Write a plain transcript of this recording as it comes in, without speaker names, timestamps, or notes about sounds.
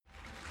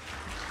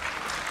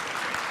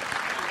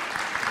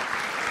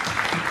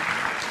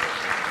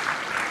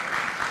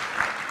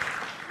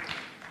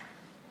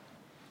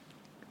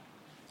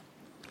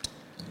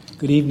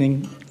Good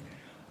evening.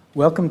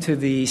 Welcome to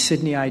the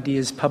Sydney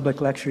Ideas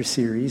Public Lecture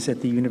Series at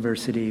the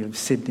University of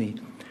Sydney.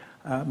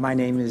 My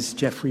name is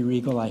Jeffrey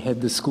Regal. I head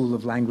the School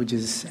of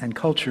Languages and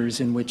Cultures,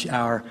 in which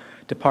our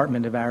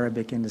Department of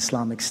Arabic and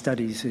Islamic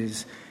Studies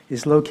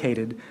is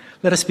located.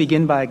 Let us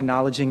begin by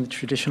acknowledging the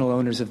traditional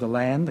owners of the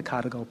land, the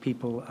Kadagal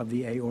people of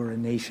the Eora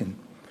Nation.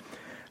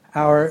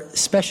 Our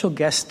special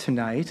guest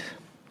tonight,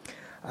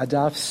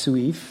 Ahdaf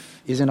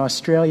Soueif, is in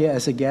Australia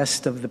as a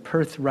guest of the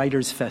Perth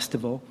Writers'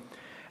 Festival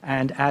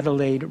and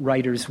Adelaide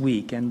Writers'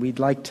 Week, and we'd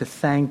like to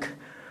thank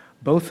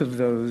both of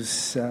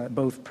those,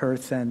 both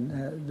Perth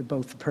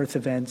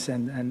events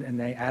and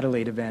the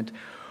Adelaide event,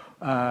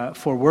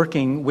 for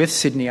working with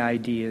Sydney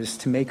Ideas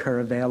to make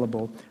her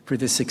available for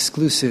this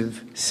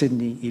exclusive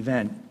Sydney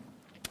event.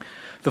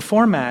 The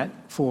format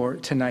for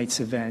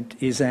tonight's event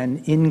is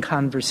an in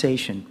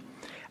conversation.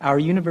 Our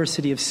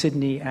University of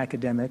Sydney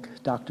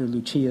academic, Dr.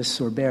 Lucia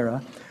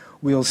Sorbera,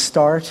 will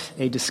start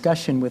a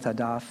discussion with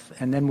Ahdaf,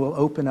 and then we'll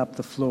open up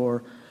the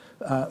floor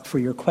for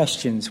your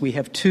questions. We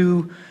have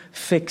two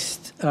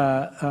fixed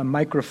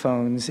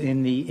microphones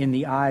in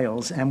the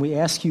aisles, and we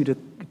ask you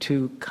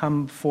to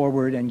come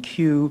forward and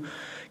queue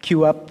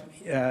up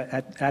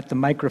at the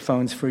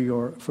microphones for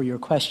your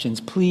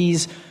questions.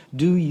 Please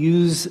do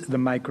use the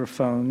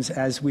microphones,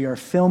 as we are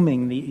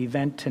filming the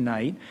event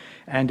tonight,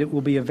 and it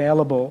will be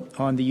available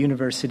on the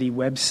university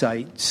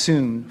website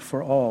soon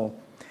for all.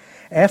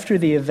 After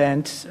the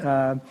event,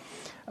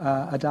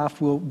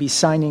 Ahdaf will be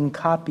signing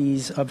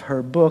copies of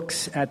her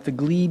books at the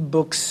Glebe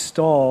Books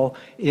stall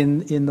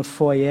in the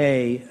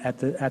foyer at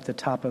the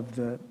top of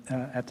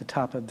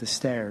the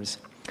stairs.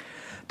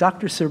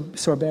 Dr.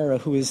 Sorbera,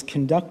 who is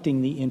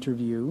conducting the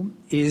interview,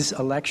 is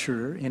a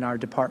lecturer in our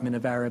Department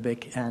of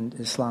Arabic and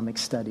Islamic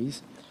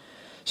Studies.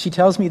 She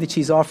tells me that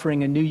she's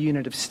offering a new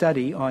unit of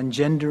study on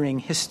gendering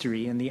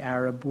history in the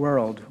Arab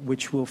world,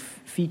 which will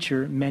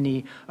feature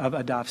many of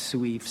Ahdaf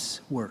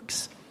Soueif's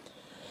works.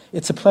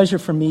 It's a pleasure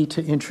for me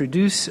to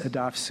introduce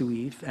Ahdaf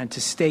Soueif and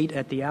to state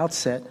at the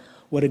outset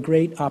what a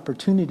great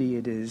opportunity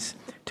it is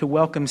to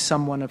welcome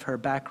someone of her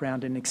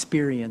background and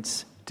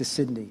experience to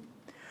Sydney.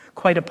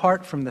 Quite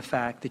apart from the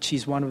fact that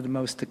she's one of the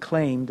most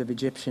acclaimed of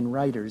Egyptian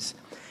writers,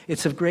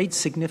 it's of great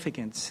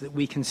significance that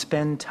we can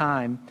spend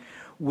time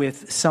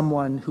with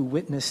someone who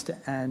witnessed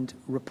and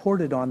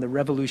reported on the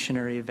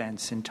revolutionary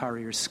events in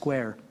Tahrir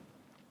Square.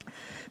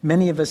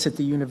 Many of us at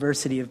the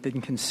university have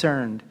been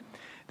concerned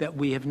that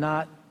we have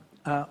not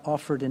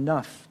offered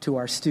enough to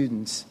our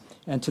students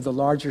and to the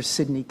larger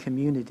Sydney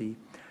community,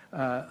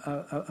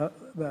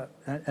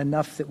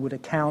 enough that would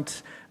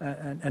account,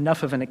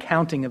 enough of an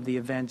accounting of the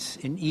events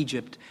in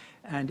Egypt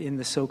and in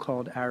the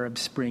so-called Arab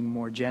Spring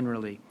more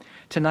generally.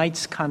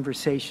 Tonight's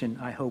conversation,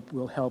 I hope,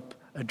 will help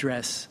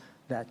address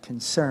that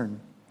concern.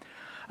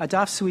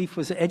 Ahdaf Soueif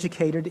was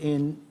educated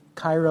in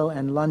Cairo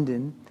and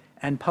London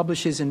and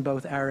publishes in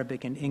both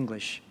Arabic and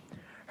English.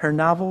 Her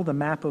novel, The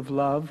Map of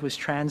Love, was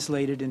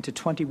translated into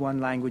 21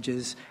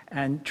 languages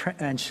and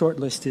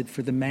shortlisted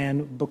for the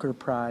Man Booker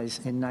Prize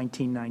in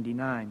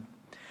 1999.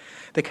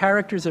 The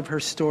characters of her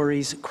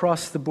stories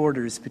cross the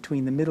borders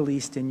between the Middle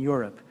East and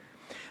Europe,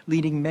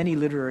 leading many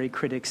literary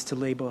critics to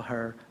label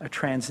her a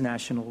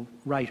transnational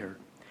writer.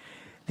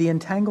 The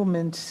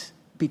entanglement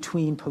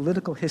between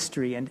political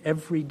history and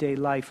everyday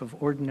life of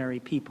ordinary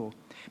people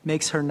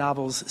makes her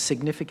novels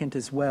significant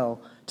as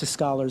well to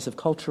scholars of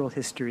cultural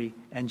history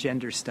and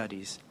gender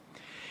studies.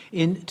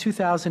 In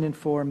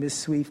 2004,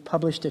 Ms. Soueif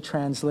published a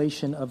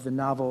translation of the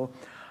novel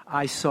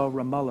I Saw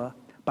Ramallah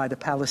by the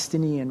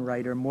Palestinian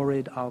writer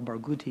Mourid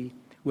al-Barghouti,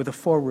 with a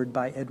foreword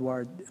by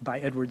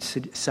Edward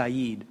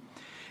Said.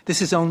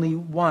 This is only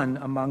one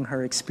among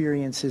her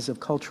experiences of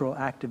cultural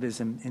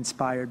activism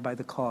inspired by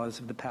the cause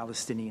of the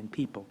Palestinian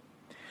people.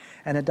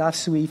 And Ahdaf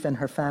Soueif and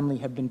her family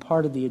have been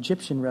part of the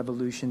Egyptian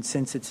revolution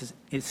since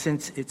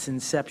its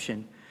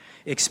inception.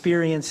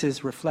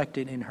 Experiences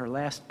reflected in her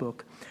last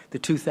book, the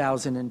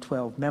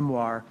 2012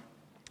 memoir,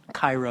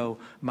 Cairo,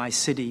 My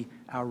City,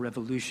 Our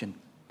Revolution.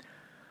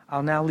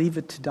 I'll now leave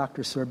it to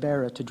Dr.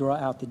 Sorbera to draw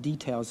out the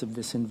details of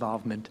this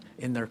involvement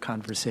in their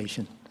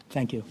conversation.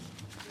 Thank you.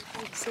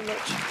 Thanks so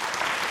much.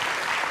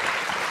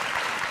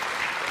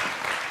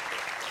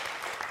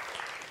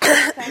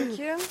 Thank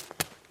you.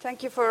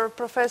 Thank you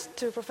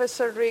to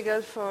Professor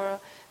Regal for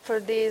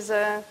this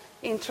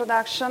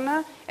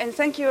introduction, and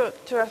thank you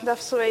to Ahdaf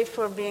Soueif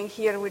for being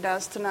here with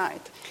us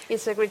tonight.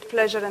 It's a great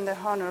pleasure and an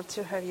honor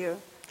to have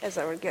you as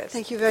our guest.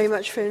 Thank you very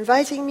much for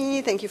inviting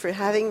me. Thank you for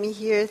having me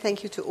here.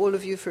 Thank you to all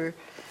of you for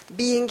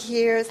being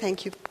here.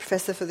 Thank you,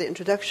 Professor, for the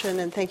introduction,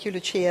 and thank you,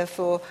 Lucia,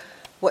 for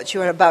what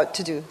you are about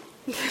to do.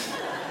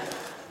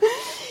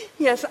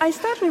 Yes, I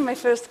start with my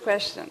first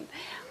question.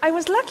 I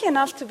was lucky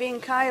enough to be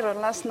in Cairo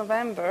last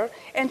November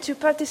and to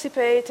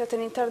participate at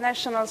an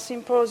international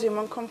symposium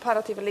on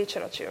comparative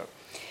literature.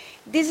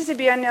 This is a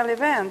biennial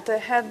event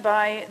held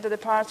by the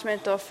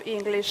Department of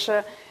English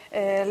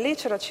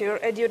Literature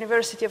at the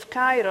University of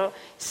Cairo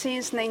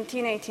since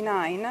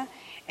 1989,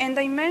 and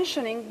I'm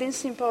mentioning this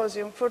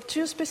symposium for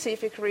two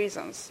specific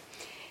reasons.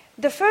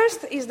 The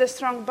first is the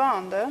strong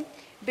bond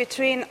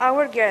between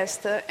our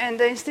guest and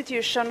the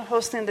institution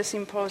hosting the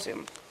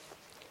symposium.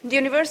 The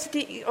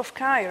University of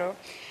Cairo,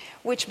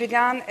 which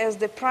began as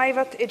the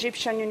private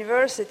Egyptian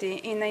university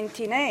in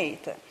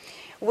 1908,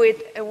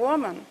 with a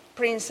woman,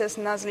 Princess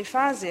Nazli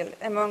Fazil,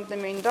 among the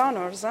main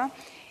donors,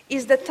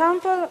 is the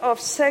temple of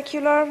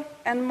secular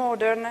and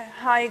modern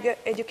higher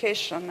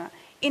education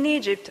in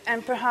Egypt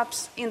and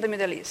perhaps in the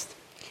Middle East.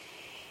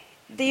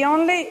 The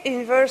only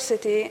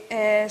university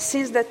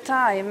since that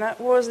time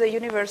was the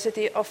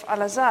University of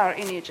Al-Azhar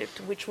in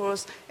Egypt, which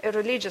was a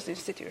religious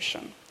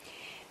institution.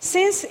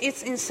 Since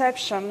its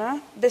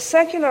inception, the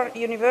secular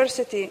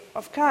University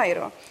of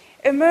Cairo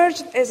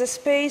emerged as a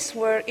space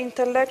where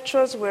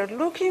intellectuals were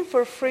looking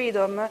for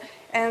freedom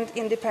and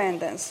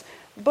independence,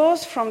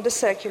 both from the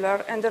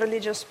secular and the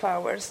religious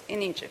powers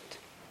in Egypt.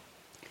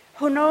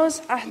 Who knows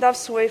Ahdaf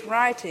Soueif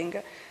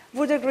writing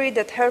would agree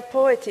that her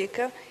poetic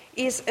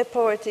is a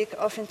poetic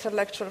of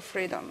intellectual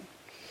freedom.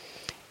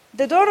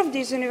 The doors of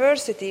this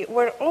university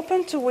were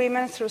opened to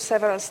women through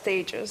several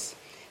stages,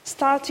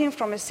 starting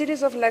from a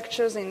series of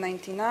lectures in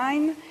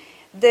 1999,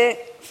 the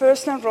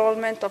first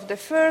enrollment of the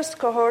first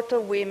cohort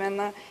of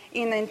women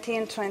in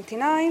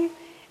 1929,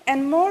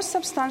 and more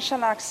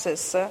substantial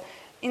access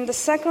in the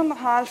second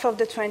half of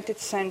the 20th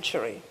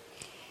century.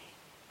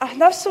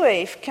 Ahdaf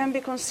Soueif can be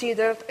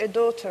considered a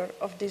daughter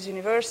of this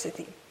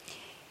university.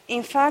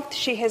 In fact,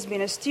 she has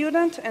been a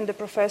student and a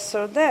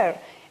professor there,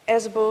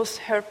 as both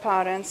her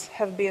parents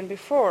have been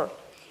before.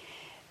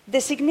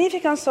 The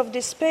significance of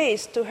this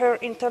space to her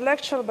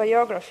intellectual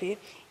biography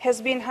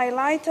has been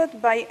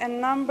highlighted by a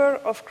number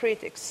of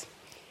critics.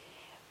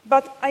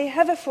 But I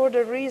have a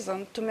further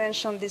reason to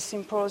mention this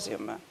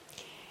symposium.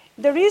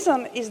 The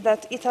reason is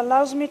that it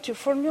allows me to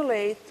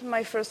formulate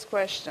my first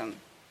question.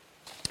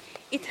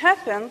 It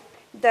happened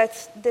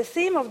that the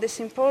theme of the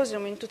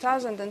symposium in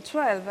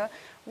 2012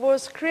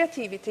 was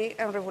creativity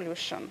and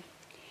revolution.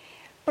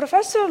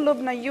 Professor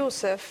Lubna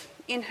Youssef,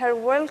 in her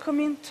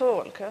welcoming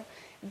talk,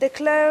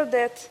 declared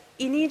that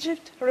in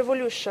Egypt,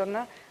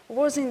 revolution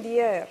was in the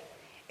air,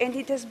 and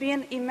it has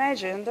been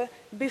imagined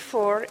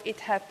before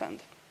it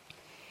happened.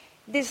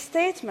 This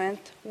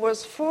statement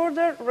was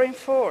further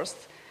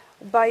reinforced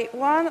by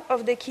one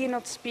of the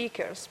keynote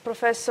speakers,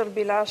 Professor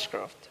Bill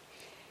Ashcroft.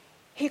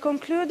 He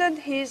concluded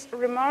his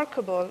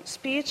remarkable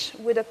speech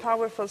with a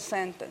powerful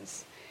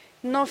sentence: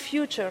 "No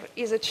future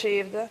is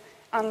achieved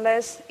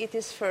unless it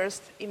is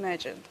first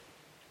imagined."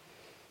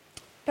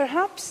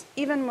 Perhaps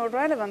even more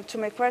relevant to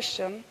my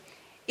question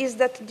is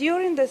that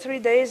during the 3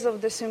 days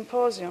of the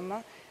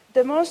symposium,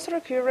 the most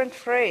recurrent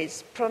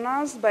phrase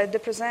pronounced by the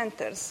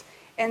presenters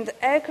and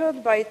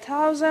echoed by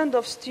thousands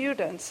of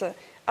students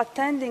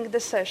attending the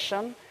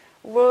session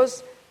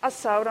was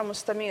 "As-Sawra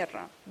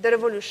Mustamirra," the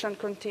revolution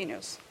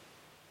continues.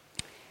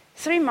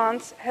 3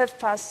 months have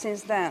passed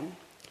since then.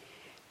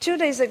 2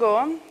 days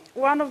ago,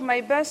 one of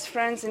my best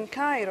friends in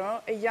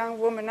Cairo, a young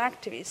woman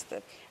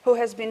activist who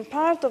has been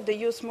part of the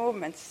youth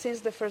movement since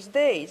the first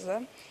days,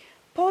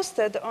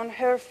 posted on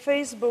her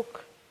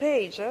Facebook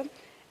page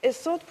a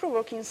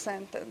thought-provoking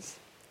sentence,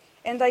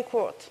 and I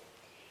quote,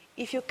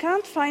 "If you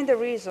can't find a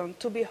reason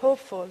to be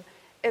hopeful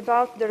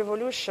about the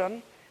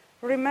revolution,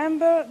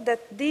 remember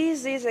that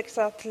this is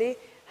exactly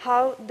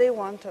how they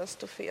want us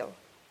to feel."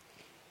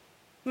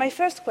 My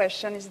first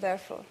question is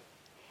therefore,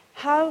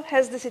 how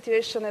has the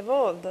situation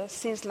evolved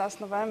since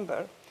last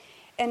November?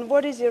 And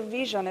what is your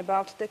vision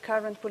about the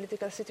current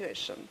political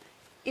situation?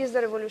 Is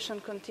the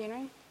revolution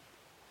continuing?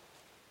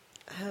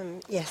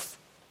 Yes.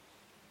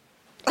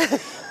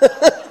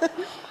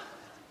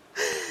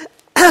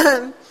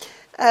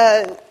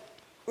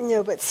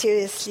 No, but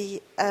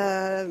seriously,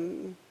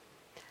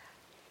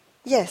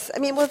 yes. I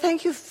mean, well,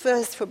 thank you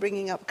first for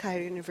bringing up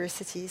Cairo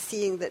University.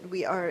 Seeing that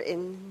we are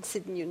in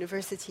Sydney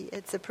University,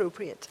 it's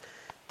appropriate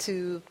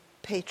to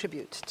pay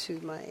tribute to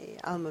my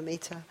alma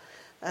mater.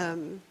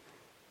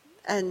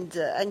 And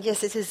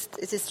yes, it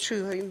is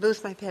true. I mean,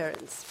 both my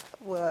parents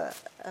were,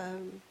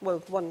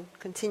 well, one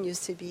continues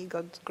to be,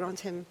 God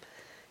grant him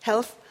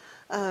health,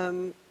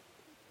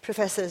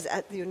 professors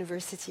at the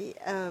university.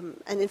 And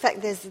in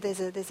fact,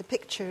 there's a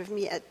picture of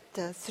me at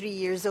 3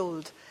 years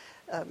old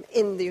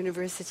in the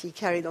university,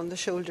 carried on the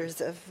shoulders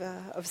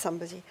of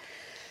somebody.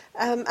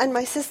 And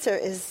my sister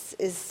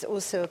is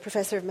also a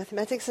professor of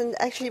mathematics, and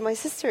actually my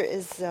sister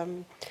is,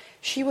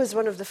 she was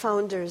one of the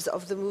founders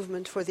of the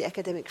movement for the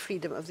academic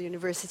freedom of the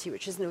university,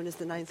 which is known as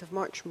the 9th of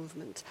March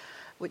movement,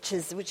 which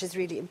is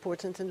really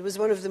important, and was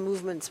one of the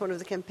movements, one of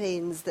the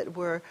campaigns that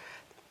were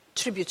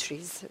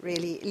tributaries,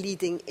 really,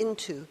 leading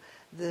into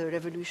the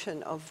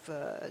revolution of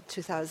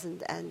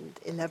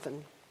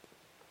 2011.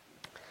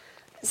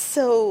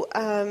 So,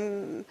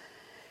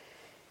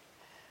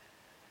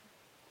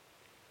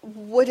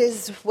 what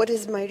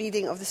is my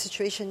reading of the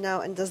situation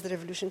now, and does the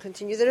revolution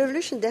continue? The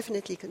revolution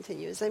definitely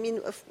continues. I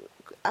mean,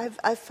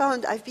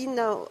 I've been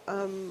now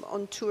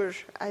on tour.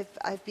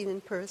 I've been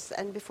in Perth,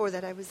 and before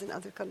that I was in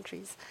other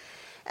countries,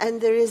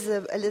 and there is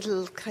a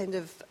little kind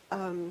of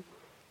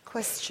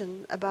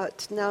question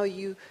about now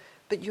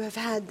but you have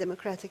had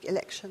democratic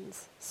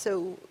elections,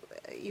 so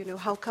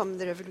how come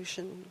the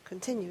revolution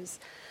continues.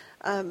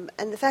 And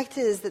the fact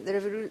is that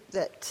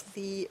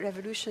the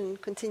revolution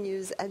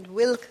continues and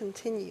will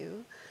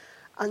continue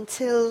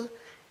until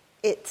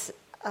it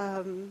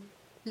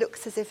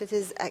looks as if it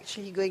is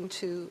actually going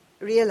to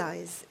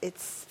realize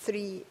its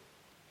three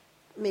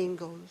main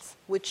goals,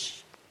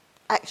 which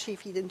actually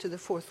feed into the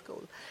fourth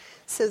goal.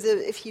 So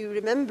if you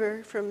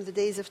remember from the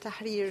days of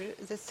Tahrir,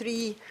 the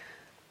three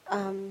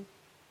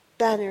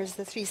banners,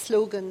 the three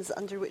slogans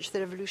under which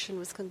the revolution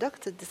was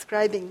conducted,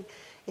 describing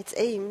its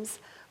aims,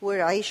 were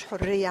Aish,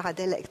 Hurriya,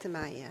 Adala,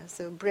 Ijtimaiya,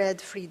 so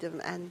bread,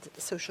 freedom, and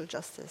social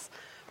justice.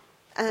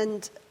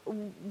 And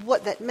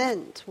what that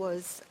meant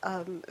was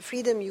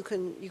freedom you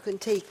can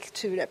take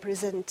to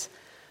represent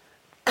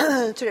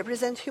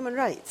human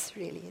rights,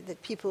 really,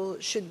 that people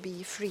should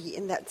be free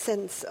in that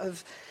sense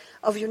of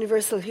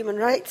universal human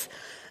rights.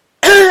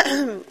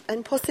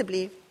 And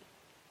possibly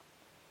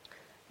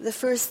the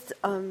first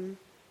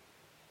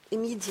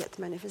immediate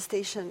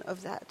manifestation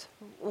of that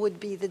would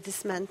be the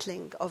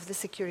dismantling of the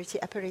security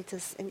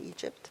apparatus in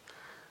Egypt.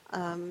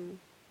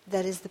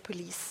 That is the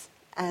police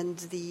and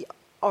the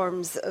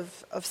arms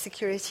of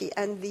security,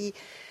 and the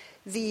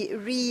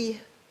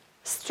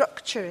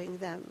restructuring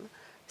them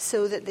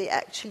so that they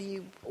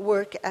actually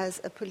work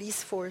as a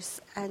police force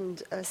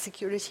and a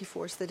security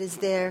force that is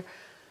there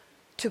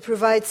to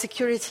provide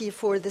security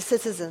for the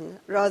citizen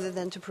rather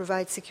than to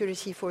provide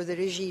security for the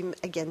regime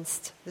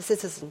against the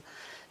citizen.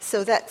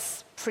 So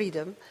that's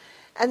freedom.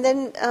 And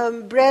then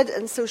bread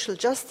and social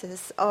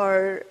justice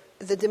are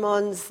the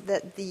demands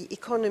that the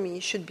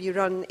economy should be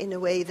run in a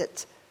way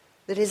that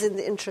is in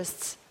the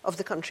interests of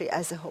the country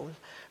as a whole,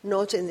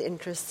 not in the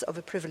interests of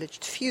a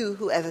privileged few,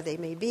 whoever they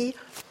may be,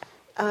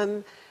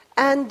 and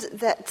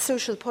that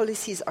social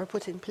policies are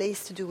put in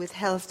place to do with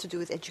health, to do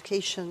with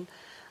education,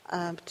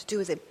 to do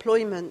with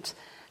employment,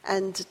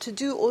 and to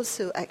do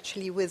also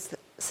actually with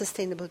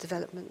sustainable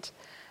development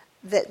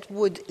that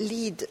would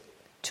lead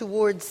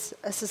towards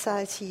a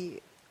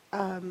society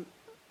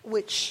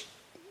which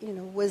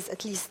was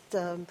at least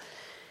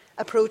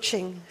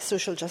approaching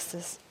social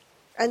justice.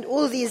 And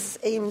all these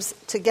aims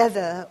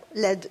together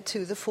led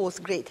to the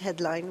fourth great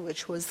headline,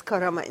 which was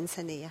Karama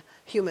Insaniya,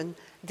 human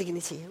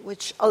dignity,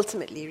 which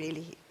ultimately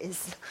really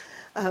is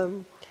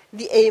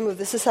the aim of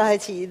the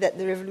society that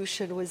the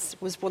revolution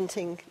was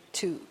wanting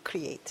to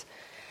create.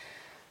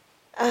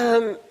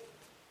 2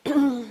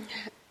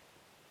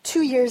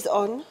 years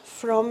on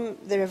from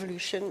the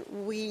revolution,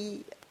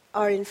 we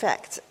are in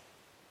fact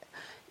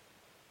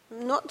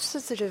not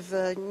sort of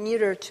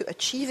nearer to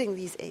achieving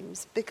these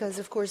aims, because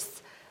of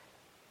course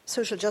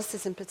social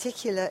justice in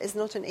particular is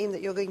not an aim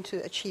that you're going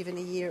to achieve in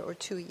a year or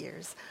 2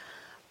 years.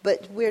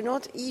 But we're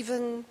not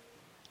even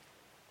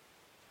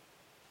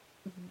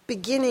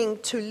beginning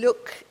to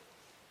look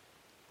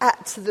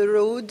at the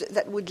road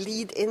that would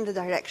lead in the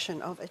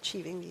direction of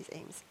achieving these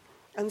aims.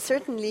 And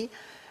certainly,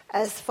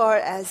 as far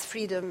as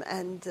freedom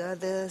and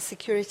the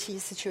security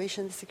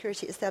situation, the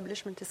security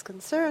establishment is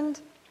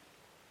concerned,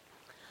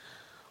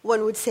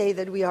 one would say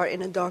that we are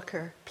in a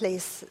darker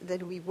place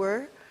than we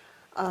were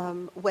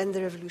when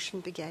the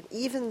revolution began,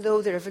 even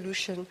though the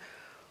revolution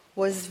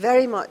was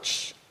very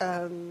much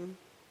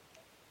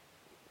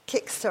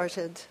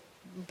kick-started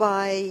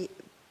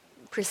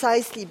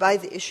precisely by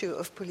the issue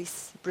of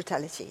police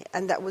brutality.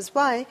 And that was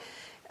why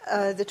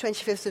the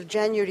 25th of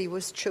January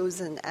was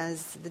chosen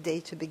as the day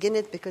to begin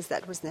it, because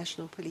that was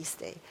National Police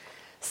Day.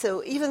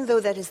 So even though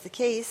that is the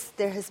case,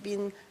 there has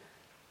been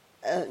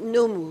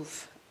no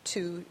move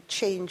to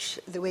change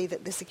the way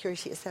that the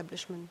security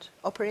establishment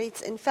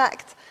operates. In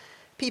fact,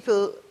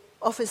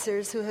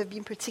 officers who have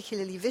been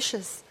particularly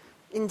vicious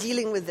in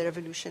dealing with the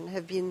revolution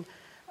have been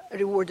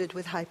rewarded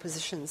with high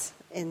positions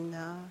in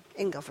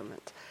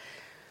government.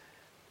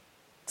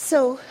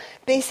 So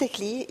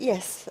basically,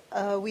 yes,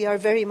 we are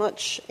very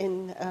much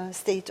in a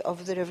state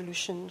of the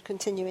revolution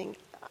continuing.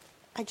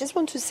 I just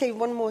want to say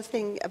one more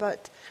thing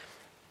about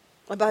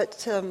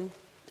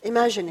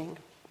imagining.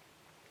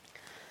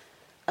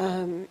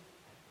 And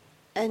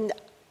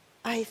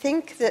I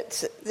think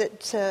that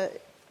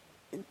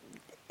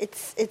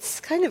it's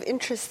kind of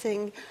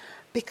interesting,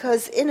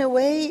 because in a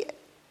way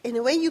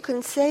you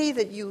can say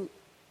that you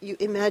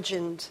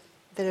imagined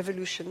the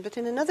revolution, but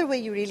in another way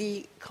you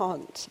really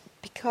can't,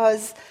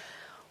 because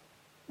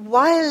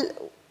while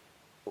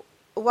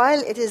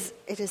it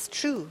is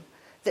true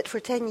that for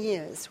 10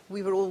 years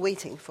we were all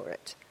waiting for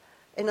it.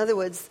 In other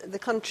words, the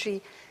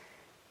country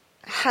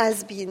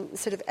has been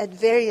sort of at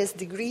various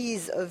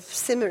degrees of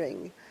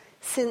simmering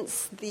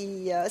since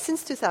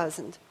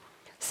 2000.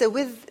 So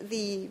with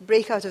the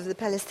breakout of the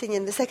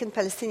second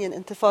Palestinian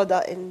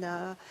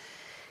Intifada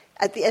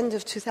at the end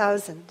of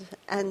 2000,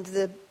 and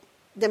the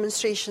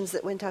demonstrations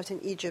that went out in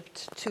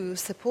Egypt to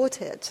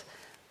support it,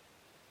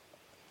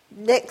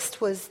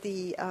 next was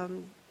the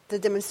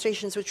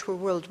demonstrations which were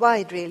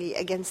worldwide, really,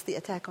 against the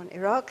attack on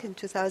Iraq in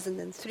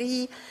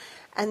 2003.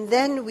 And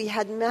then we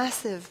had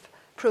massive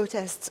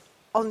protests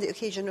on the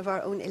occasion of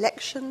our own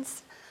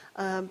elections,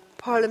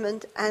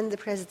 Parliament and the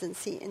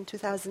presidency in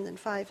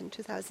 2005 and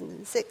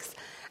 2006.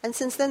 And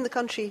since then, the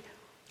country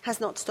has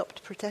not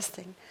stopped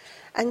protesting.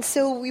 And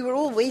so we were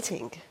all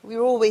waiting. We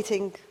were all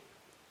waiting,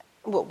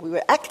 well, we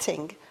were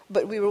acting,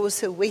 but we were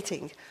also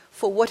waiting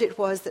for what it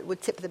was that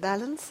would tip the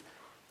balance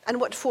and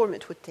what form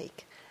it would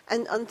take.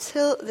 And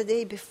until the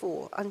day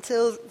before,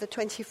 until the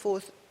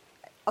 24th,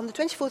 on the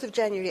 24th of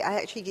January, I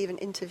actually gave an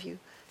interview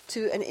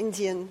to an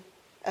Indian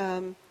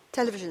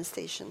television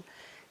station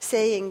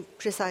saying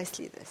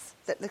precisely this,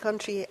 that the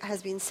country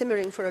has been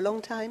simmering for a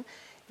long time,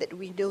 that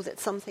we know that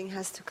something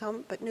has to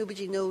come, but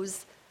nobody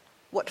knows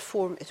what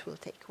form it will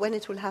take, when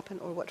it will happen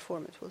or what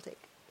form it will take.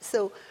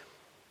 So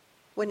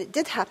when it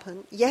did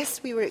happen,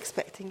 yes, we were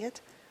expecting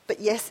it, but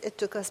yes, it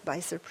took us by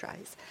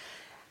surprise.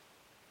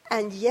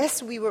 And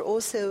yes, we were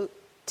also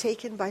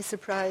taken by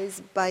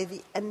surprise by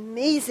the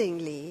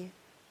amazingly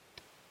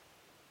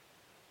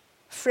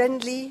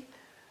friendly,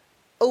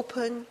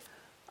 open,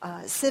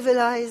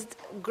 civilized,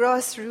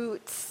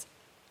 grassroots,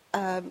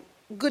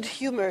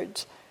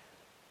 good-humored,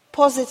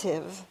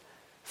 positive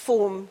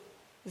form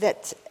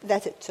that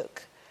it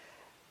took.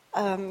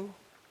 And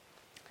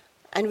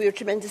we were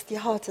tremendously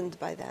heartened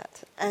by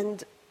that.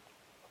 And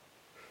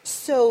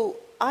so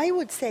I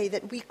would say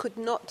that we could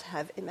not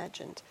have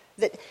imagined,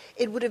 that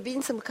it would have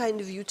been some kind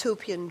of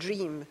utopian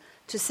dream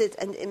to sit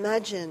and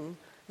imagine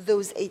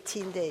those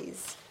 18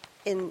 days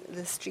in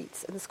the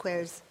streets and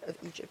squares of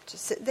Egypt.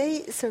 So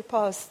they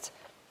surpassed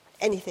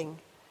anything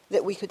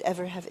that we could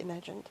ever have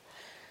imagined.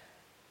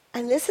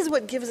 And this is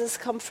what gives us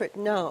comfort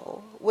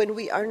now, when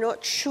we are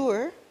not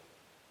sure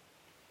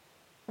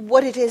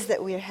what it is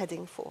that we are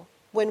heading for,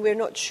 when we're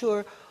not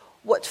sure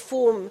what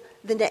form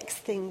the next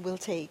thing will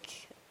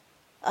take,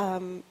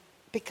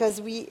 because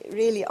we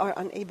really are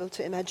unable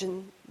to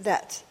imagine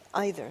that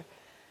either.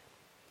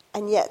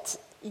 And yet,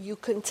 you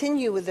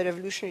continue with the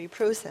revolutionary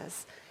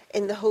process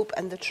in the hope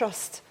and the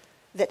trust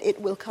that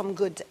it will come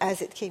good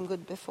as it came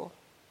good before.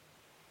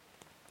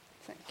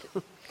 Thank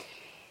you.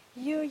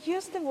 You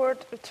used the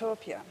word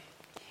utopia.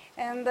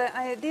 And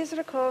this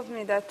recalled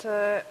me that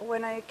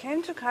when I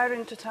came to Cairo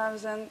in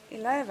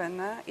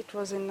 2011, it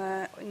was in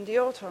the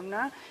autumn,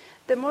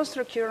 the most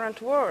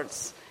recurrent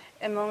words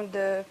among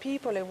the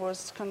people I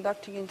was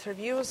conducting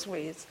interviews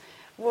with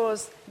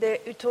was the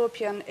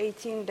utopian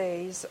 18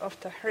 days of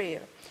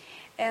Tahrir.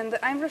 And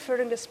I'm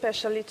referring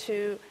especially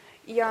to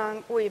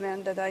young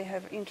women that I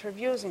have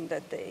interviewed in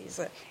that days.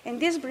 And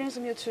this brings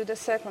me to the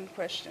second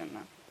question.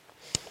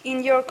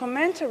 In your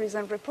commentaries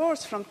and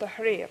reports from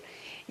Tahrir,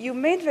 you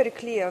made very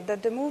clear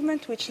that the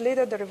movement which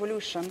led the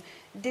revolution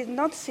did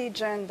not see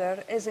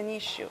gender as an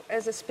issue,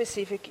 as a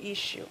specific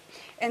issue.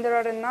 And there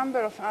are a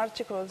number of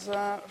articles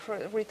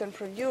written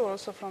for you,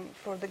 also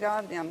for The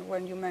Guardian,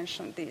 when you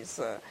mentioned this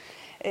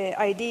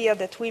idea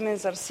that women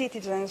are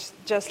citizens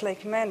just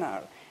like men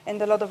are. And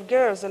a lot of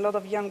girls, a lot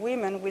of young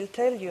women will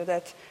tell you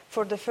that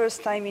for the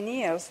first time in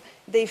years,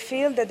 they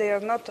feel that they are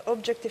not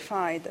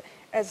objectified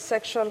as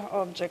sexual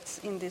objects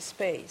in this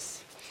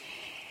space.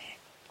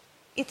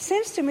 It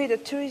seems to me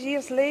that 2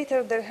 years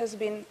later there has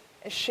been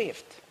a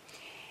shift.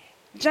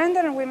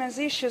 Gender and women's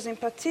issues, in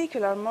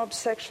particular mob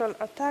sexual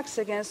attacks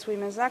against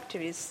women's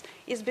activists,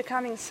 is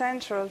becoming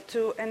central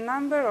to a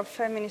number of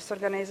feminist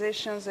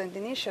organizations and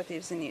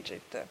initiatives in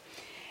Egypt.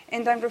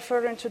 And I'm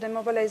referring to the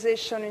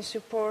mobilization in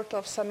support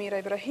of Samira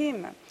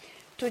Ibrahim,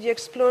 to the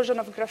explosion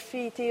of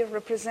graffiti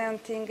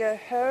representing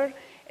her,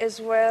 as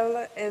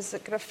well as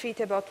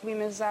graffiti about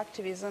women's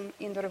activism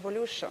in the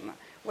revolution,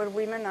 where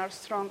women are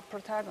strong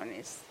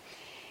protagonists.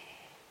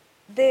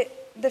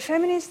 The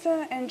feminist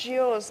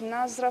NGOs,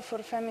 Nazra for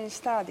Feminist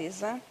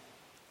Studies,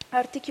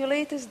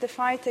 articulates the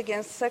fight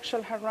against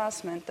sexual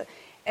harassment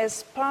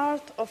as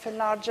part of a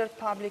larger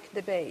public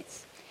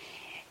debate.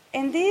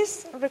 And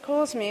this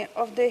recalls me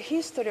of the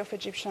history of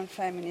Egyptian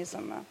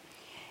feminism,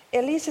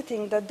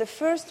 eliciting that the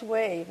first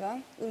wave,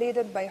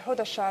 led by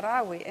Hoda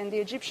Sha'rawi and the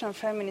Egyptian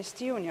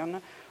Feminist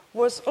Union,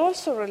 was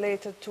also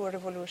related to a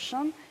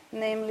revolution,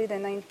 namely the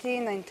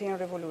 1919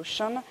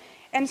 revolution,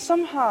 and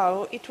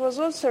somehow it was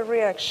also a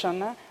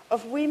reaction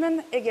of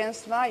women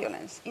against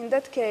violence. In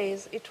that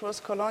case, it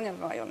was colonial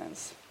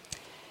violence.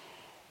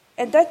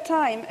 At that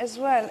time as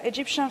well,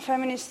 Egyptian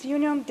Feminist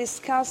Union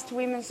discussed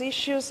women's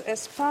issues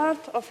as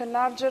part of a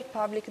larger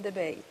public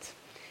debate: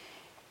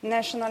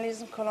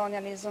 nationalism,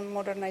 colonialism,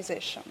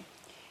 modernization.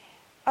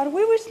 Are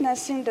we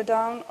witnessing the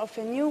dawn of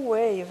a new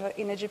wave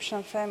in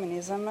Egyptian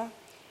feminism?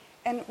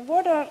 And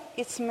what are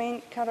its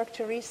main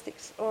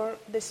characteristics, or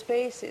the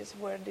spaces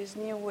where this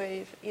new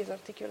wave is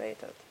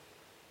articulated?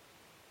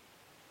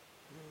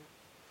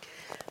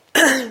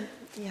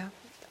 Yeah,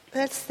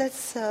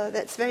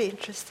 that's very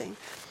interesting.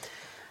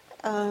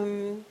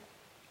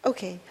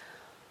 Okay.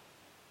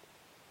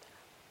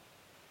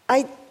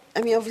 I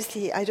mean,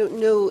 obviously, I don't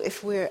know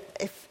if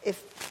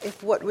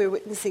what we're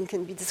witnessing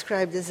can be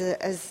described as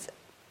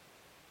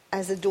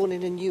a dawn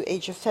in a new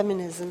age of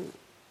feminism,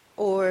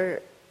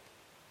 or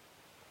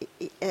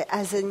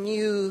as a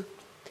new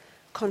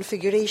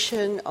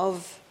configuration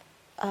of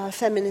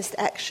feminist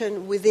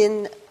action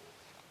within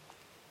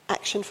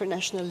action for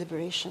national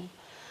liberation.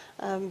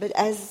 But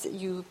as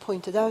you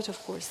pointed out, of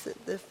course,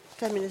 the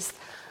feminist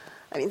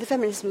I mean, the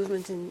feminist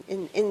movement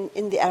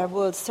in the Arab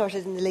world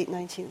started in the late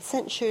 19th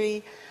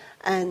century,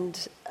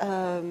 and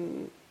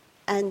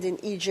in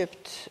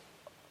Egypt,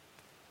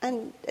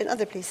 and in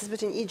other places,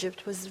 but in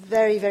Egypt was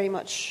very, very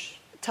much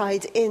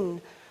tied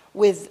in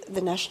with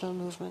the national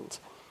movement,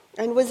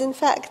 and was in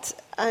fact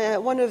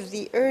one of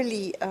the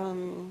early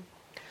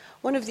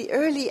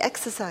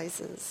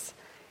exercises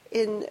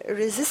in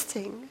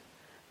resisting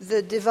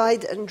the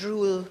divide and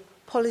rule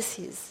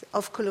policies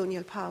of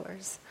colonial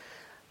powers.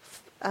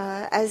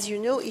 As you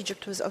know,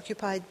 Egypt was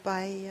occupied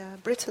by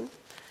Britain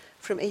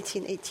from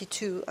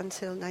 1882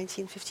 until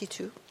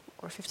 1952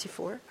 or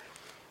 54.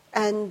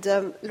 And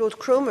Lord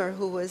Cromer,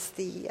 who was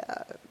the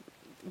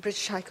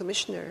British High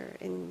Commissioner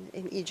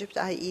in Egypt,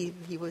 i.e.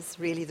 he was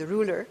really the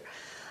ruler,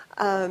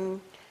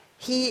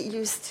 he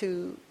used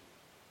to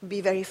be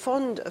very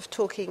fond of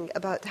talking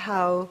about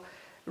how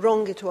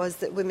wrong it was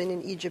that women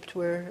in Egypt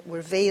were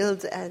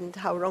veiled, and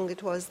how wrong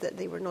it was that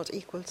they were not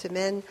equal to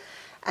men,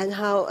 and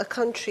how a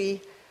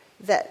country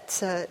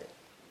that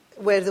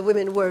where the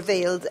women were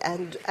veiled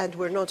and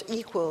were not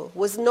equal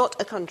was not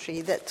a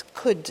country that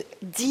could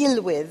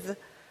deal with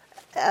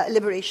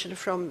liberation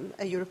from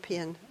a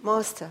European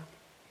master.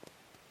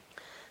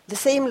 The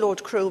same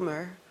Lord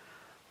Cromer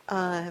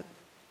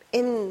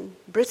in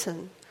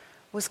Britain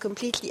was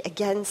completely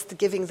against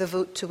giving the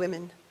vote to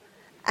women,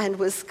 and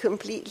was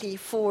completely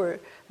for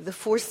the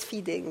force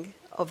feeding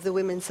of the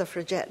women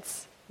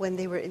suffragettes when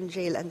they were in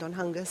jail and on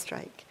hunger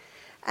strike.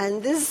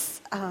 And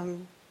this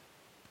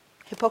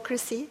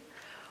hypocrisy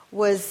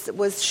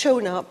was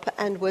shown up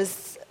and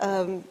was,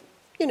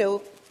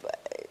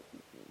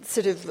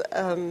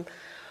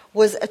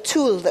 was a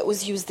tool that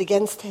was used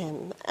against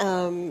him.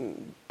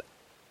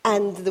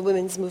 And the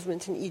women's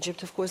movement in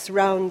Egypt, of course,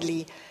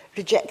 roundly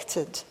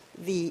rejected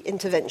the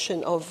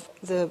intervention of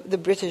the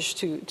British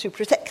to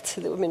protect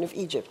the women of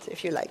Egypt,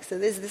 if you like. So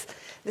there's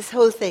this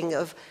whole thing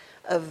of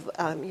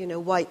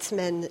white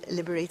men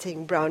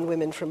liberating brown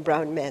women from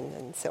brown men,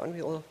 and so on.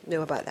 We all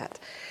know about that.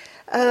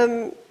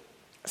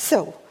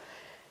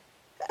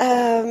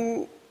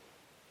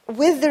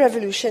 With the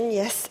revolution,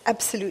 yes,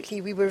 absolutely,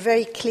 we were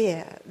very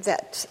clear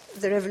that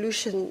the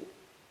revolution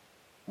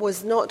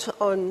was not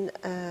on,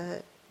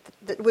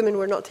 that women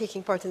were not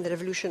taking part in the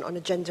revolution on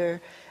a gender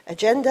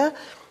agenda,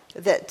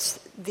 that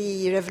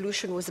the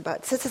revolution was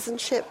about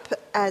citizenship,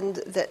 and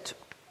that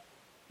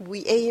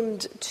we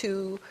aimed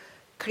to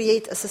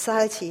create a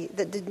society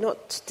that did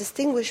not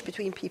distinguish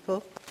between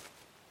people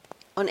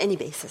on any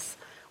basis,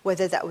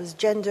 whether that was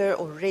gender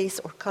or race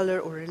or color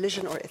or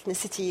religion or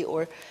ethnicity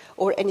or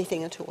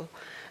anything at all.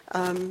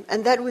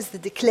 And that was the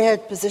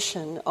declared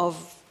position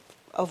of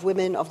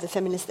women, of the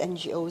feminist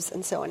NGOs,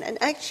 and so on.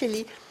 And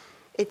actually,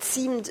 it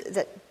seemed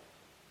that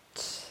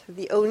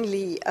the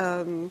only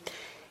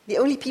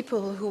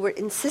people who were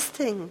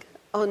insisting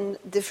on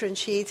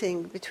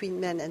differentiating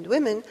between men and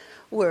women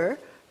were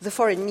the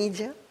foreign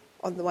media,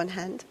 on the one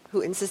hand,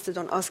 who insisted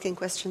on asking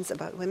questions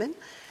about women,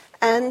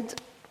 and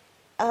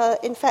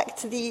in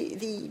fact,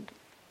 the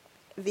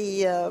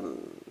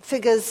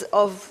figures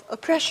of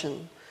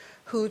oppression,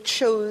 who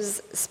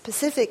chose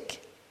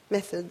specific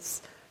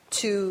methods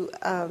to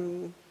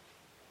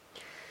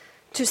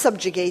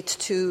subjugate,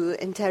 to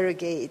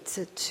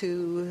interrogate,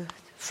 to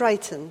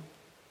frighten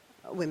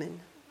women,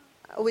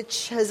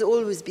 which has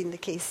always been the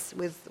case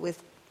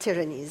with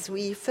tyrannies.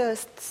 We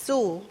first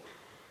saw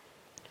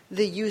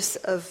the use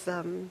of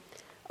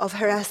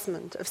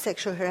harassment, of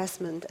sexual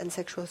harassment and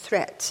sexual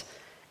threat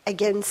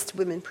against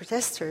women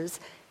protesters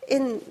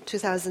in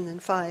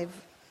 2005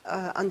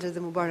 under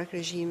the Mubarak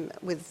regime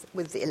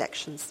with the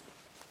elections.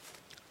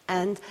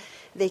 And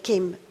they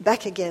came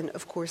back again,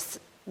 of course,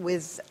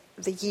 with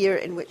the year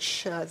in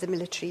which the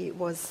military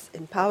was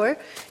in power.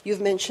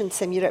 You've mentioned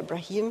Samira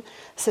Ibrahim,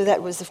 so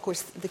that was, of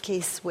course, the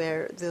case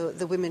where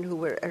the women who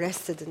were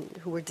arrested and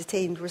who were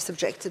detained were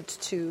subjected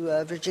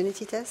to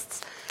virginity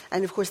tests.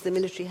 And, of course, the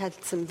military had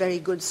some very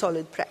good,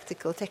 solid,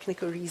 practical,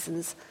 technical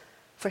reasons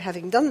for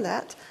having done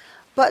that.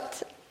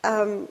 But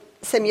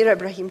Samira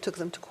Ibrahim took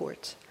them to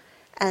court.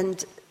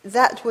 And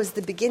that was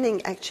the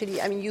beginning,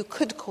 actually. I mean, you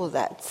could call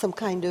that some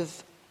kind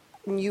of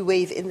new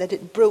wave in that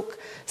it broke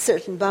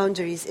certain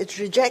boundaries. It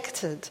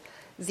rejected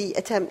the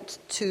attempt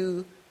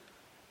to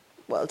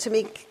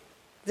make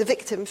the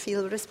victim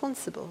feel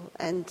responsible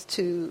and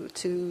to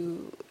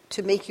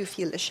make you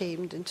feel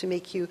ashamed and to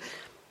make you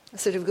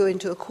sort of go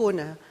into a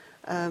corner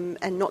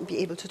and not be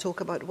able to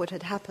talk about what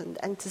had happened,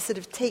 and to sort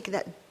of take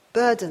that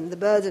burden, the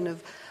burden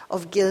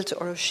of guilt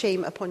or of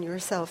shame upon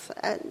yourself.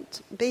 And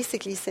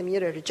basically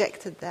Samira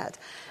rejected that.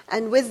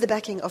 And with the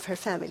backing of her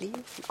family,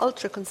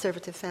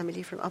 ultra-conservative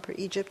family from Upper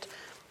Egypt,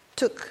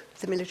 took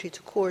the military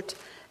to court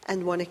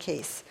and won a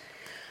case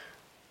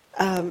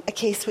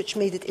which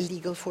made it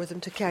illegal for them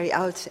to carry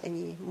out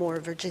any more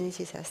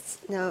virginity tests.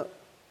 Now,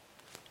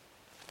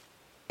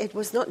 it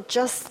was not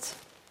just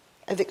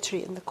a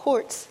victory in the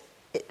courts.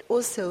 It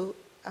also,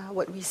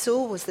 what we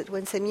saw was that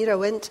when Samira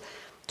went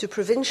to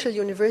provincial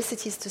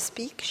universities to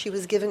speak, she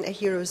was given a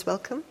hero's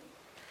welcome.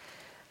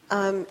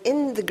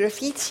 In the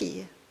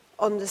graffiti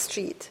on the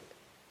street,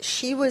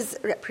 she was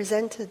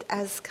represented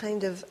as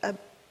kind of a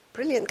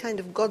brilliant kind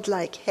of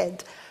godlike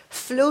head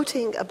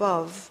floating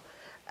above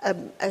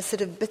a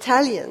sort of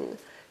battalion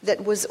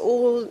that was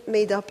all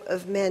made up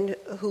of men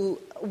who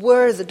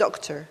were the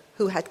doctor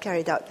who had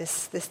carried out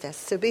this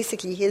test. So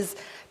basically his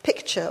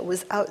picture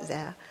was out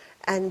there,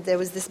 and there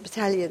was this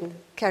battalion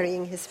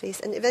carrying his face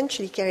and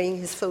eventually carrying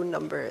his phone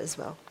number as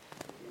well.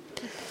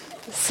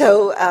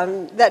 So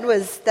that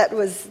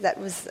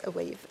was a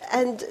wave.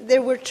 And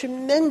there were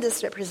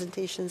tremendous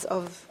representations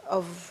of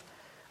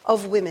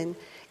women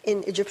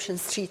in Egyptian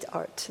street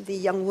art. The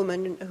young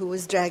woman who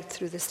was dragged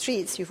through the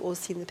streets, you've all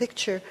seen the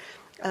picture,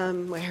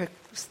 where her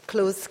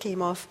clothes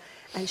came off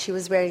and she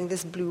was wearing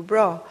this blue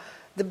bra.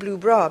 The blue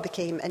bra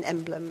became an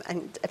emblem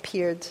and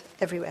appeared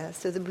everywhere.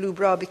 So the blue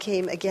bra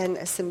became, again,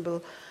 a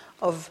symbol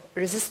of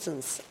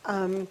resistance.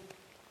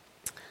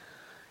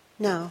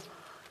 Now,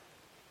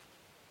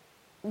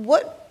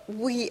 what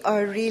we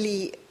are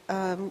really,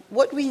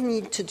 what we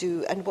need to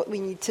do and what we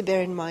need to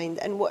bear in mind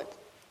and what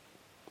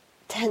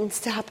tends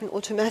to happen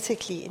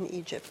automatically in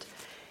Egypt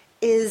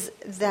is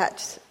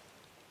that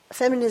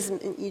feminism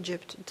in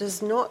Egypt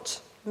does not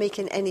make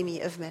an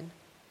enemy of men.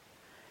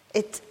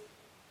 It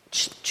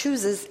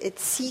it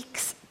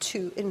seeks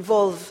to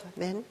involve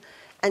men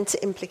and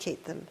to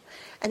implicate them.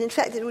 And in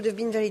fact, it would have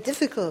been very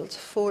difficult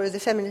for the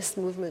feminist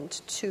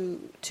movement to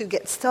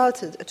get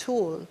started at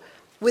all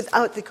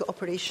without the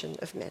cooperation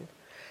of men.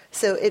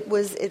 So it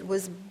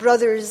was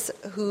brothers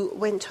who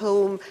went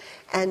home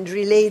and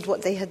relayed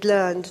what they had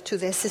learned to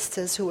their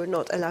sisters who were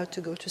not allowed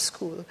to go to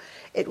school.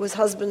 It was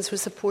husbands who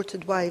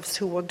supported wives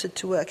who wanted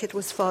to work. It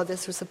was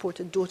fathers who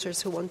supported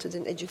daughters who wanted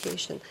an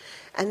education.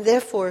 And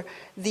therefore,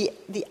 the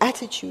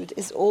attitude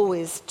is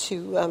always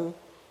to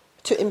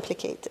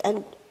implicate.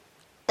 And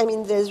I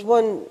mean, there's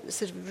one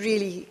sort of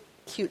really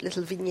cute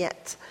little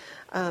vignette.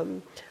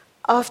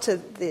 After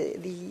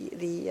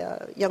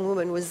the young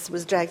woman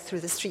was dragged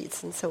through the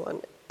streets and so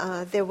on,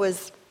 there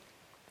was,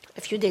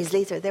 a few days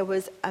later, there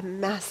was a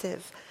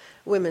massive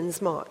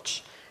women's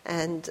march.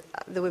 And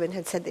the women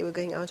had said they were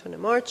going out on a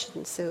march,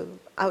 and so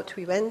out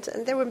we went.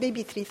 And there were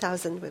maybe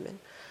 3,000 women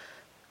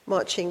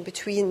marching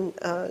between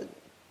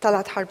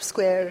Talat Harb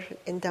Square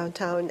in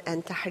downtown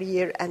and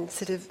Tahrir, and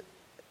sort of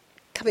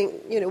coming,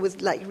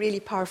 with like really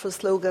powerful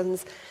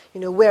slogans.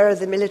 Where are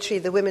the military?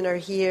 The women are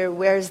here.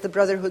 Where is the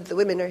brotherhood? The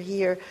women are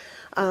here.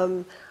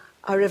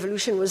 Our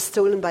revolution was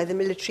stolen by the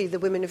military. The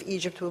women of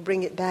Egypt will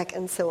bring it back,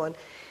 and so on.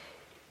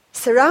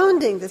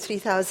 Surrounding the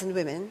 3,000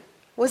 women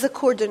was a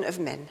cordon of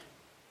men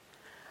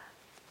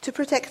to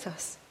protect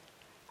us.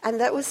 And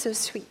that was so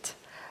sweet,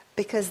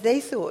 because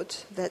they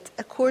thought that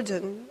a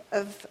cordon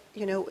of,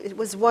 it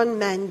was one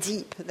man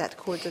deep, that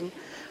cordon,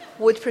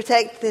 would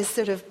protect this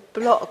sort of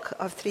block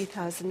of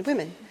 3,000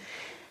 women.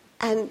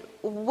 And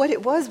what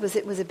it was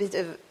a bit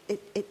of,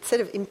 it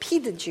sort of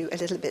impeded you a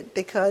little bit,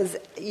 because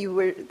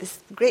this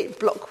great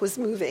block was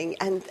moving,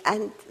 and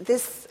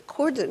this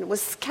cordon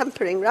was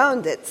scampering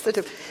round it, sort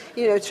of,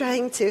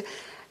 trying to,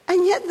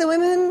 and yet the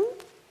women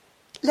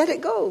let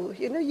it go.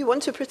 You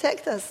want to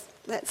protect us.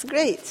 That's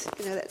great.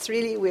 That's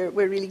really, we're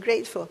really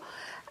grateful.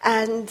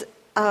 And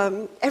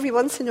every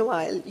once in a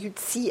while, you'd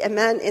see a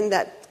man in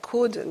that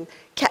cordon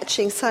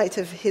catching sight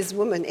of his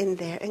woman in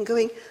there and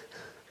going,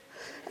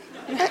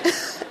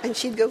 and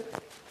she'd go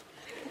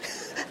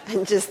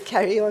and just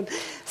carry on.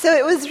 So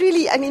it was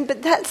really,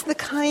 but that's the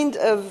kind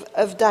of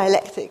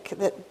dialectic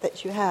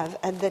that you have,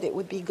 and that it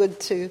would be good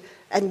to,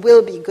 and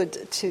will be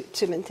good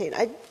to maintain.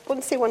 I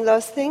want to say one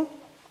last thing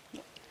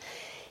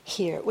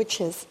here,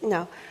 which is,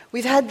 now,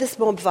 we've had this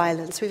mob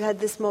violence, we've had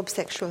this mob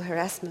sexual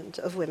harassment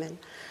of women.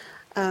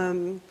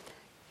 And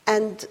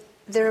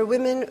there are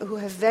women who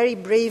have very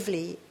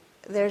bravely,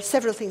 there are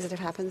several things that have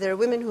happened. There are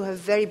women who have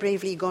very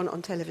bravely gone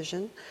on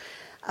television,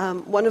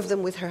 one of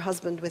them with her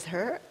husband with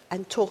her,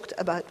 and talked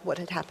about what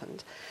had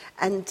happened.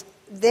 And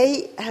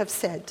they have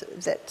said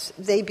that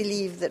they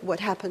believe that what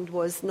happened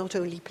was not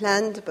only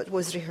planned, but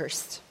was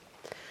rehearsed.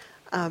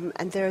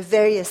 And there are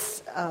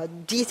various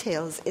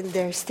details in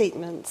their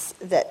statements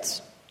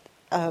that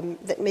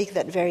make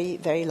that very,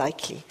 very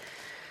likely.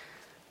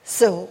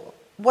 So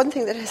one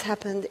thing that has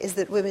happened is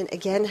that women,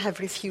 again, have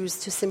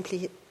refused to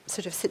simply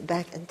sort of sit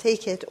back and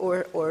take it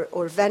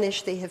or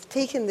vanish. They have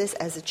taken this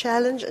as a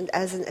challenge and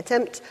as an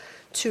attempt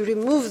to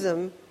remove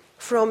them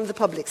from the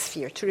public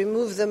sphere, to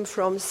remove them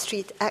from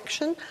street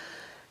action.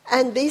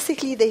 And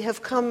basically they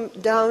have come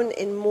down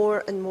in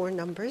more and more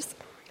numbers.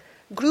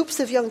 Groups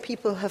of young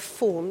people have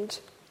formed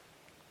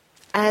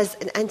as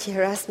an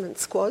anti-harassment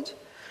squad,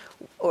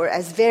 or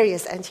as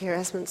various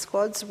anti-harassment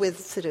squads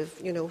with sort of,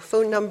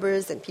 phone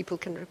numbers, and people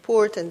can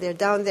report, and they're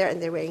down there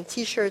and they're wearing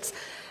T-shirts,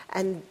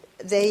 and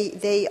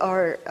they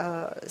are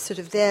sort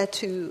of there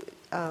to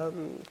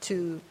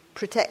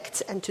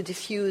protect and to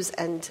diffuse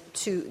and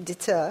to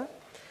deter.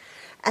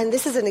 And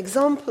this is an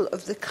example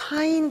of the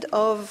kind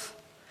of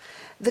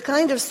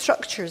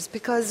structures,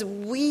 because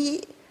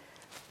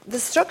the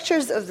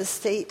structures of the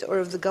state or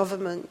of the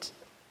government,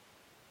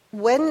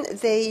 when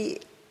they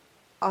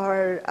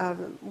are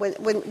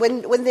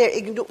when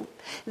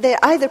they're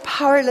either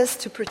powerless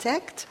to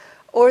protect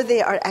or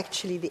they are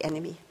actually the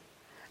enemy.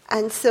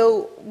 And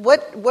so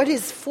what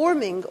is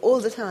forming all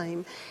the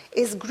time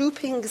is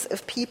groupings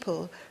of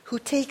people who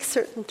take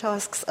certain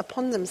tasks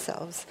upon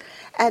themselves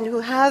and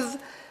who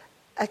have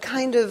a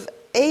kind of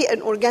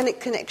an organic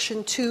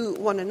connection to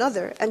one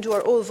another and who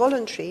are all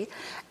voluntary,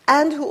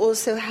 and who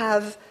also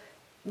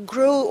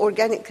grow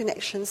organic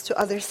connections to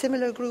other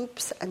similar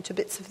groups and to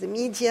bits of the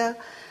media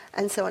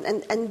and so on.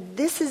 And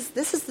this is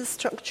the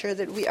structure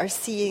that we are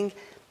seeing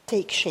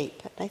take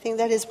shape. I think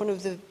that is one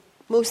of the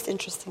most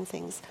interesting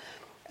things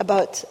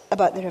about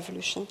the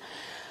revolution.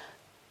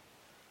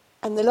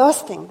 And the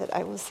last thing that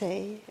I will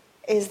say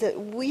is that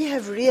we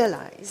have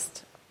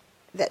realized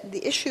that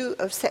the issue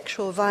of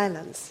sexual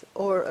violence,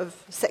 or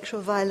of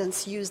sexual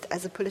violence used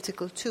as a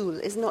political tool,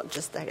 is not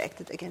just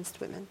directed against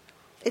women.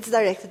 It's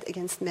directed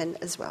against men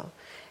as well.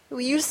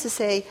 We used to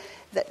say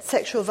that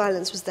sexual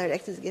violence was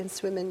directed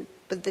against women,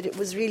 but that it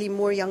was really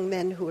more young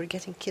men who were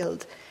getting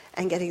killed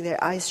and getting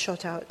their eyes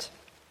shot out.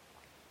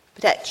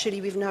 But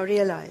actually, we've now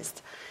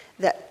realized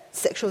that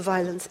sexual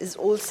violence is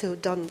also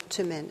done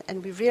to men.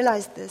 And we've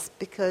realized this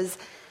because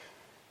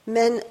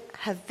men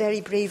have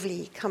very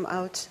bravely come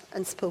out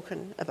and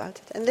spoken about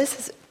it. And this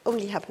has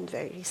only happened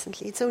very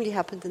recently. It's only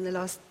happened in the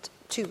last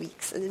 2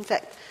 weeks. And in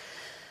fact,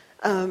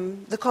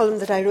 the column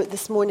that I wrote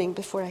this morning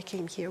before I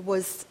came here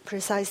was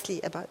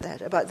precisely about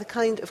that, about the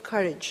kind of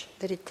courage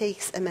that it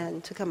takes a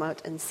man to come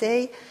out and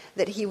say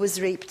that he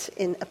was raped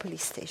in a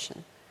police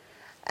station.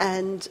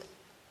 And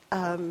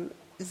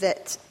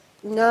that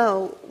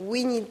now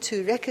we need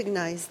to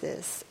recognize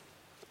this,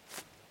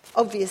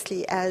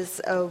 obviously, as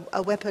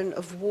a weapon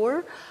of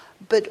war,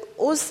 but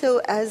also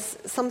as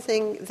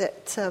something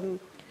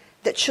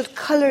that should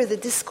color the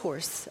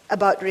discourse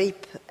about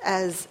rape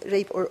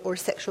or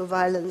sexual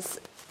violence,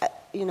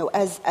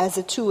 as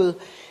a tool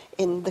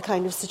in the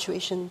kind of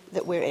situation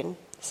that we're in.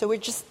 So we're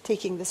just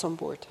taking this on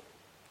board.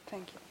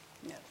 Thank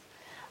you. Yes.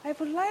 I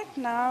would like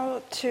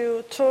now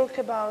to talk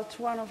about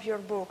one of your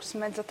books,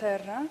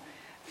 Mezzaterra,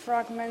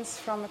 Fragments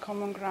from a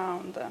Common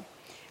Ground,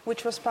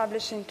 which was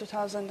published in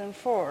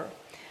 2004.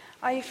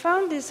 I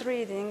found this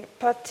reading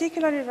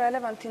particularly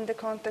relevant in the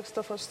context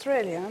of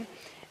Australia,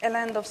 a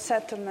land of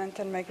settlement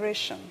and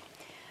migration.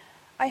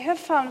 I have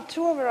found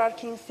two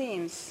overarching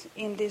themes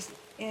in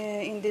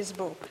this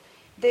book: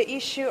 the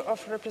issue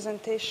of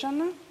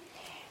representation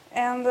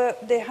and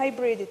the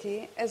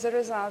hybridity as a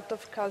result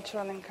of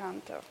cultural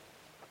encounter.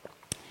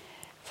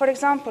 For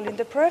example, in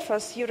the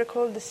preface, you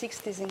recall the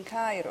 60s in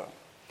Cairo.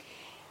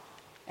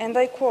 And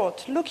I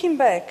quote, "Looking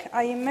back,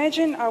 I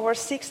imagine our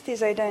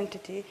 60s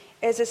identity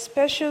as a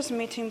spacious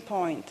meeting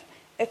point,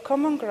 a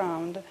common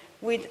ground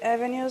with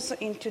avenues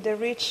into the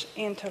rich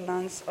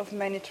hinterlands of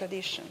many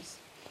traditions.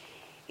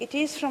 It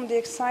is from the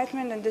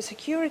excitement and the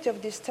security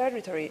of this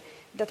territory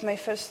that my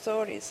first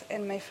stories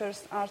and my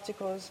first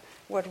articles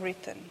were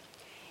written.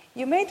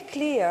 You made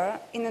clear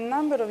in a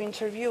number of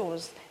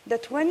interviews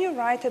that when you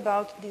write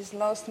about this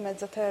lost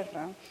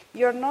Mezzaterra,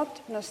 you're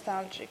not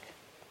nostalgic.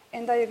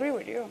 And I agree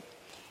with you.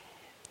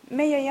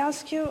 May I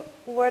ask you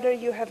whether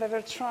you have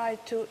ever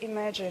tried to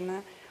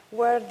imagine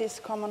where this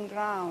common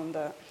ground,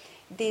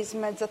 this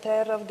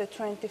Mezzaterra of the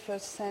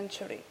 21st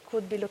century,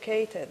 could be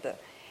located,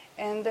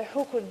 and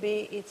who could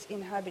be its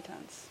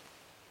inhabitants?"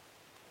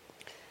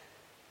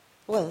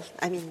 Well,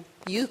 I mean,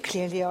 you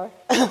clearly are,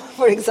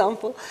 for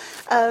example.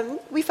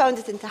 We found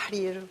it in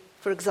Tahrir,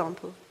 for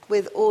example,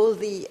 with all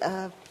the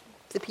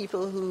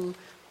people who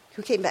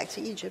came back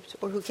to Egypt,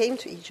 or who came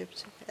to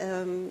Egypt.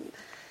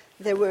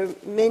 There were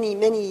many,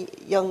 many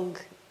young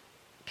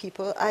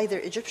people, either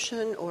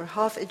Egyptian or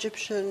half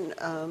Egyptian,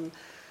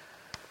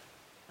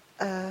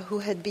 who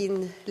had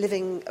been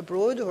living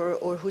abroad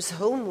or whose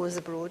home was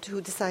abroad,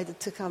 who decided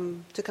to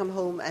come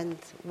home and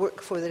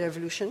work for the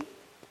revolution.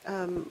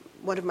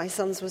 One of my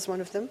sons was one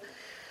of them.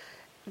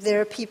 There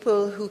are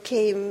people who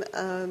came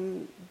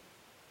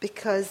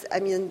because,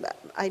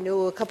 I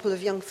know a couple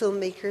of young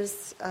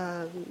filmmakers,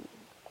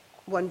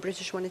 one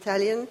British, one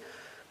Italian,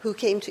 who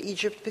came to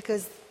Egypt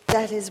because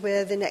that is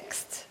where the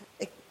next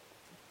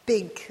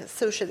big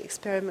social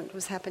experiment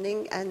was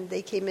happening, and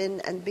they came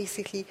in and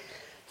basically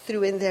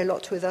threw in their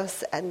lot with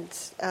us, and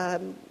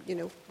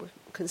were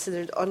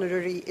considered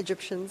honorary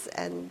Egyptians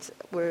and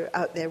were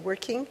out there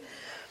working.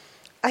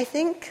 I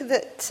think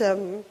that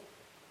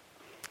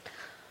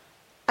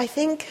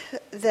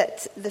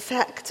the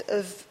fact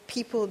of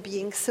people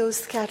being so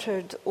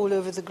scattered all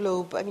over the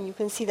globe, you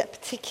can see that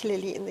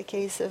particularly in the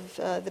case of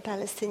the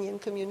Palestinian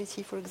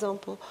community, for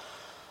example,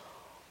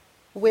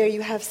 where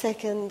you have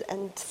second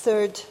and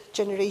third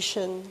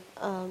generation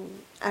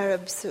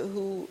Arabs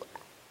who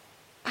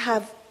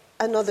have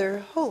another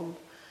home,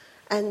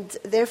 and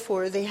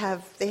therefore they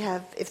have,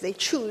 if they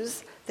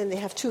choose, then they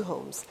have two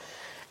homes.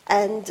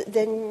 And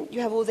then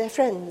you have all their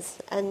friends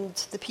and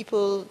the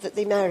people that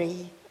they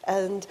marry.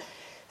 And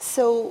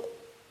so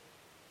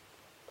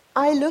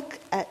I look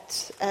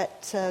at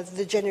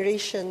the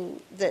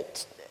generation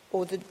that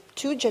or the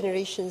two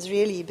generations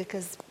really,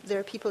 because there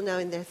are people now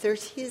in their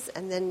 30s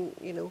and then,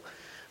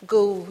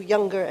 go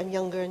younger and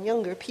younger and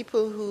younger,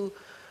 people who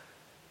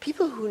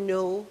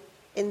know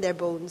in their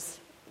bones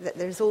that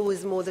there's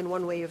always more than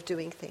one way of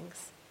doing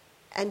things.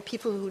 And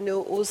people who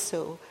know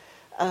also,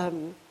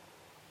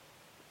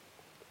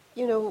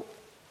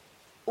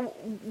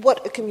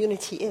 what a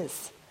community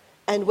is,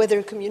 and whether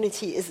a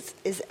community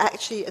is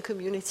actually a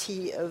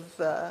community of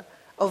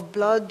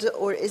blood,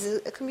 or is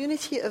it a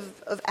community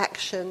of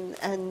action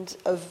and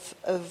of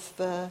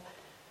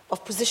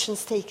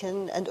positions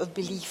taken and of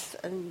belief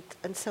and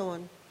so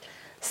on.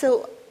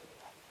 So,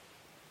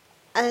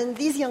 and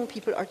these young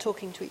people are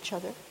talking to each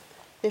other.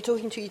 They're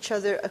talking to each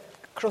other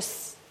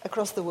across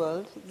the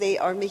world. They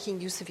are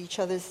making use of each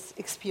other's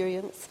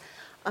experience.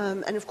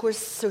 And of course,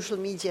 social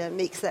media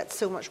makes that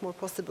so much more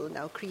possible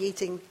now,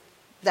 creating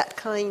that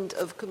kind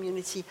of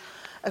community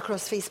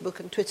across Facebook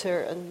and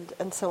Twitter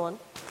and so on.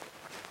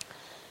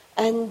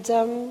 And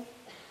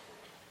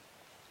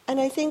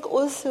I think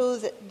also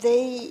that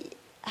they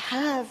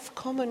have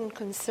common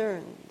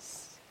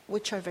concerns,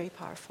 which are very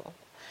powerful.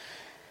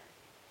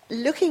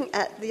 Looking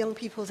at the young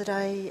people that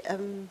I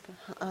am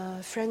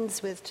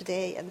friends with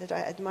today and that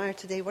I admire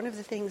today, one of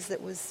the things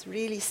that was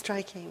really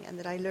striking and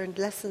that I learned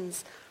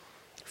lessons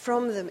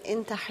from them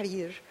in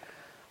Tahrir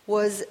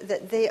was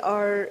that they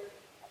are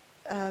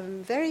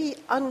very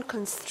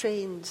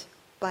unconstrained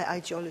by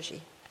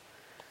ideology.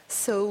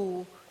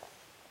 So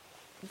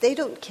they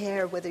don't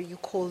care whether you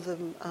call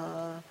them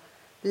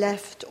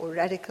left or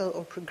radical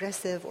or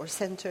progressive or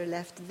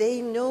center-left.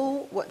 They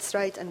know what's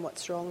right and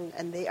what's wrong,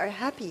 and they are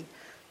happy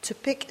to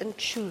pick and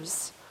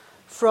choose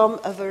from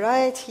a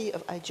variety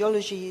of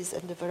ideologies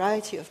and a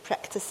variety of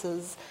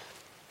practices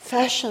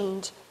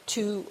fashioned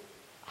to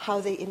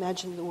how they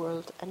imagine the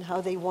world and how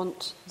they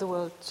want the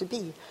world to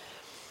be.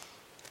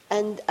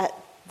 And at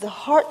the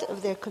heart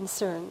of their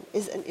concern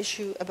is an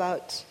issue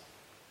about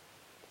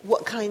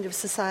what kind of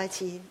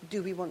society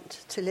do we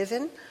want to live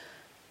in,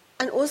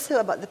 and also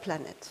about the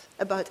planet,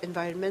 about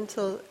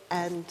environmental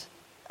and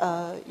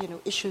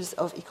issues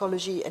of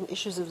ecology and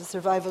issues of the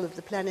survival of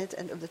the planet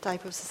and of the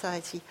type of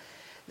society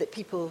that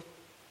people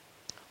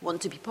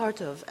want to be part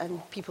of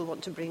and people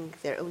want to bring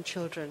their own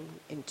children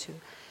into.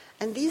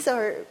 And these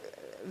are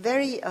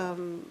very,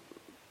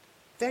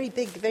 very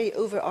big, very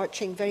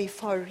overarching, very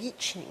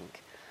far-reaching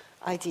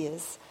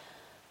ideas.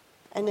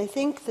 And I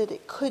think that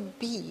it could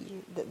be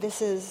that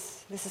this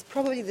is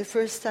probably the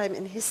first time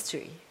in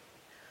history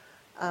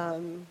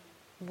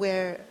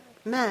where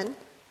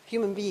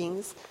human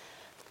beings,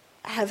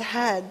 have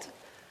had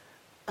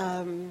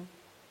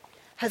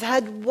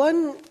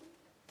one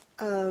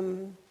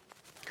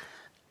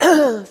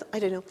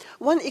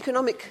one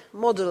economic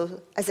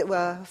model, as it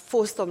were,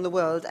 forced on the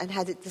world and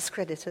had it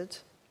discredited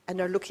and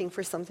are looking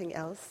for something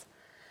else,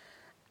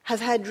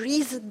 have had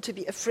reason to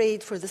be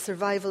afraid for the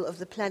survival of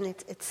the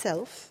planet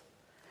itself,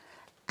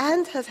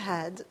 and have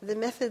had the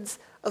methods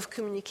of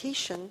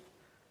communication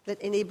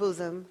that enable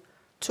them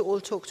to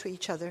all talk to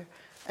each other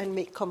and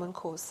make common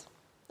cause.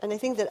 And I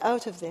think that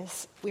out of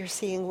this, we're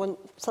seeing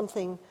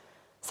something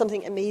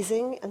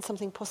amazing and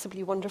something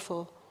possibly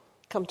wonderful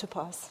come to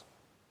pass.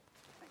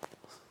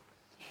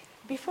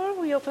 Before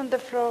we open the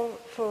floor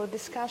for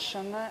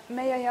discussion,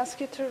 may I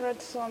ask you to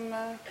read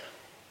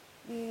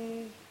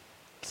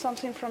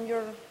something from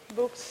your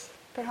books,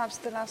 perhaps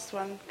the last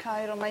one,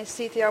 Cairo, My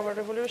City, Our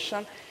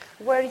Revolution,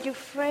 where you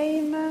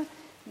frame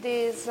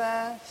this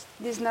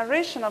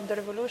narration of the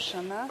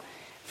revolution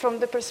from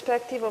the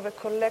perspective of a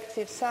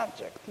collective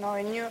subject. Now,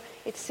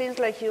 it seems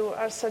like you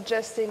are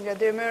suggesting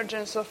the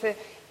emergence of a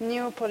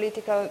new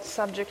political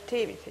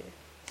subjectivity.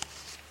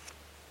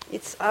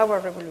 It's our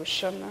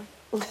revolution,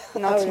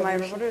 not my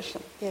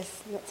revolution.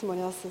 Yes, not someone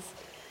else's.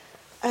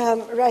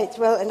 Right,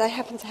 well, and I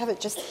happen to have it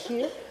just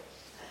here.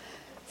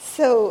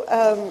 So,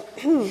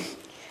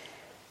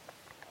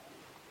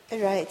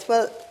 right,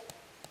 well,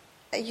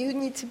 you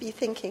need to be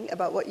thinking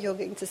about what you're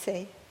going to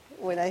say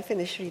when I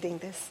finish reading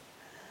this.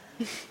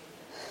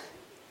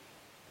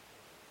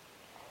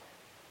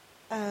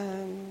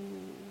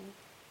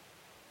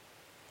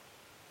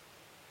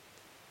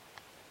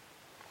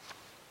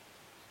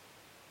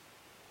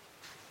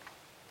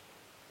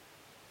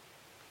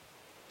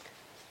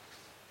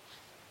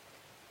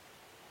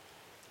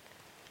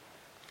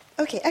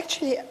 Okay,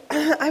 actually,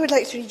 I would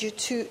like to read you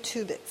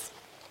two bits.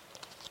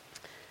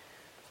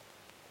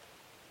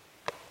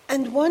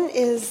 And one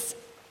is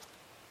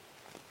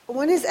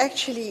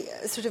actually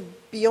sort of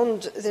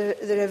beyond the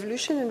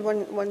revolution, and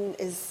one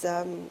is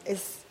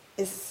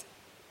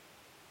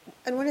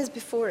and one is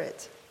before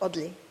it,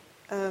 oddly.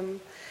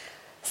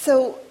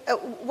 So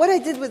what I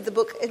did with the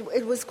book,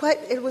 it was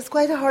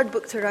quite a hard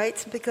book to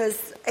write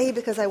because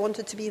I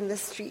wanted to be in the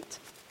street,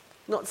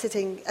 not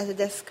sitting at a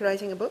desk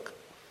writing a book,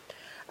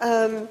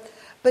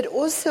 but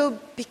also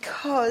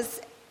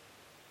because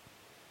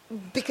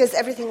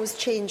everything was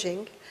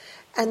changing,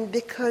 and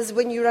because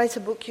when you write a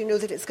book, you know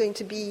that it's going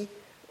to be.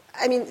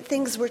 I mean,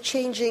 things were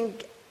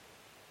changing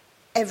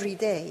every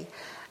day.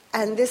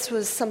 And this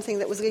was something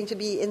that was going to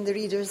be in the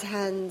reader's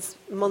hands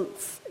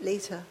months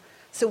later.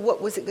 So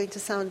what was it going to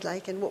sound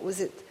like, and what was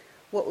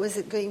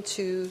it going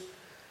to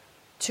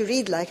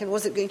read like, and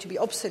was it going to be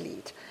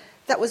obsolete?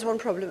 That was one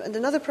problem. And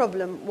another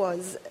problem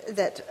was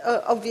that,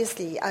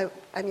 obviously, I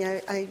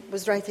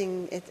was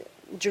writing it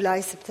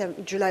July,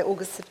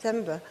 August,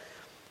 September.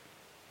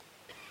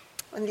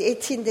 And the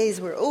 18 days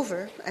were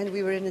over, and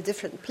we were in a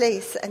different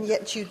place, and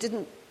yet you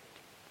didn't...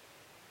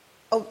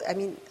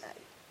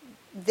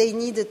 they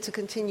needed to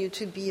continue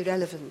to be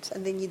relevant,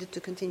 and they needed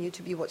to continue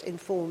to be what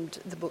informed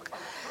the book.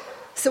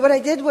 So what I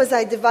did was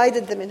I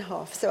divided them in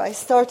half. So I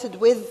started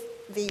with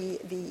the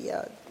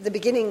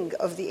beginning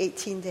of the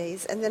 18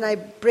 days, and then I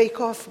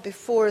break off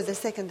before the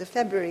 2nd of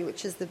February,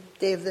 which is the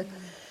day of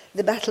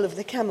the Battle of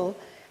the Camel,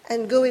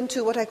 and go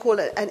into what I call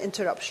an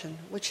interruption,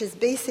 which is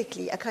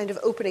basically a kind of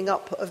opening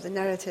up of the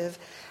narrative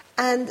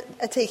and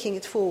a taking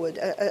it forward,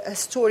 a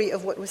story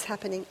of what was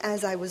happening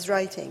as I was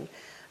writing,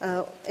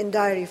 in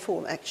diary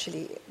form,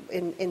 actually,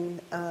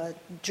 in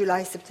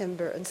July,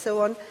 September, and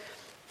so on.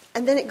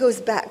 And then it goes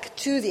back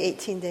to the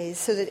 18 days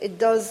so that it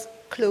does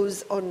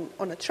close on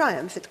a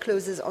triumph. It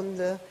closes on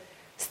the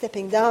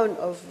stepping down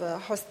of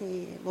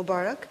Hosni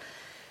Mubarak.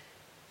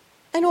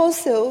 And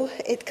also,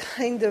 it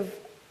kind of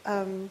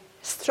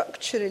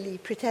structurally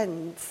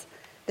pretends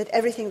that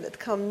everything that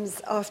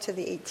comes after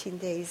the 18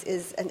 days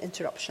is an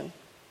interruption,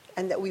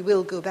 and that we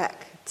will go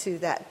back to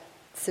that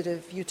sort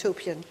of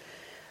utopian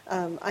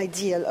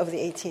ideal of the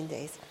 18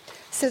 days.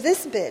 So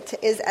this bit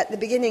is at the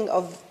beginning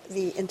of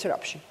the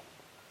interruption.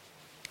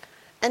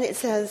 And it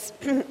says,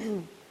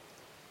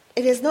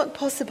 "It is not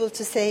possible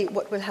to say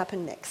what will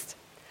happen next,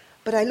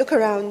 but I look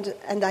around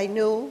and I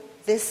know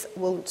this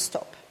won't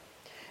stop.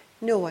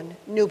 No one,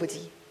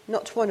 nobody,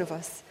 not one of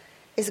us,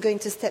 is going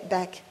to step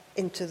back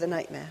into the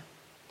nightmare.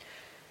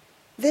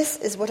 This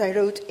is what I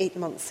wrote 8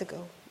 months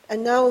ago.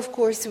 And now, of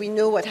course, we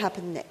know what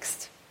happened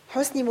next.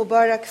 Hosni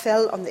Mubarak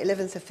fell on the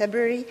 11th of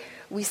February.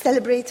 We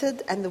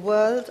celebrated, and the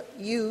world,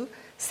 you,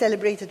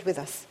 celebrated with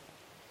us.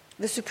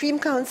 The Supreme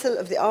Council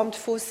of the Armed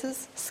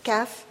Forces,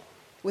 SCAF,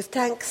 with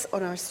tanks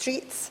on our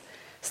streets,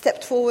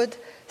 stepped forward,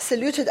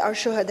 saluted our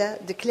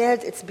shuhada,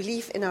 declared its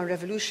belief in our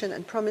revolution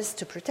and promised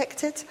to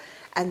protect it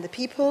and the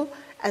people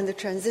and the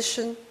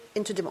transition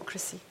into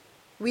democracy.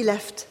 We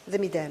left the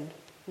Midan.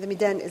 The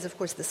Midan is, of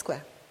course, the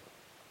square.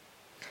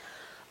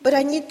 But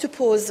I need to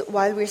pause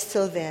while we're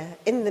still there,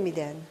 in the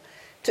Midan,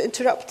 to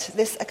interrupt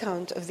this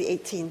account of the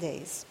 18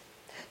 days,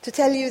 to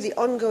tell you the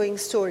ongoing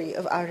story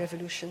of our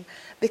revolution,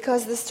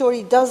 because the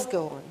story does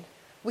go on.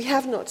 We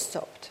have not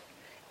stopped,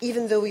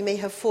 even though we may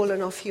have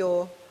fallen off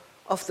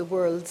the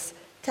world's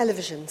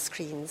television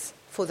screens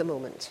for the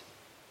moment.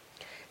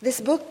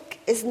 This book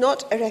is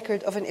not a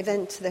record of an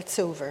event that's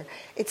over.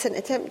 It's an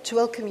attempt to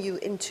welcome you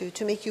into,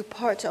 to make you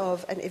part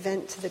of an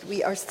event that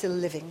we are still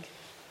living.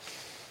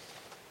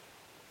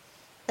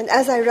 And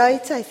as I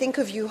write, I think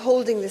of you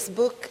holding this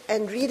book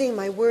and reading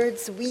my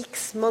words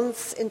weeks,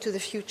 months into the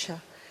future.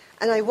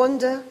 And I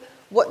wonder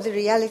what the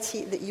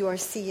reality that you are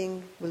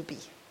seeing will be.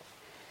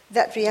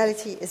 That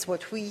reality is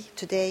what we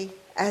today,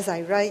 as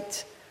I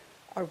write,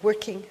 are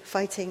working,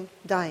 fighting,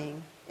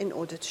 dying in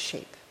order to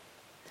shape.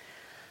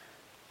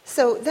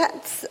 So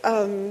that's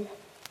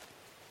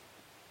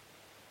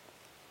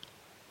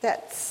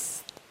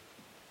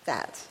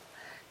that.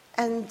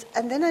 And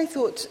then I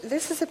thought,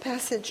 this is a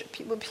passage.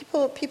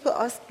 People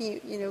ask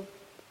me,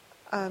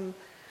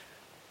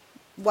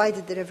 why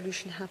did the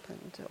revolution happen,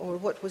 or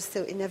what was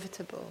so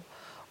inevitable,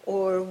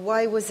 or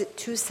why was it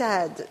too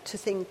sad to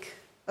think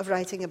of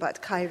writing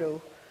about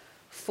Cairo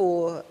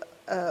for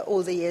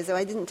all the years. So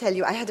I didn't tell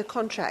you, I had a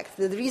contract.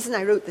 The reason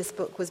I wrote this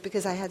book was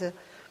because I had a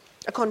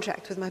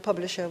contract with my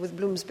publisher, with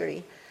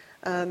Bloomsbury,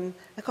 a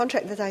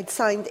contract that I'd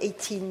signed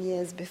 18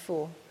 years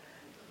before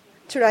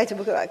to write a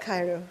book about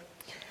Cairo.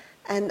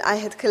 And I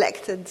had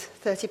collected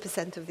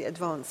 30% of the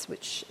advance,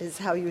 which is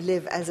how you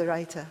live as a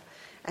writer,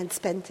 and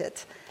spent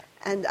it.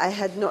 And I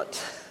had not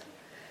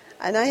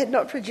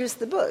produced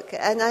the book.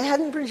 And I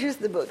hadn't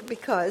produced the book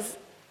because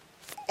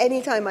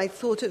anytime I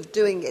thought of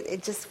doing it,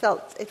 it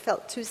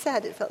felt too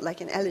sad. It felt like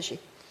an elegy.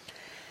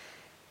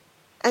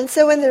 And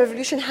so when the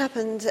revolution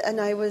happened and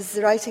I was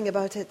writing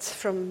about it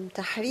from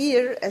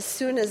Tahrir, as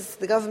soon as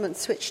the government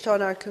switched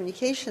on our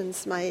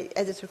communications, my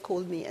editor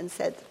called me and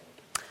said,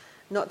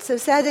 "Not so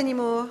sad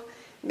anymore.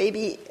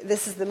 Maybe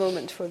this is the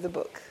moment for the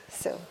book."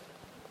 So,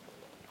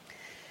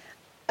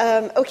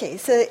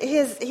 so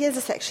here's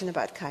a section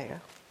about Cairo.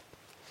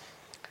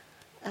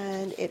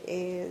 And it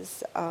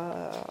is,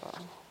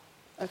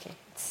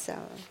 it's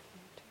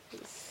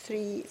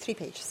 3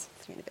 pages,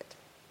 3 and a bit.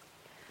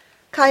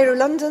 Cairo,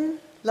 London,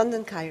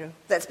 London, Cairo.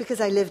 That's because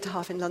I lived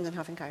half in London,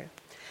 half in Cairo.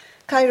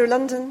 Cairo,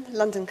 London,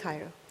 London,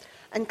 Cairo.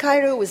 And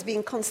Cairo was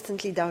being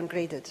constantly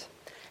downgraded.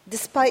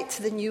 Despite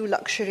the new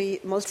luxury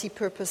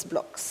multi-purpose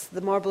blocks,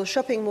 the marble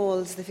shopping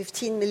malls, the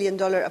 $15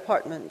 million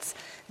apartments,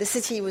 the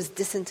city was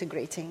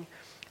disintegrating,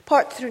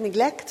 part through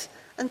neglect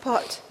and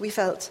part, we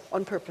felt,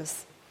 on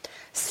purpose.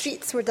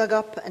 Streets were dug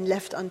up and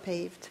left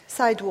unpaved.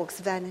 Sidewalks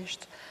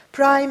vanished.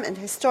 Prime and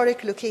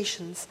historic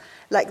locations,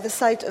 like the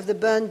site of the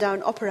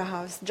burned-down opera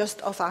house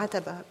just off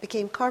Ataba,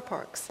 became car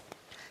parks.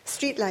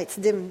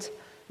 Streetlights dimmed.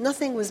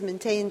 Nothing was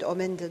maintained or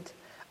mended.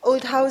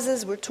 Old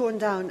houses were torn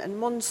down and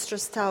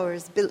monstrous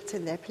towers built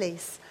in their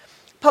place.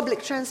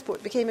 Public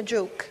transport became a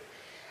joke.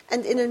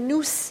 And in a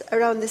noose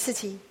around the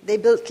city, they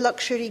built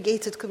luxury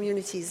gated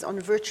communities on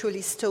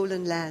virtually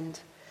stolen land,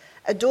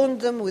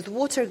 adorned them with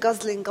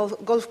water-guzzling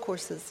golf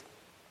courses,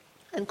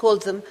 and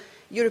called them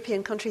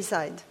European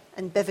countryside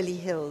and Beverly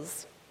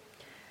Hills.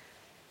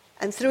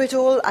 And through it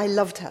all, I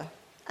loved her,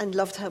 and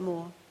loved her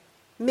more.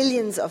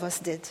 Millions of us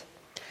did.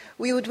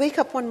 We would wake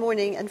up one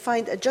morning and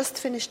find a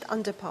just-finished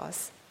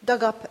underpass,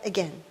 dug up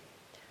again.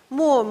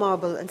 More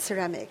marble and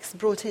ceramics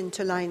brought in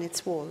to line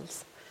its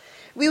walls.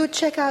 We would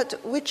check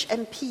out which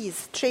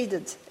MPs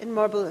traded in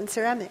marble and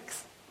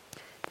ceramics.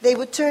 They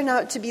would turn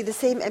out to be the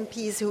same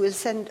MPs who will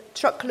send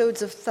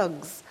truckloads of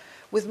thugs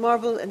with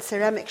marble and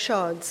ceramic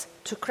shards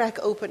to crack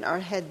open our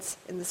heads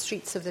in the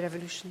streets of the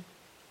revolution.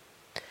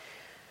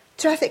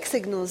 Traffic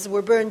signals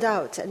were burned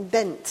out and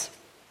bent,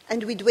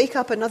 and we'd wake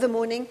up another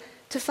morning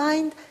to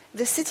find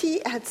the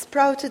city had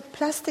sprouted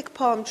plastic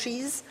palm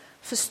trees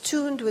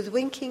festooned with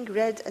winking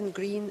red and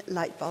green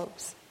light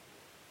bulbs.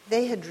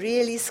 They had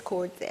really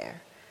scored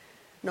there.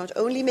 Not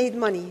only made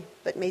money,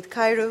 but made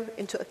Cairo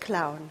into a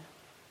clown.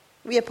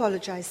 We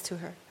apologized to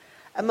her,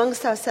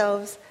 amongst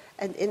ourselves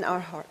and in our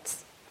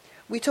hearts.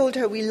 We told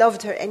her we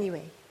loved her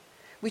anyway.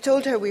 We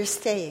told her we're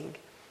staying.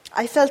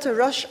 I felt a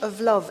rush of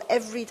love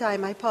every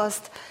time I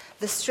passed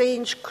the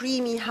strange,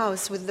 creamy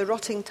house with the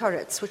rotting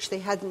turrets, which they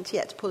hadn't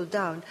yet pulled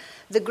down,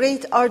 the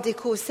great Art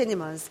Deco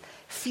cinemas,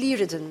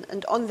 flea-ridden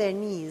and on their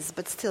knees,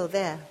 but still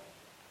there.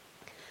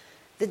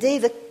 The day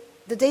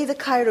the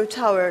Cairo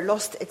Tower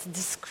lost its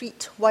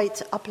discreet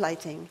white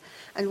uplighting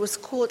and was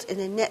caught in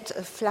a net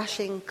of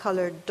flashing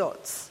colored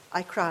dots,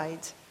 I cried.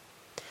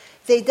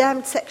 They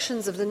dammed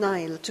sections of the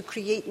Nile to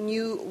create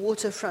new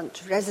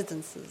waterfront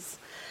residences,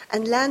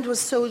 and land was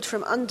sold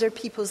from under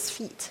people's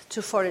feet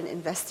to foreign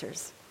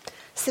investors.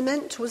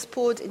 Cement was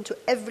poured into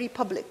every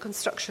public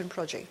construction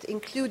project,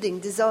 including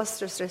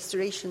disastrous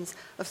restorations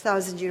of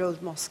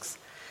thousand-year-old mosques.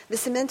 The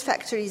cement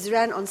factories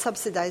ran on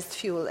subsidized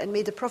fuel and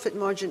made a profit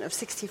margin of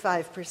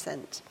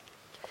 65%.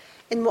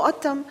 In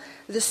Mu'attam,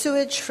 the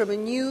sewage from a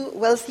new,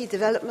 wealthy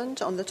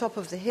development on the top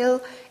of the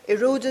hill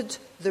eroded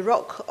the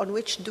rock on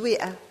which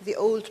Dui'a, the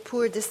old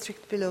poor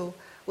district below,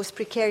 was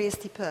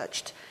precariously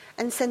perched,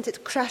 and sent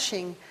it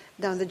crashing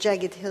down the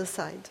jagged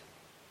hillside.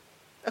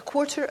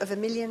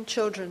 250,000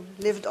 children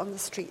lived on the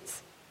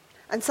streets,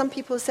 and some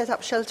people set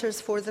up shelters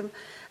for them,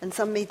 and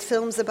some made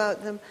films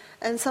about them,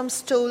 and some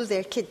stole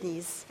their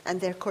kidneys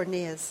and their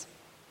corneas.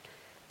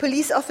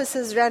 Police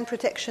officers ran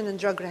protection and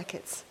drug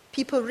rackets.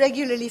 People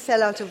regularly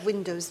fell out of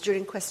windows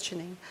during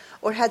questioning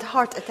or had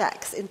heart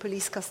attacks in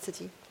police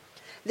custody.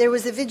 There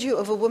was a video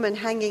of a woman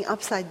hanging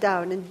upside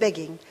down and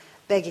begging.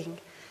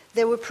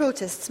 There were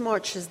protests,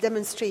 marches,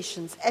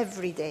 demonstrations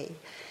every day.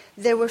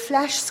 There were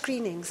flash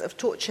screenings of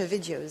torture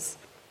videos.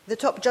 The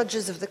top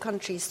judges of the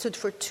country stood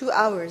for 2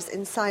 hours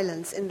in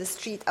silence in the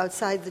street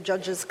outside the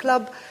judges'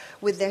 club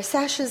with their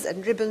sashes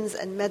and ribbons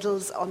and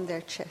medals on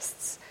their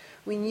chests.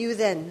 We knew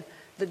then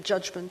that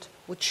judgment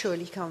would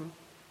surely come.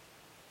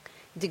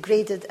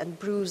 Degraded and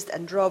bruised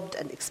and robbed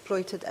and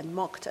exploited and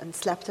mocked and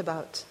slapped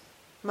about.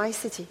 My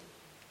city.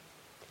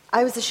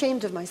 I was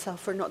ashamed of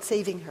myself for not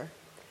saving her.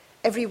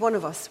 Every one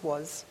of us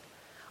was.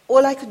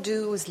 All I could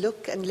do was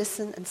look and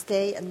listen and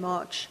stay and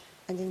march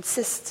and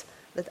insist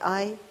that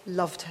I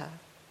loved her.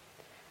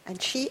 And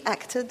she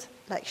acted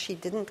like she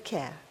didn't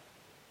care.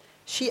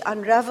 She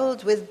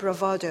unraveled with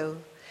bravado,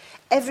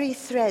 every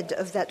thread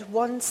of that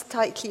once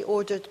tightly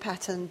ordered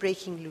pattern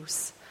breaking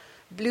loose.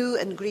 Blue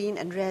and green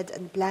and red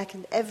and black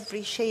and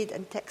every shade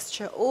and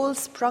texture all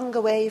sprung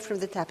away from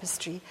the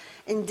tapestry,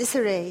 in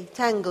disarray,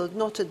 tangled,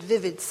 knotted,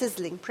 vivid,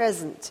 sizzling,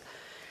 present.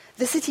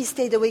 The city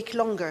stayed awake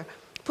longer,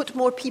 put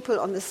more people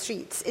on the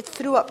streets. It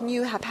threw up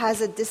new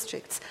haphazard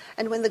districts,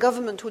 and when the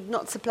government would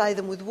not supply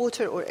them with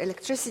water or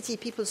electricity,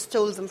 people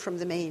stole them from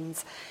the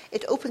mains.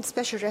 It opened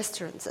special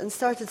restaurants and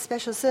started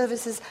special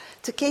services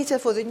to cater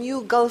for the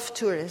new Gulf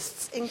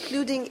tourists,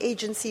 including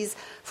agencies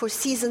for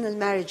seasonal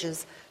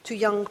marriages to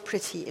young,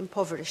 pretty,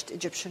 impoverished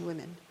Egyptian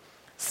women.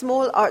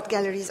 Small art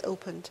galleries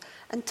opened,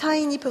 and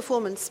tiny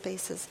performance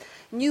spaces.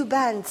 New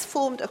bands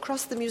formed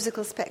across the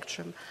musical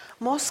spectrum.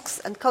 Mosques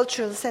and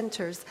cultural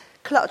centers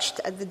clutched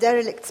at the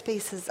derelict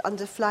spaces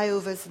under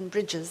flyovers and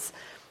bridges.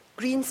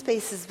 Green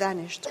spaces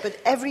vanished, but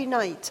every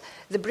night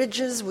the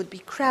bridges would be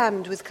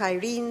crammed with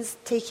Cairenes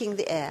taking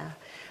the air.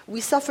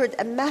 We suffered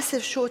a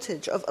massive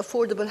shortage of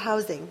affordable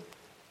housing.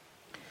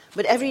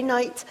 But every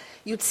night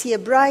you'd see a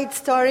bride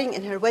starring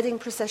in her wedding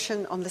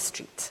procession on the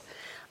street.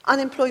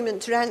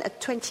 Unemployment ran at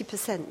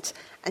 20%,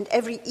 and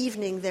every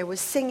evening there was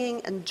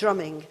singing and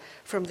drumming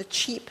from the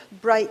cheap,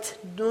 bright,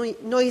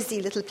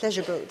 noisy little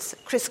pleasure boats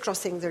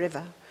crisscrossing the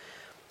river.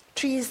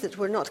 Trees that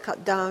were not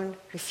cut down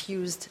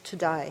refused to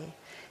die.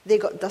 They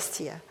got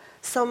dustier.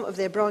 Some of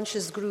their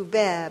branches grew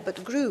bare,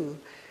 but grew.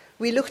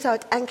 We looked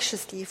out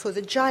anxiously for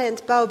the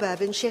giant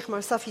baobab in Sheikh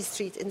Marsafi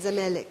Street in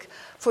Zamalek,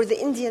 for the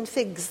Indian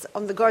figs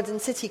on the Garden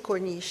City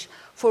Corniche,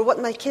 for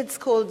what my kids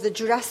called the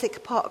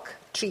Jurassic Park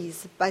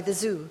trees by the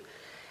zoo.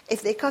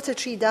 If they cut a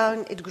tree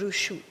down, it grew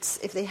shoots.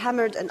 If they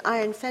hammered an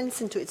iron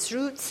fence into its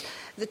roots,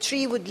 the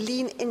tree would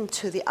lean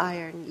into the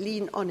iron,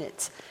 lean on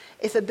it.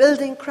 If a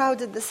building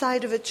crowded the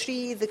side of a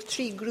tree, the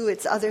tree grew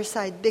its other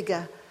side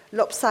bigger,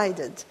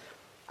 lopsided.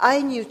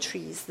 I knew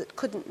trees that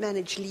couldn't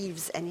manage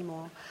leaves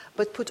anymore,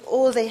 but put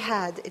all they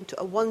had into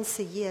a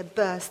once-a-year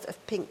burst of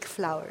pink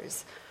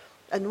flowers.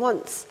 And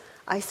once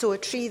I saw a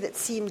tree that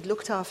seemed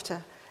looked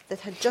after,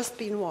 that had just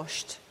been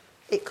washed.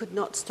 It could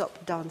not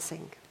stop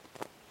dancing.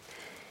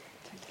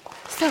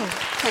 So,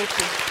 thank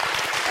you.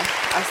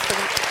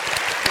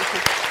 Thank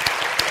you.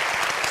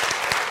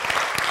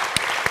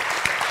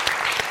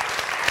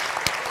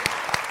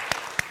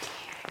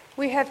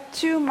 We have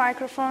 2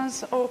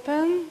 microphones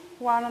open,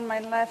 one on my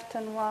left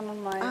and one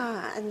on my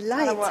and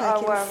light,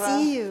 I can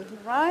see you.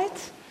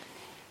 Right.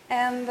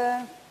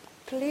 And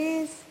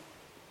please,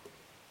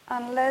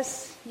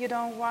 unless you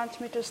don't want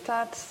me to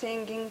start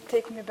singing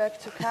Take Me Back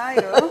to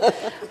Cairo,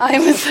 I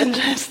would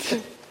suggest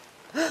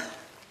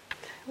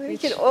we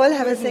can all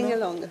have a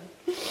sing-along.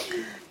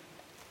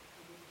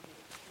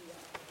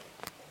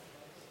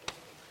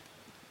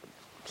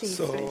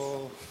 Please,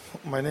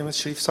 my name is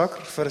Sharif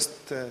Sakr.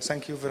 First,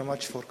 thank you very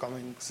much for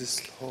coming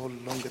this whole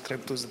long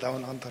trip to the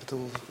Down Under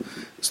to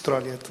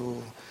Australia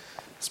to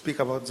speak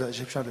about the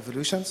Egyptian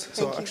revolutions.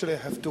 So actually I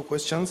have 2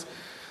 questions.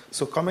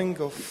 So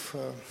coming of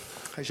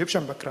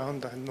Egyptian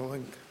background and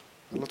knowing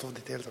a lot of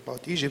details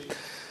about Egypt.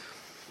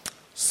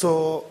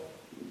 So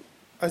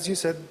as you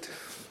said,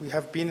 we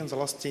have been in the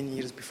last 10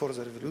 years before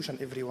the revolution,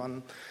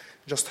 everyone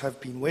just have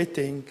been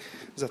waiting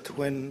that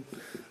when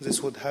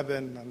this would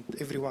happen, and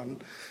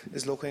everyone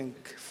is looking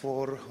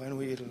for when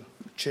we'll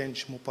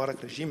change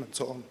Mubarak regime and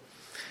so on.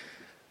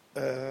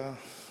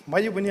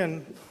 My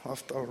opinion,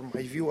 or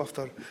my view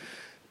after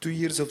 2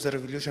 years of the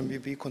revolution may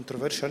be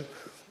controversial,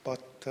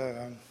 but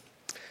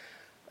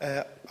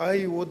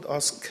I would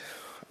ask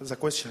the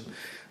question,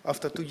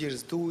 after 2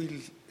 years, do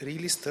we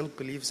really still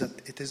believe that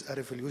it is a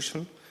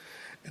revolution?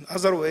 In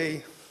other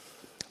way,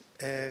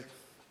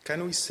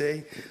 can we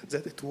say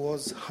that it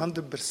was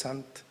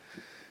 100%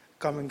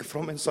 coming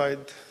from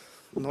inside,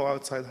 no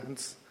outside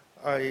hands?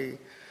 I'm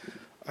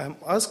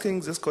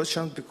asking this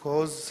question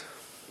because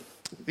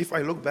if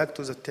I look back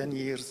to the 10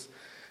 years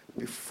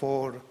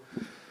before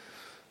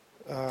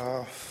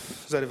the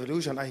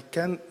revolution, I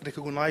can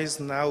recognize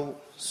now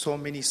so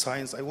many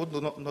signs. I would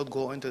not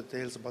go into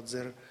details, but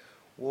there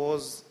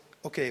was,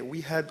 we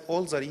had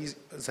all the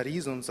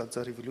reasons that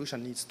the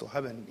revolution needs to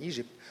happen in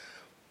Egypt,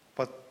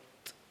 but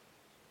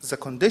the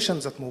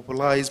conditions that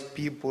mobilize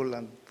people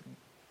and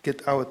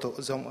get out of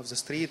the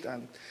street.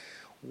 And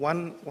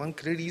one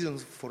clear reason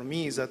for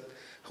me is that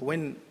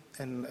when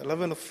in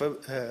 11th of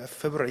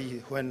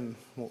February, when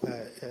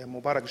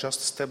Mubarak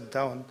just stepped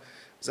down,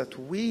 that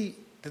we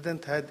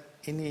didn't had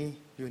any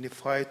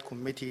unified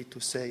committee to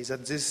say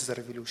that this is a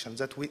revolution,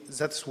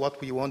 that's what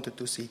we wanted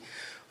to see.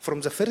 From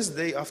the first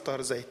day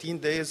after the 18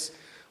 days,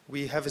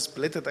 we have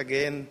split it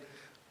again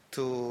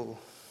to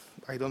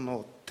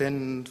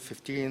 10,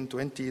 15,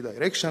 20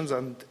 directions,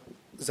 and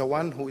the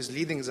one who is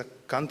leading the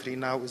country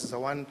now is the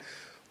one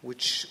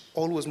which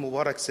always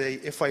Mubarak say,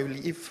 if I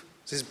leave,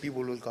 these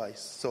people will die.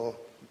 So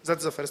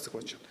that's the first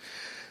question.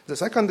 The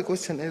second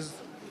question is,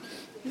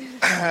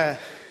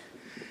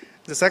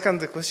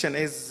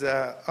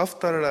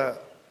 after,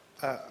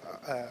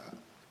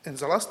 in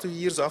the last 2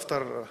 years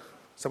after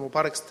the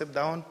Mubarak stepped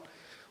down,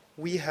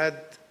 we had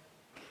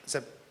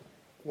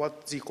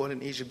what they call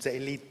in Egypt the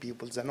elite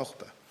people, the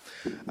Nukhba.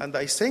 And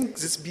I think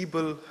these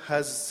people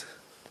has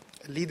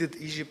led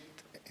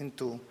Egypt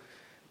into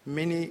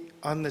many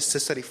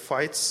unnecessary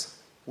fights,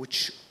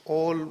 which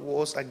all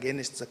was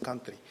against the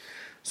country.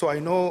 So I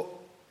know,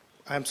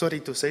 I'm sorry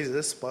to say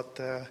this, but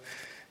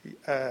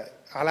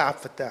Ala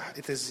Fattah,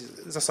 it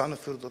is the son of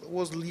Firdat,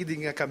 was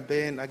leading a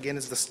campaign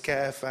against the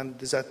SCAF, and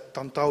that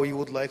Tantawi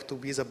would like to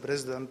be the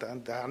president,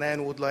 and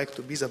Anan would like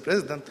to be the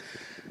president.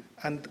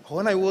 And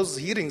when I was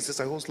hearing this,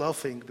 I was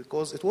laughing,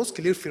 because it was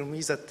clear for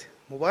me that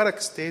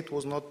Mubarak state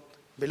was not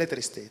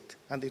military state,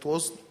 and it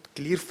was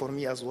clear for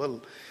me as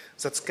well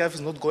that SCAF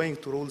is not going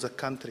to rule the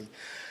country.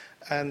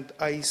 And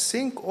I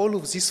think all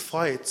of these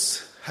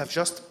fights have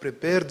just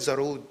prepared the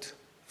road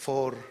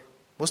for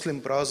Muslim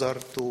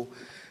Brotherhood to,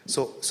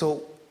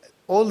 so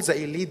all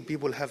the elite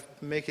people have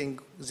making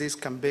this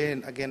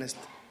campaign against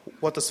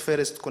what is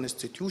first,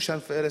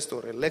 constitution first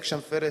or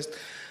election first,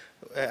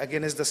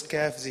 against the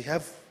SCAF. They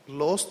have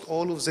lost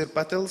all of their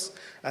battles,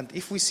 and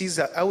if we see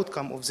the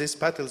outcome of these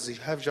battles, they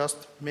have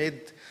just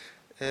made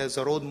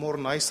the road more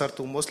nicer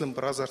to Muslim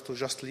Brotherhood to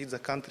just lead the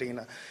country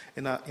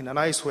in a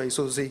nice way.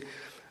 So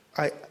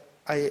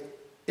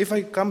if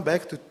I come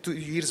back to 2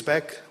 years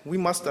back, we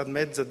must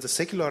admit that the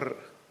secular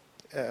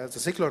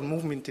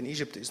movement in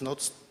Egypt is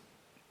not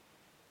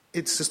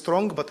it's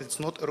strong, but it's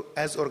not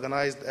as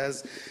organized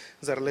as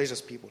the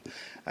religious people.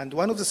 And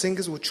one of the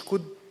things which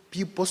could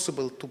be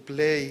possible to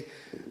play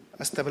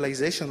a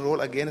stabilization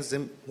role against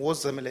them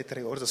was the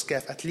military or the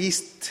SCAF, at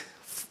least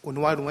in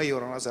one way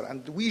or another.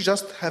 And we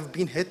just have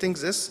been hitting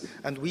this,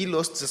 and we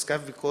lost the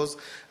SCAF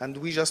and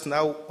we just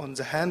now on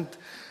the hand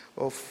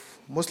of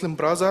Muslim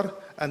brother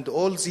and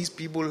all these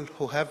people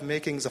who have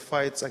making the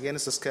fights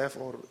against the SCAF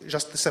or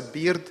just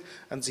disappeared,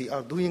 and they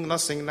are doing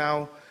nothing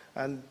now,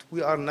 and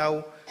we are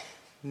now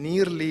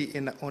nearly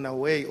on a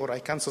way, or I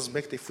can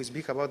suspect if we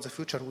speak about the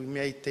future, we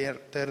may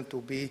turn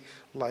to be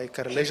like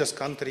a religious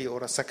country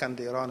or a second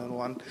Iran in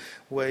one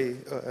way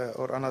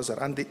or another.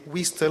 And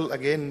we still,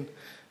 again,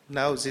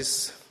 now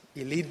these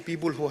elite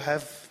people who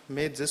have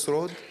made this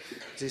road,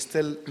 they're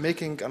still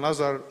making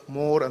another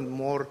more and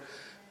more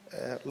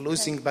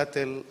losing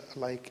battle,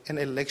 like in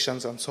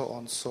elections and so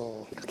on.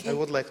 So I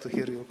would like to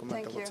hear your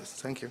comment about this.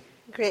 Thank you.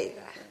 Great.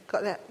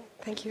 Got that.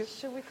 Thank you.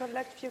 Should we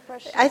collect a few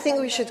questions? I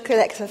think we should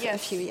collect a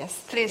few,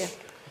 yes. Please.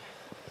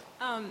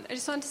 Yeah. I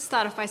just wanted to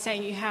start off by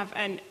saying you have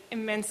an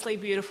immensely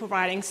beautiful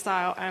writing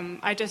style.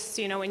 I just,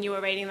 when you were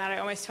reading that, I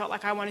almost felt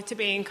like I wanted to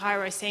be in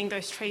Cairo, seeing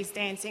those trees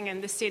dancing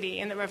and the city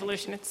and the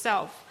revolution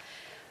itself.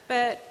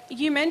 But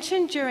you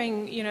mentioned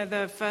during,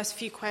 the first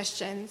few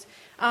questions,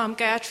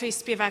 Gayatri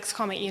Spivak's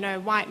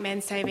comment, white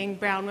men saving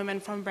brown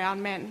women from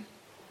brown men.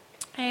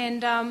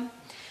 And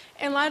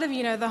in light of,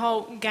 the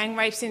whole gang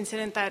rapes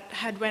incident that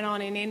had went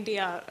on in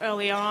India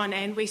earlier on,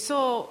 and we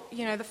saw,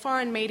 the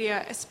foreign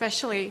media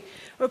especially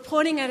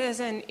reporting it as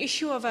an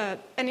issue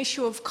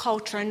of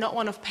culture and not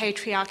one of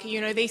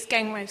patriarchy. These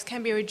gang rapes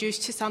can be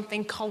reduced to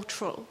something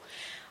cultural.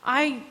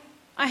 I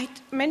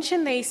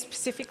mention these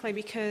specifically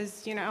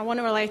because, I want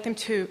to relate them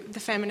to the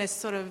feminist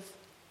sort of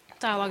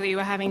dialogue that you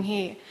were having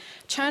here.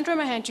 Chandra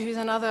Mohanty, who's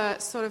another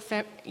sort of,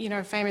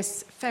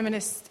 famous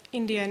feminist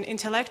Indian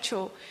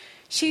intellectual,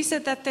 she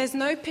said that there's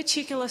no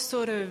particular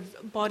sort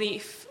of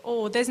body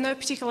or there's no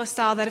particular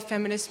style that a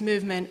feminist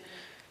movement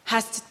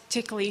has to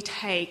particularly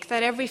take,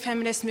 that every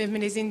feminist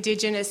movement is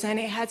indigenous and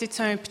it has its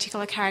own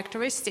particular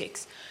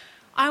characteristics.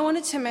 I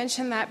wanted to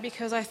mention that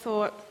because I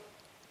thought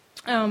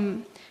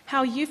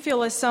how you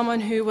feel as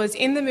someone who was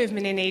in the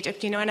movement in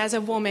Egypt, and as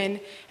a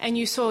woman, and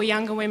you saw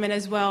younger women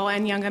as well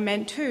and younger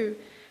men too,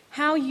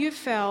 how you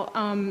felt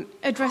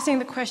addressing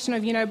the question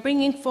of,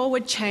 bringing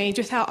forward change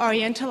without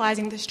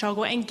orientalizing the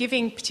struggle and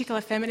giving particular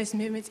feminist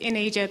movements in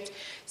Egypt,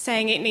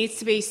 saying it needs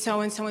to be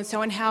so and so and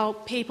so, and how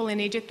people in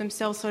Egypt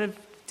themselves sort of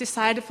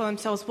decided for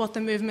themselves what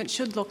the movement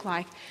should look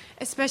like,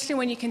 especially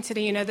when you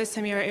consider, the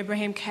Samira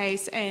Ibrahim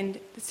case and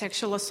the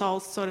sexual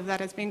assault sort of that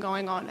has been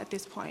going on at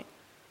this point.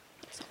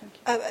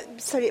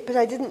 Sorry, but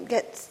I didn't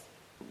get...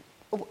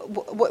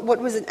 What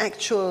was an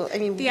actual?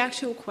 The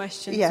actual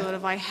question, sort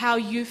of like how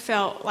you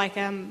felt like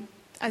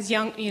as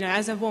young,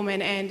 as a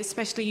woman, and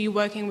especially you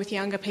working with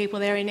younger people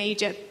there in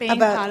Egypt, being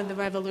part of the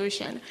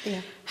revolution.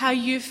 Yeah. How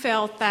you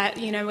felt that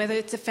whether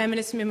it's a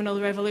feminist movement or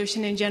the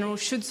revolution in general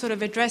should sort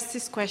of address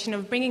this question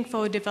of bringing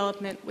forward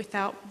development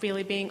without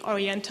really being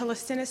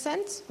Orientalist in a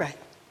sense. Right.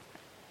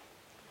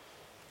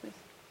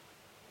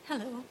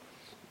 Hello,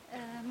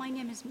 my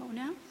name is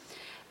Mona.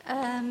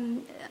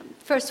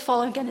 First of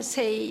all, I'm going to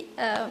say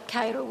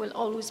Cairo will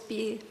always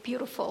be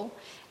beautiful,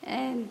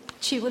 and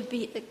she will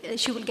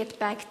get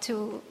back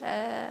to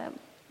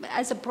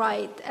as a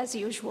bride as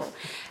usual.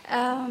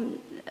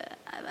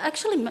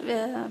 Actually,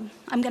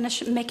 I'm going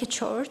to make it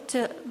short.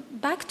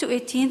 Back to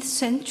 18th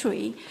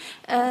century,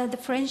 the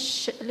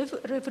French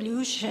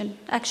Revolution,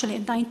 actually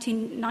in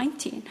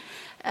 1919.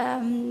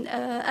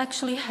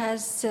 Actually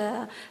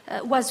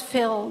was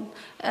filmed,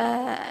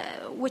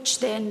 which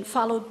then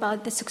followed by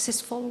the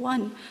successful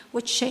one,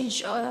 which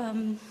changed,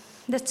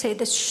 let's say,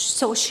 the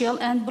social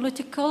and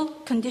political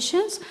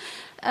conditions.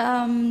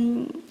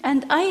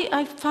 And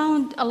I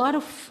found a lot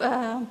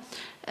of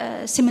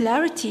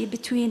similarity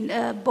between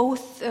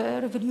both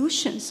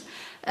revolutions.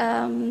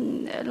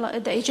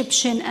 The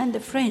Egyptian and the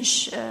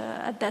French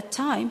at that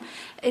time,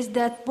 is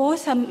that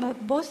both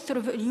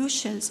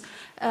revolutions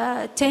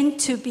tend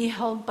to be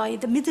held by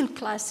the middle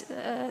class,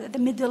 the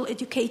middle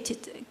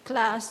educated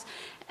class,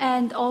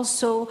 and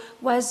also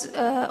was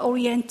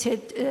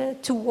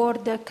oriented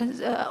toward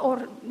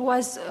or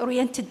was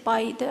oriented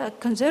by the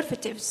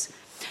conservatives.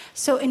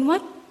 So, in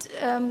what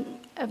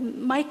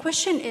my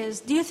question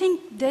is, do you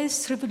think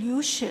this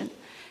revolution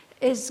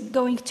is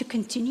going to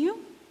continue,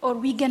 or are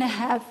we going to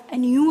have a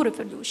new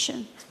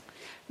revolution?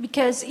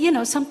 Because,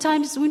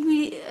 sometimes when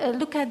we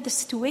look at the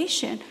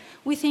situation,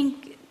 we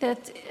think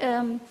that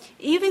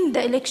even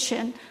the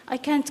election, I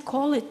can't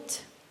call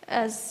it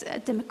as a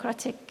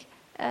democratic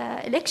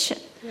election.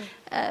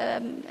 Yeah.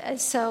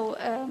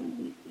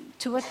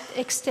 To what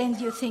extent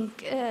do you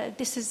think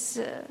this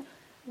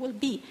will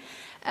be?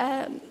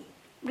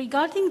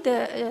 Regarding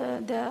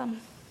the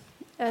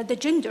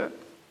gender,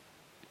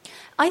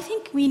 I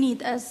think we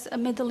need, as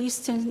Middle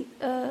Eastern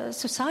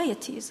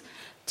societies,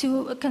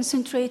 to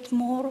concentrate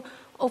more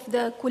of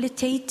the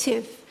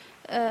qualitative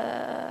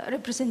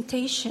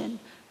representation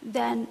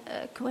than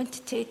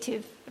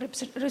quantitative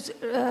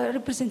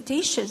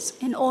representations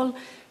in all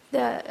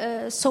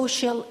the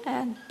social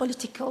and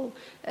political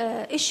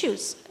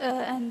issues.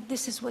 And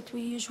this is what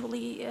we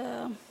usually,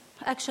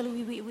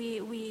 actually,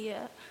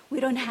 we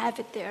don't have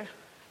it there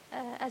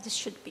as it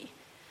should be.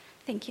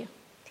 Thank you.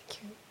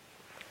 Thank you.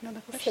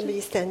 Another question?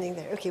 Somebody standing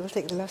there. Okay, we'll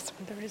take the last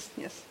one. There is,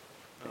 yes.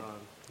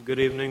 Good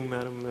evening,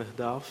 Madam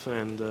Ahdaf,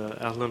 and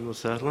Ahlan wa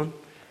Sahlan.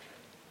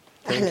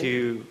 Thank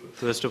you,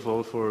 first of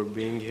all, for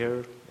being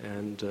here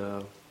and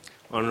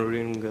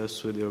honoring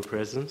us with your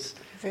presence.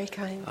 Very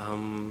kind.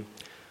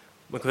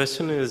 My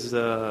question is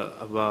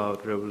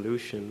about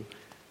revolution,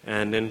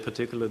 and in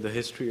particular the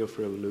history of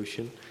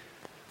revolution.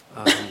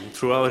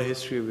 Throughout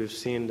history, we've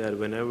seen that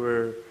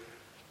whenever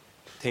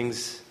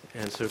things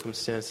and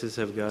circumstances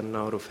have gotten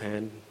out of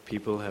hand,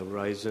 people have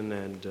risen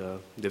and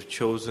they've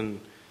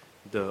chosen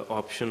the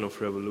option of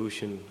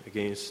revolution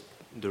against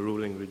the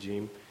ruling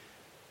regime.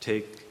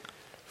 Take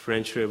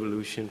French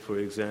Revolution, for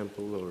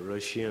example, or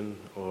Russian,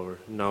 or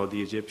now the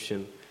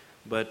Egyptian.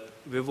 But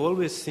we've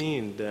always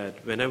seen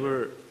that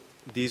whenever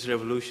these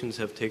revolutions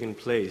have taken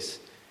place,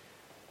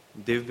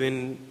 they've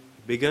been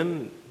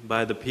begun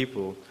by the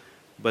people,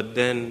 but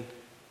then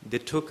they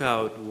took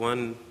out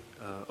one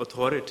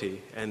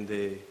authority and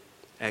they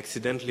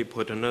accidentally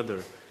put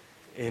another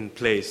in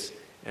place,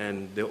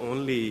 and the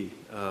only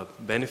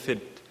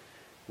benefit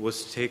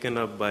was taken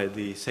up by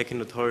the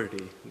second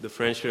authority. The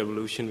French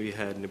Revolution, we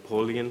had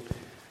Napoleon.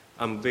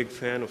 I'm a big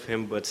fan of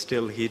him, but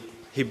still he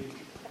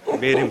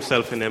made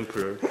himself an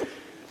emperor.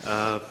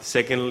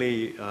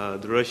 Secondly,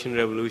 the Russian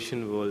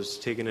Revolution was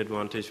taken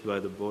advantage by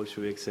the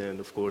Bolsheviks and,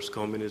 of course,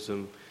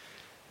 communism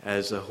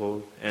as a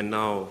whole. And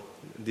now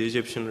the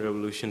Egyptian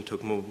Revolution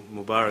took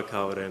Mubarak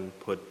out and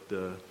put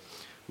the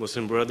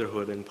Muslim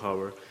Brotherhood in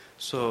power.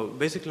 So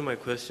basically my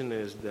question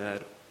is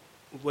that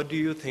what do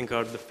you think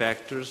are the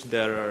factors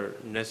that are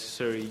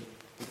necessary,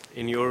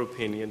 in your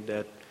opinion,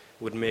 that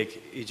would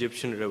make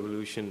Egyptian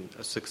revolution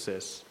a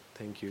success?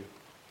 Thank you.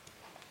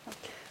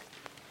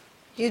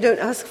 You don't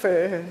ask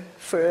for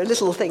a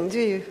little thing, do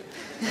you?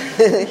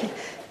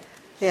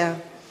 Yeah.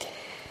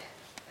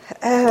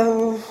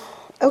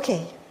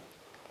 Okay.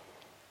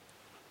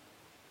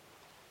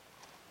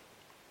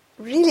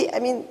 Really, I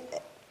mean,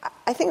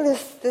 I think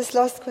this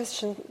last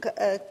question,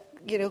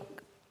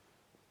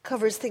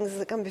 covers things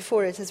that come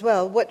before it as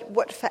well.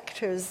 What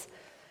factors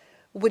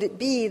would it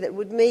be that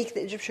would make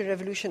the Egyptian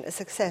revolution a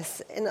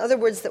success? In other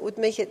words, that would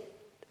make it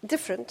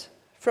different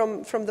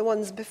from the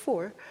ones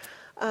before.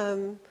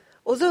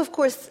 Although, of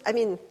course,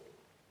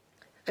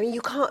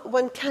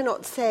 one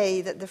cannot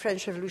say that the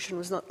French Revolution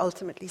was not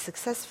ultimately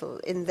successful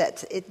in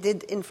that it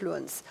did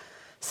influence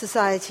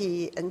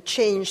society and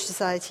change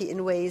society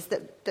in ways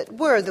that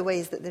were the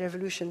ways that the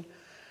revolution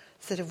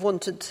sort of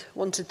wanted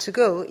to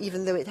go,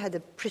 even though it had a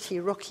pretty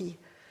rocky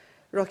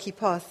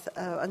path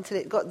until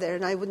it got there.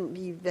 And I wouldn't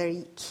be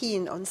very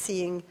keen on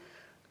seeing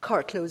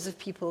cartloads of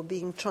people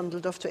being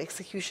trundled off to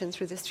execution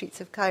through the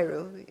streets of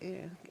Cairo.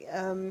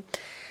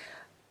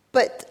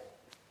 But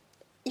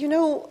I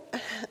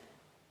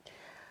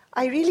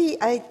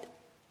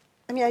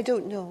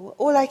don't know.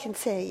 All I can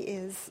say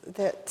is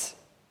that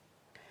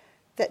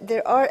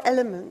there are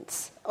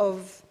elements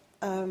of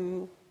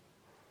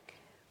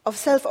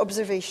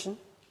self-observation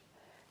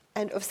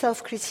and of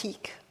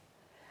self-critique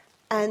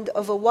and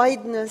of a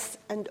wideness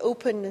and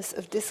openness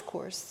of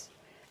discourse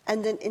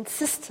and an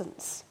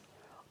insistence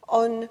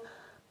on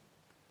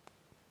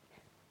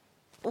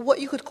what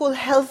you could call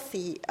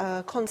healthy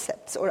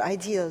concepts or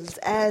ideals,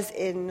 as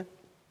in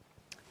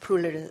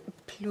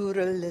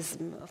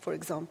pluralism, for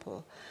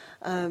example,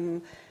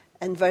 and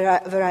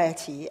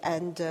variety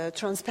and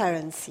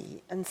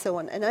transparency and so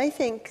on. And I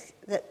think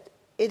that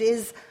it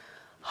is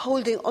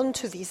holding on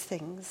to these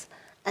things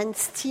and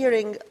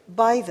steering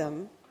by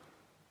them,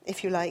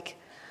 if you like,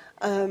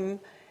 that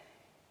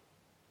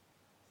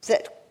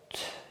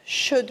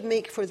should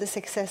make for the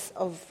success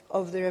of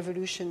the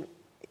revolution.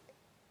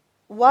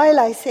 While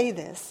I say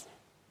this,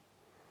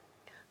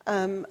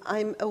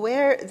 I'm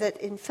aware that,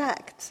 in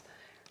fact,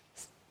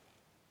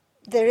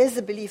 there is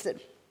a belief that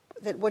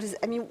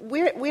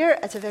we're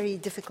at a very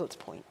difficult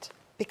point,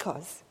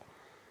 because,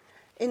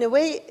 in a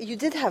way, you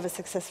did have a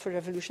successful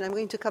revolution. I'm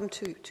going to come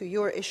to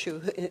your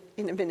issue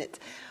in a minute.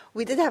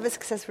 We did have a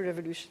successful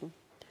revolution,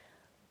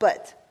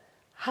 but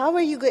how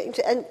are you going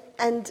to...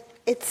 And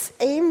its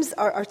aims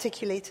are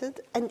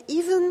articulated, and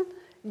even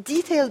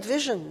detailed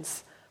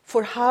visions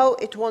for how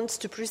it wants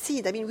to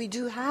proceed. I mean, we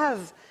do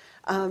have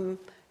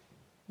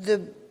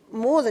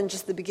more than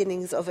just the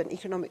beginnings of an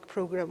economic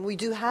program. We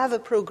do have a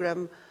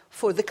program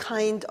for the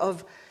kind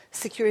of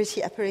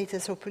security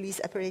apparatus or police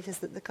apparatus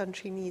that the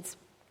country needs.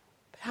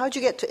 But how do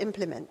you get to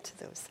implement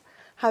those?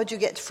 How do you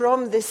get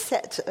from this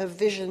set of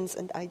visions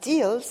and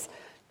ideals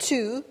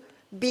to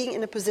being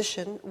in a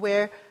position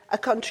where a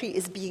country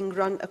is being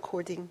run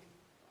according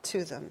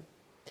to them?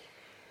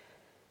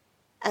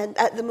 And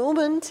at the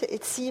moment,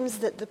 it seems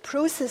that the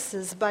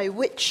processes by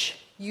which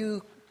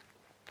the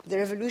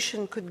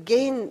revolution could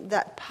gain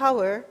that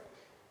power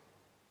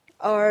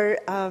are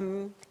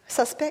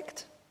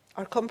suspect,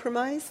 are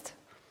compromised,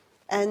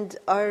 and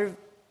are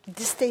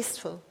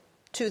distasteful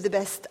to the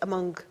best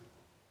among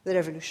the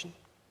revolution.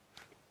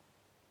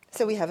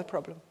 So we have a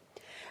problem.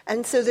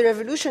 And so the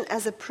revolution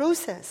as a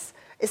process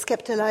is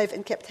kept alive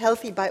and kept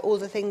healthy by all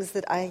the things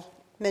that I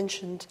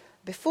mentioned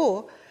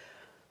before,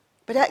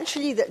 but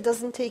actually that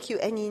doesn't take you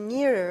any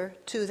nearer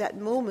to that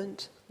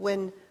moment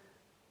when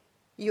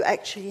you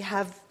actually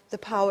have the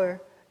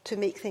power to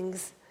make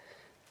things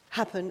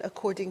happen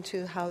according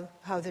to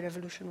how the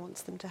revolution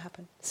wants them to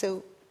happen.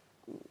 So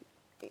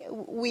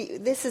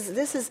this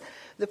is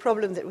the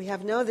problem that we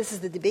have now. This is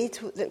the debate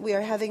that we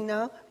are having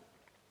now,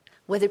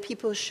 whether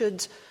people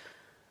should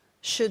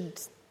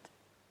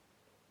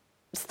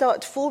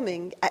start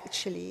forming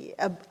actually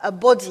a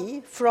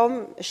body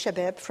from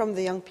Shabab, from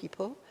the young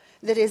people,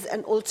 that is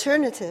an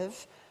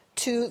alternative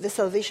to the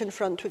Salvation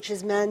Front, which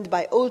is manned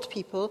by old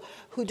people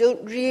who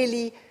don't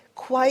really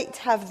quite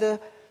have the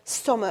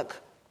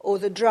stomach or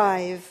the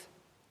drive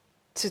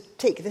to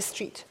take the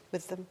street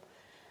with them.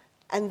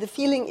 And the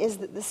feeling is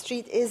that the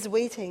street is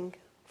waiting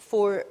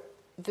for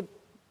the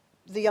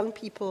young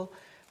people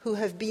who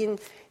have been,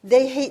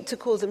 they hate to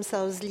call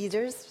themselves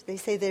leaders. They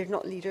say they're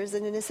not leaders,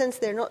 and in a sense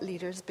they're not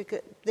leaders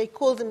because they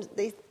call them,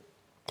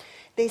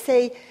 they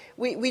say,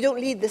 we don't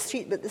lead the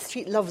street, but the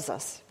street loves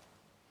us.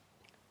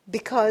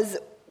 Because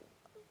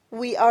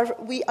we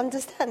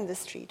understand the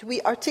street,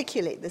 we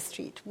articulate the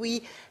street,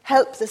 we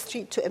help the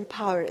street to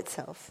empower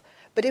itself.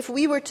 But if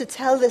we were to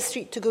tell the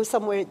street to go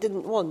somewhere it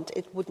didn't want,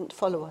 it wouldn't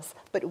follow us.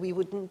 But we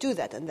wouldn't do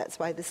that, and that's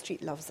why the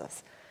street loves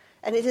us.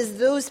 And it is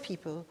those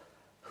people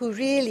who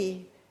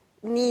really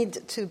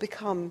need to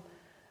become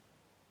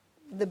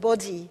the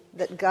body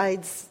that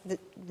guides, that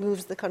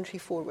moves the country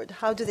forward.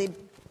 How do they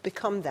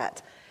become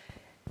that?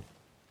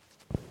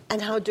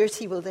 And how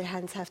dirty will their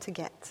hands have to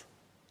get?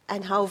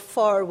 And how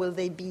far will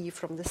they be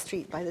from the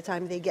street by the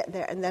time they get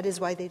there? And that is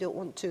why they don't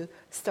want to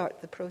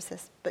start the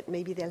process. But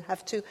maybe they'll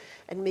have to,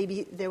 and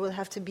maybe there will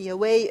have to be a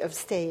way of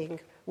staying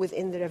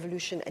within the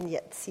revolution and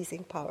yet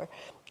seizing power.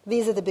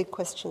 These are the big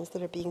questions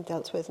that are being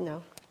dealt with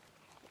now.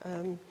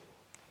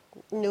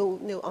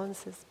 No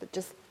answers, but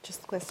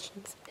just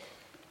questions.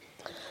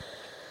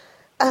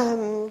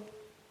 And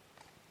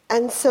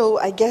so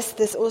I guess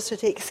this also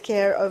takes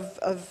care of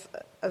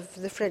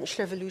the French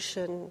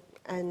Revolution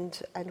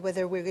and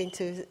whether we're going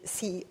to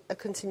see a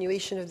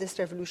continuation of this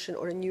revolution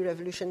or a new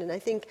revolution. And I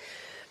think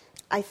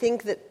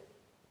that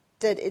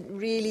it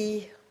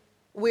really,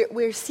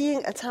 we're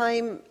seeing a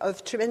time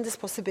of tremendous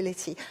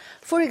possibility.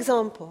 For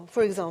example,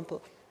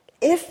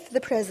 if the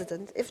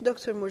president, if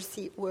Dr.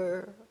 Morsi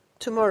were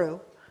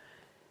tomorrow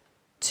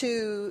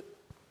to,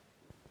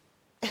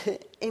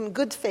 in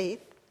good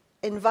faith,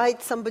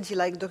 invite somebody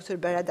like Dr.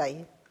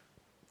 Baradei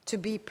to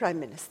be prime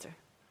minister,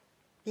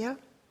 yeah?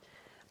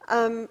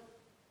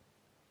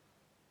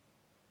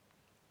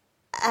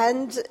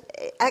 And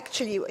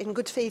actually, in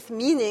good faith,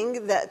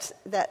 meaning that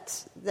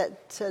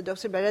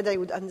Dr. Baradei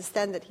would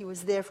understand that he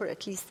was there for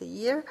at least a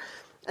year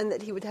and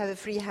that he would have a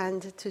free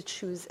hand to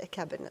choose a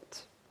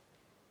cabinet.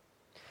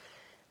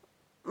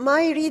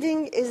 My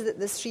reading is that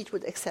the street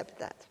would accept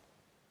that.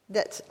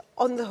 That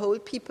on the whole,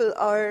 people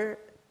are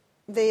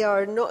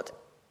not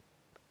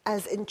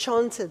as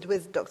enchanted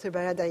with Dr.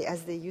 Baradei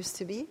as they used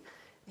to be.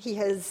 He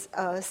has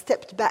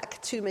stepped back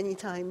too many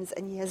times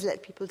and he has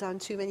let people down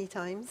too many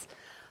times.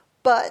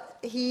 But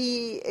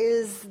he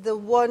is the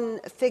one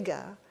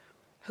figure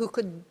who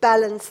could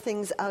balance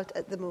things out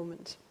at the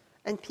moment.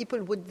 And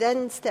people would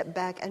then step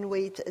back and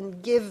wait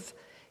and give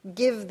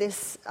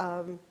this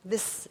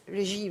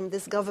regime,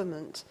 this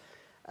government,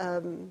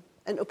 an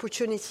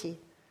opportunity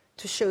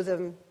to show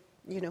them,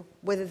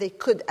 whether they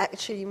could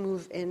actually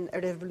move in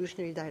a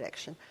revolutionary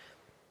direction.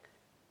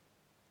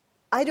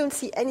 I don't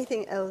see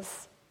anything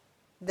else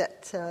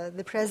that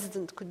the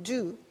president could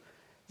do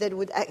that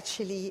would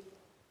actually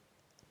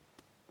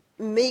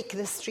make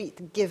the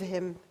street give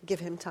him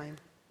time.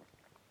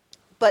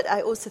 But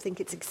I also think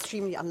it's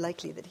extremely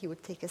unlikely that he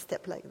would take a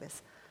step like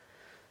this.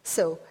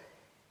 So,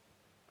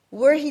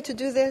 were he to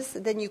do this,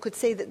 then you could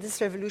say that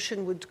this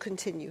revolution would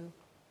continue.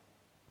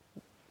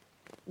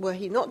 Were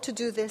he not to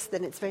do this,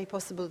 then it's very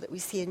possible that we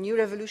see a new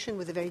revolution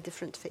with a very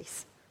different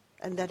face.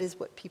 And that is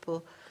what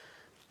people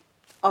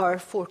are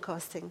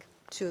forecasting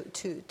to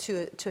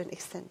an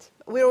extent.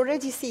 We're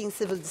already seeing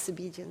civil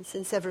disobedience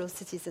in several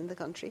cities in the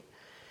country.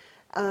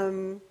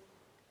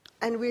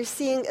 And we're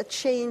seeing a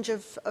change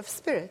of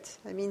spirit.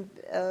 I mean,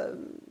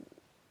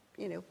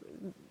 the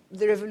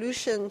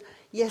revolution,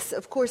 yes,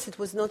 of course, it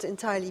was not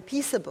entirely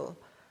peaceable,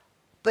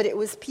 but it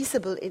was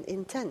peaceable in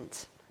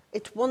intent.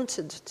 It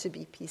wanted to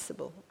be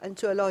peaceable, and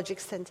to a large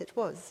extent it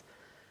was.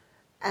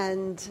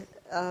 And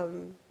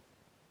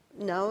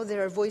now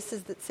there are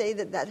voices that say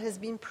that has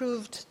been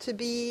proved to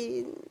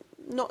be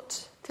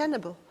not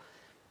tenable,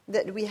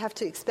 that we have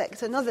to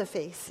expect another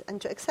face and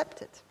to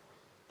accept it.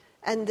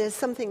 And there's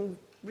something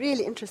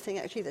really interesting,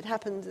 actually, that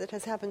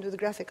has happened with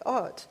graphic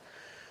art.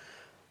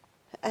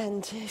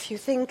 And if you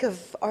think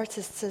of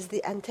artists as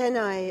the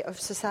antennae of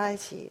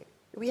society,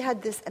 we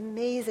had this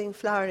amazing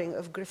flowering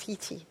of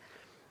graffiti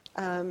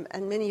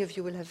And many of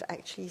you will have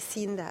actually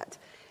seen that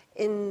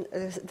in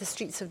the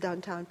streets of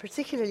downtown,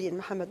 particularly in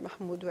Muhammad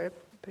Mahmoud, where a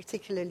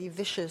particularly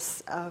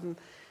vicious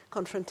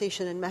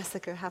confrontation and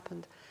massacre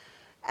happened.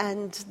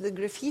 And the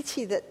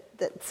graffiti that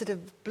sort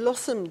of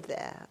blossomed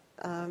there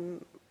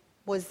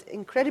was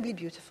incredibly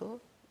beautiful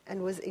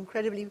and was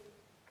incredibly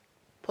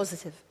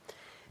positive.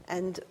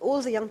 And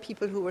all the young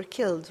people who were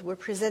killed were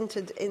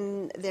presented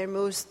in their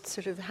most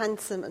sort of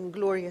handsome and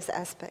glorious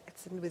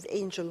aspects, and with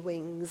angel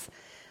wings,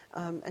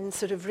 and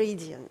sort of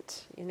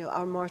radiant,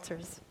 our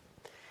martyrs.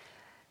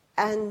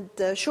 And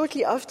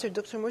shortly after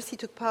Dr. Morsi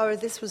took power,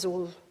 this was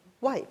all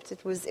wiped.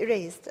 It was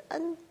erased.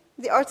 And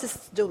the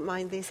artists don't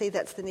mind. They say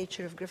that's the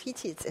nature of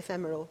graffiti. It's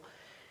ephemeral.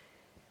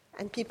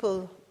 And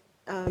people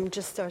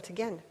just start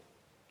again.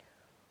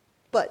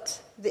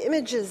 But the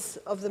images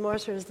of the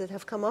martyrs that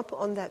have come up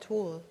on that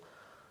wall,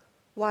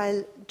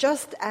 while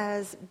just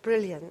as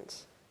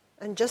brilliant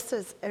and just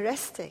as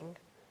arresting,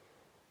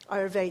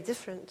 are very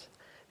different.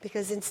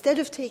 Because instead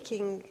of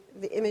taking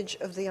the image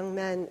of the young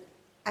man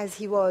as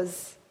he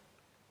was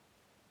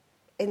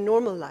in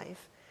normal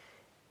life,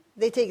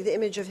 they take the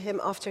image of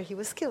him after he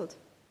was killed,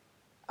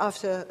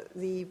 after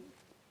the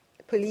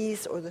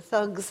police or the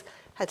thugs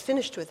had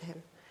finished with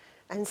him.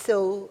 And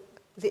so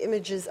the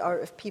images are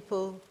of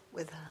people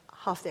with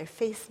half their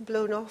face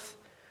blown off,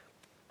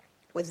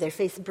 with their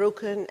face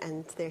broken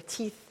and their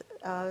teeth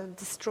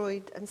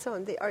destroyed, and so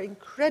on. They are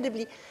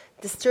incredibly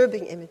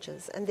disturbing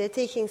images, and they're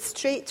taken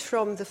straight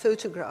from the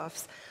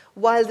photographs,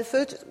 while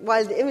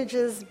the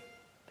images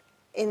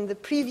in the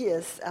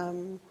previous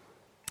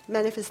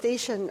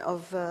manifestation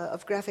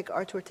of graphic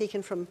art were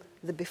taken from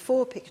the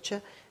before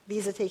picture.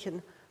 These are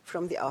taken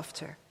from the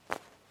after.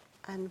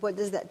 And what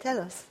does that tell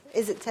us?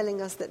 Is it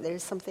telling us that there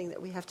is something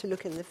that we have to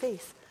look in the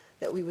face,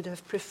 that we would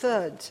have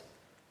preferred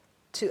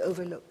to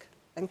overlook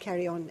and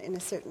carry on in a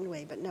certain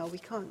way, but now we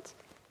can't?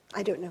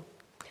 I don't know.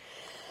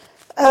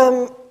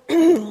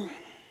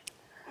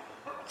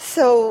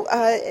 So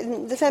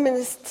the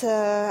feminist,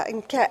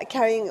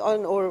 carrying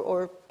on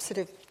or sort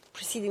of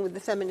proceeding with the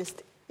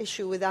feminist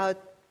issue without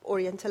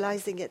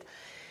orientalizing it,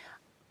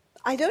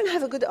 I don't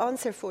have a good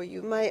answer for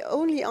you. My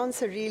only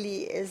answer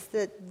really is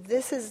that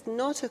this is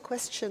not a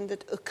question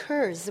that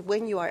occurs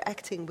when you are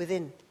acting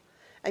within.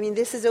 I mean,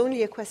 this is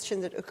only a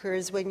question that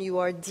occurs when you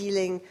are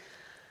dealing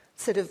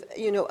sort of,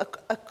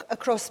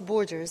 across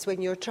borders,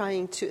 when you're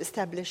trying to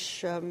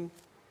establish,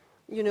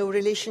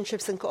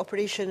 relationships and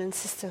cooperation and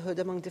sisterhood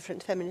among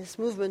different feminist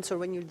movements, or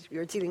when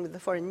you're dealing with the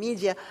foreign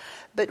media.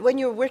 But when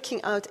you're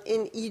working out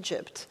in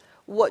Egypt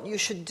what you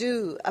should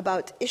do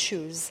about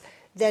issues,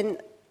 then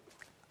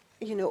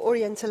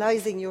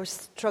orientalizing your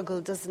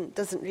struggle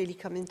doesn't really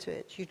come into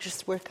it. You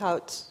just work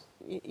out,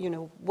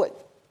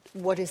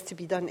 what is to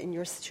be done in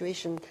your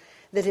situation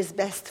that is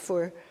best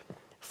for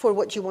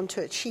what you want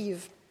to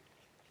achieve.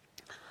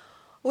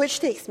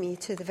 Which takes me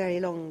to the very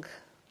long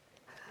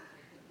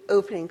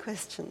opening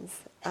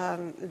questions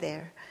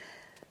there.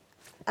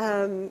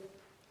 Am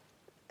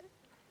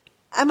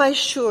I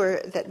sure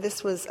that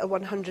this was a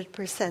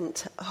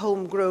 100%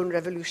 homegrown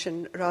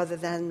revolution rather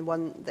than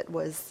one that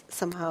was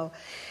somehow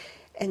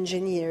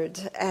engineered?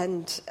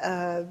 And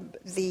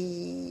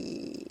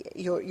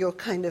your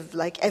kind of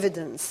like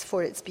evidence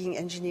for its being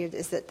engineered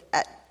is that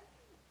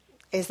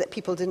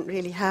people didn't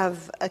really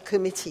have a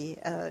committee,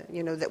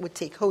 that would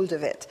take hold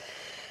of it,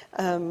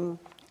 and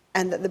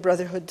that the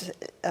Brotherhood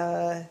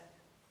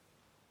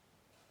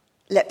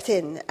leapt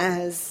in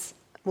as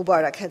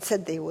Mubarak had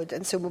said they would.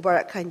 And so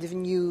Mubarak kind of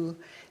knew.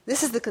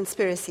 This is the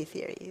conspiracy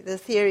theory, the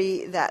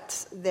theory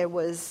that there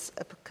was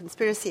a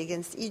conspiracy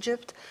against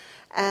Egypt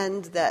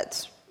and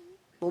that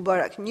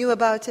Mubarak knew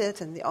about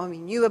it and the army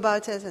knew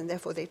about it, and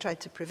therefore they tried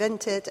to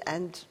prevent it.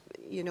 And,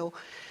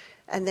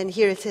 and then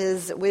here it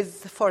is,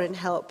 with foreign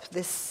help,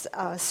 this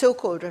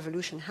so-called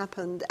revolution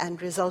happened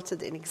and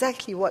resulted in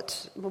exactly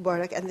what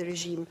Mubarak and the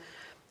regime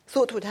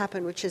thought would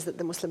happen, which is that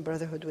the Muslim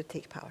Brotherhood would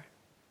take power.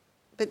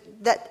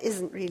 But that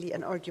isn't really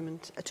an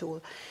argument at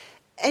all.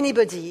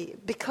 Anybody,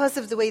 because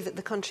of the way that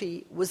the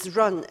country was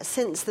run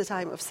since the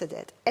time of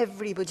Sadat,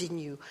 everybody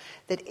knew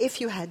that if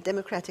you had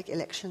democratic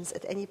elections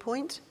at any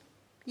point,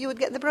 you would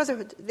get the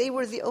Brotherhood. They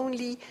were the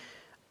only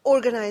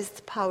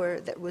organized power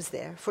that was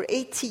there. For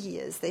 80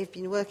 years, they've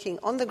been working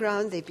on the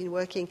ground, they've been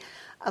working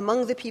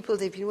among the people,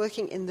 they've been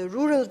working in the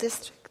rural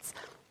districts,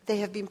 they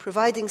have been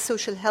providing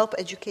social help,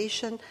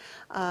 education,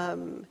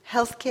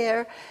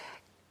 healthcare.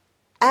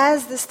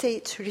 As the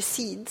state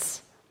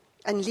recedes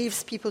and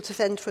leaves people to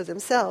fend for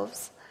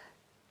themselves,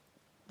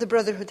 the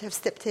Brotherhood have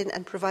stepped in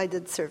and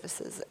provided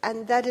services.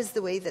 And that is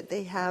the way that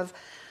they have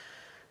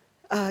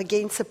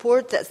gained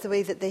support. That's the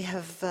way that they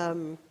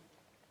have,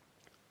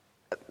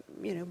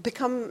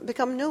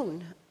 become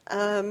known.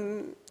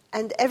 And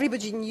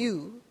everybody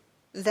knew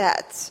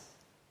that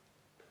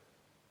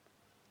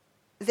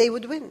they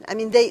would win. I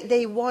mean,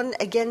 they won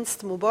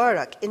against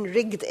Mubarak in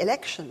rigged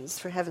elections,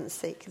 for heaven's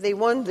sake. They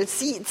won the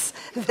seats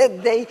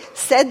that they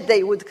said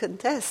they would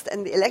contest,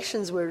 and the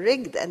elections were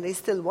rigged, and they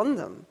still won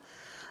them.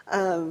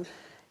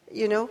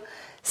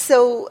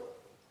 So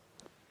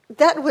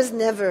that was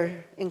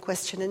never in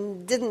question,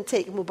 and didn't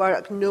take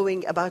Mubarak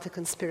knowing about a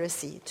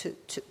conspiracy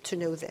to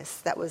know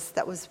this. That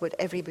was what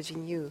everybody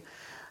knew.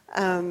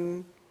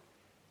 The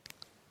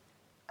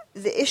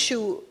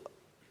issue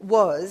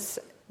was,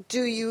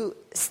 do you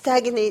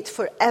stagnate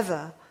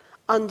forever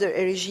under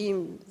a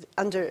regime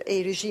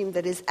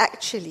that is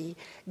actually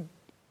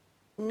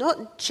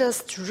not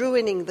just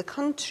ruining the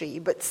country,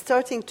 but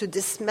starting to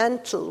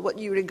dismantle what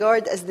you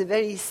regard as the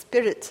very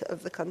spirit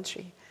of the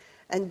country?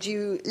 And do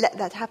you let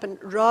that happen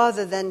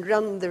rather than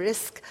run the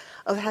risk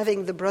of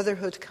having the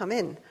Brotherhood come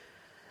in?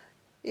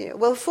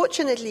 Well,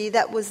 fortunately,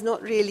 that was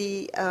not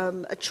really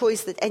a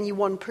choice that any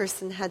one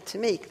person had to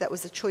make. That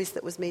was a choice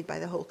that was made by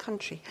the whole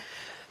country.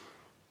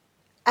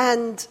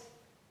 And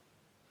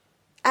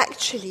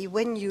actually,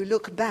 when you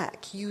look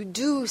back, you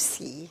do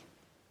see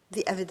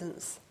the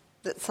evidence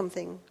that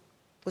something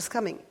was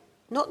coming.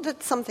 Not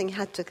that something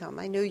had to come.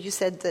 I know you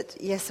said that,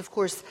 yes, of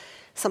course,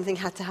 something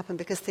had to happen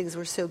because things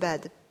were so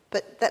bad.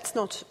 But that's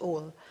not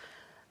all.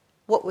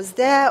 What was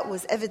there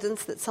was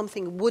evidence that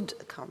something would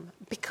come,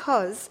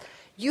 because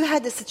you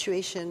had a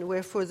situation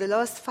where for the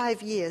last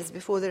 5 years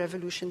before the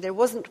revolution, there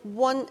wasn't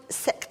one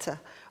sector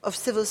of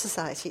civil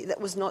society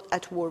that was not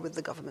at war with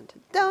the government,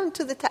 down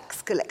to the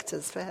tax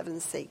collectors, for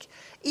heaven's sake.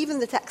 Even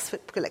the tax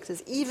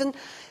collectors, even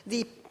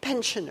the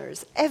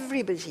pensioners,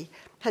 everybody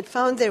had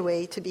found their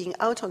way to being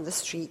out on the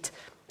street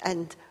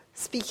and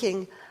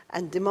speaking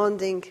and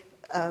demanding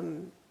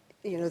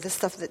the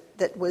stuff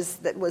that was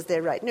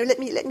their right. No, let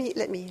me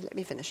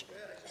finish.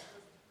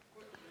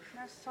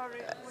 No,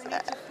 sorry. We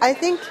need to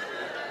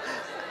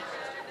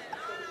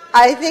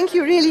I think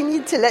you really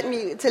need to let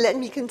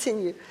me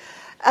continue.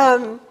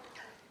 And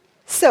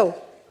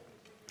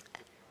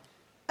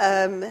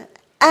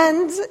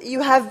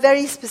you have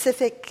very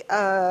specific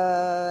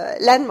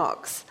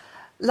landmarks,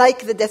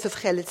 like the death of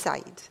Khaled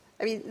Said.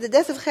 I mean, the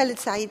death of Khaled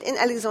Said in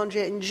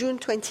Alexandria in June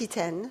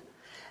 2010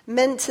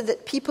 meant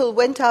that people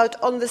went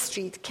out on the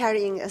street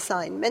carrying a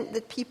sign, meant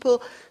that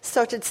people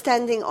started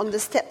standing on the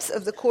steps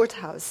of the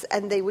courthouse,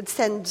 and they would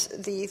send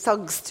the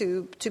thugs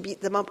to beat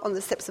them up on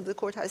the steps of the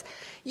courthouse.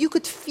 You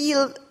could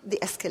feel the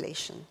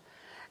escalation.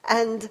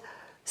 And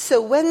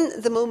so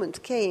when the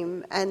moment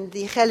came and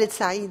the Khaled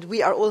Said,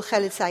 We Are All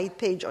Khaled Said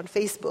page on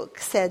Facebook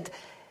said,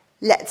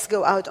 let's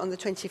go out on the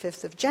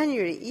 25th of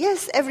January,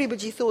 yes,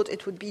 everybody thought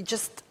it would be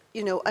just,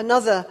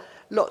 another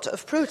lot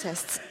of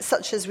protests,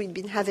 such as we'd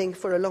been having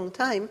for a long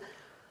time.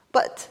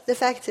 But the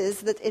fact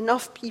is that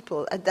enough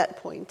people at that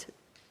point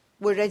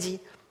were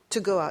ready to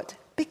go out,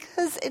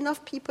 because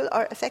enough people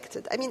are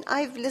affected. I mean,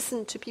 I've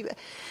listened to people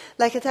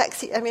like a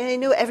taxi. I mean, I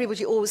know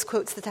everybody always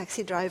quotes the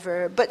taxi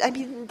driver, but I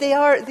mean, they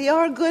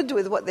are good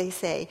with what they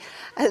say.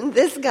 And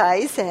this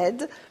guy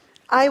said,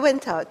 I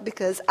went out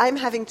because I'm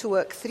having to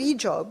work 3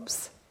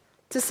 jobs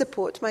to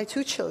support my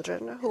 2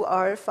 children who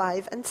are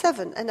 5 and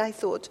 7. And I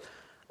thought,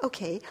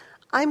 okay,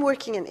 I'm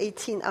working an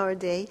 18-hour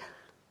day.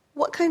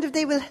 What kind of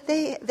day will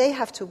they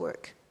have to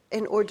work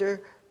in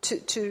order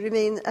to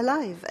remain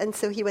alive? And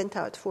so he went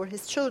out for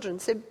his children.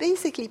 So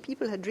basically,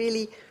 people had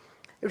really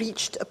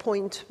reached a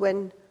point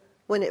when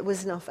it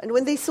was enough. And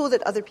when they saw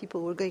that other people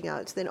were going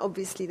out, then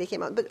obviously they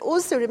came out. But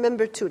also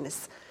remember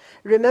Tunis.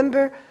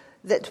 Remember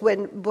that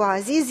when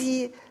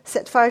Bouazizi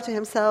set fire to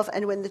himself,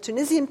 and when the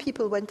Tunisian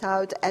people went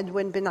out, and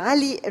when Ben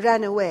Ali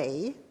ran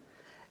away,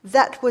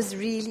 that was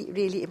really,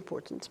 really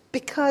important.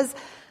 Because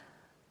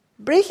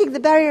breaking the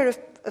barrier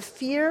of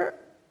fear,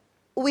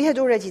 we had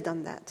already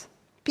done that.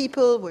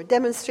 People were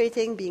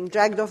demonstrating, being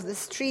dragged off the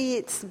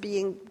streets,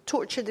 being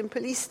tortured in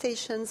police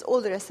stations,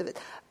 all the rest of it.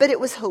 But it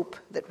was hope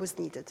that was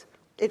needed.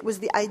 It was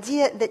the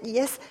idea that,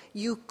 yes,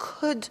 you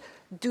could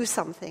do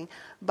something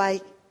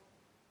by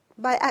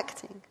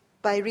acting,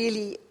 by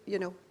really,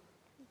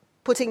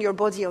 putting your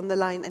body on the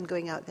line and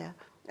going out there.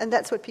 And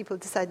that's what people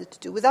decided to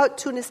do. Without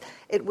Tunis,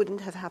 it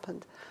wouldn't have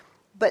happened.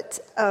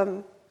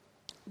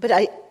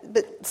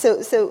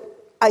 So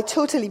I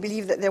totally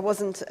believe that there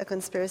wasn't a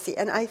conspiracy,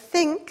 and I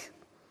think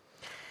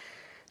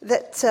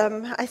that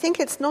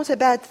it's not a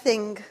bad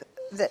thing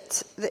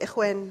that the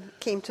Ikhwan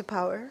came to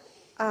power.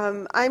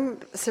 I'm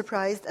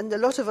surprised, and a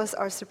lot of us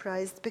are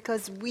surprised,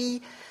 because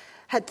we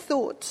had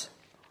thought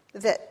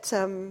that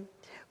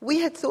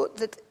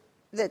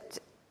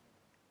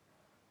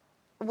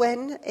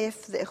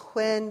if the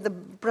Ikhwan, the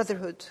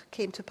Brotherhood,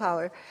 came to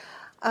power,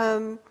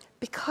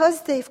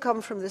 because they've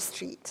come from the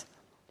street,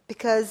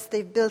 because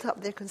they've built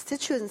up their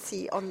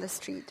constituency on the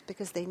street,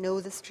 because they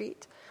know the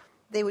street,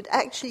 they would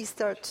actually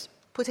start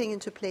putting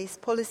into place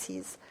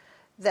policies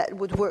that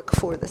would work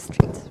for the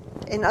street.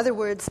 In other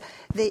words,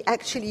 they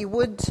actually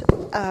would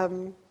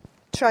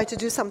try to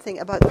do something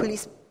about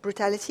police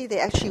brutality. They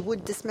actually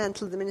would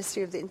dismantle the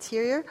Ministry of the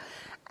Interior,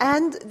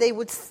 and they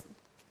would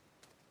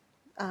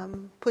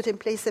put in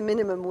place a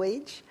minimum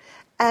wage,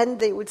 and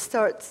they would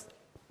start,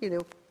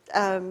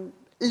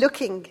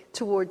 looking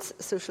towards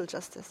social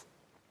justice.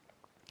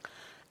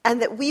 And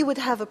that we would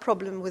have a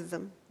problem with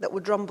them that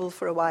would rumble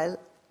for a while,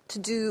 to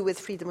do with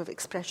freedom of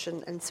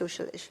expression and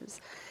social issues.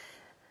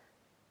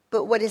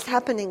 But what is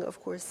happening, of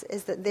course,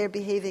 is that they're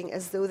behaving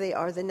as though they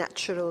are the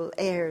natural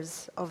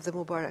heirs of the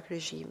Mubarak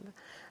regime.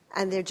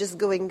 And they're just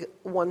going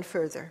one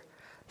further.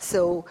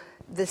 So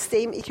the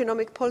same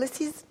economic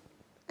policies,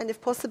 and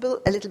if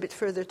possible, a little bit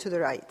further to the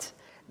right.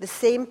 The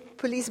same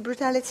police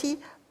brutality,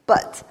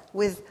 but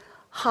with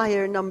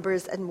higher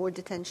numbers and more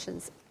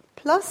detentions.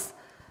 Plus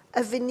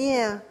a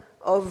veneer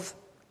of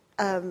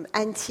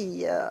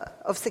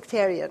of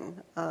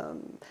sectarian,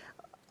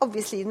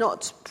 obviously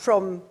not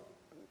from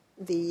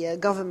the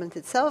government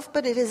itself,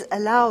 but it is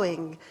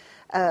allowing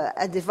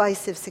a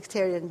divisive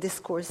sectarian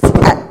discourse.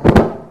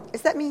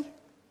 Is that me?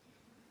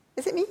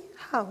 Is it me?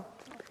 How?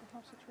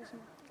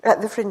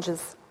 At the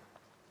fringes.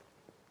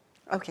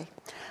 Okay.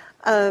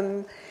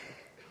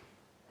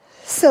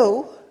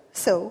 So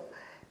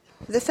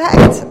the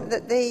fact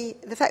that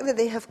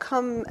they have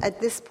come at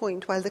this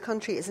point while the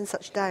country is in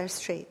such dire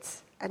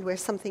straits and where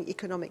something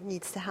economic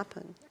needs to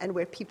happen and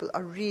where people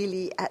are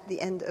really at the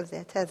end of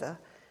their tether,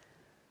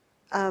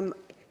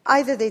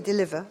 either they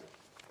deliver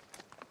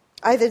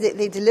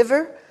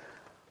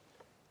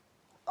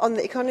on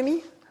the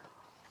economy,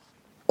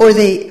 or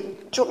they... Do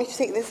you want me to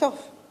take this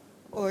off?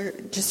 Or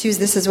just use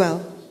this as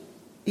well?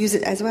 Use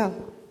it as well?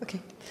 Okay.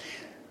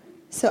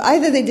 So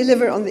either they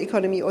deliver on the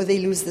economy or they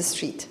lose the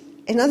street.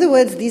 In other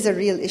words, these are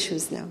real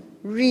issues now.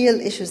 Real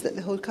issues that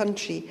the whole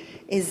country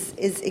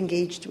is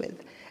engaged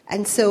with.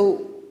 And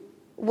so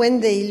when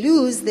they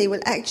lose, they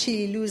will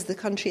actually lose the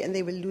country and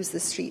they will lose the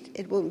street.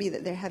 It won't be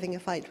that they're having a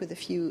fight with a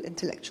few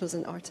intellectuals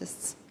and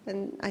artists.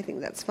 And I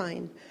think that's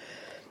fine.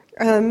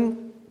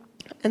 And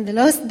the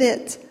last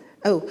bit...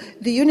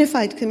 the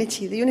Unified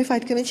Committee. The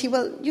Unified Committee,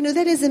 well,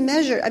 that is a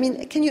measure. I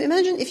mean, can you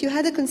imagine if you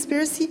had a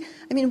conspiracy?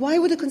 I mean, why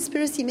would a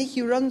conspiracy make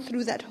you run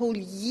through that whole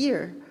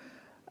year,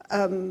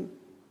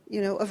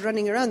 of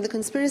running around? The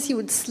conspiracy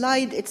would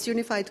slide its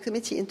Unified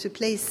Committee into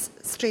place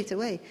straight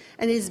away.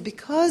 And it is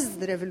because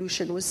the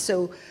revolution was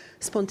so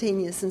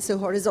spontaneous and so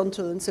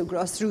horizontal and so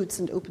grassroots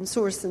and open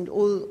source and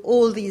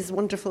all these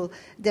wonderful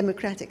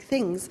democratic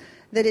things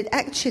that it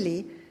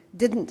actually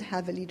didn't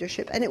have a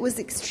leadership, and it was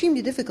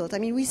extremely difficult. I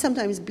mean, we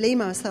sometimes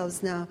blame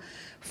ourselves now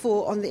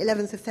for, on the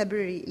 11th of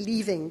February,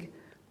 leaving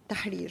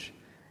Tahrir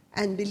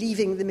and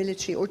believing the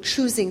military, or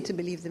choosing to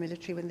believe the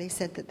military when they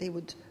said that they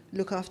would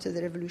look after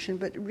the revolution.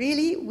 But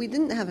really, we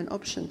didn't have an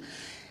option.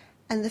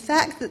 And the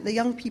fact that the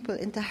young people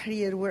in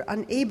Tahrir were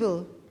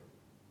unable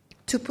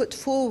to put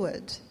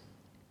forward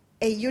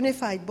a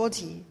unified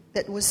body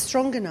that was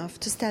strong enough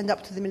to stand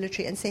up to the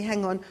military and say,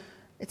 hang on,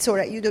 it's all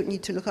right, you don't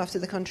need to look after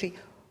the country.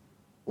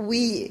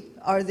 We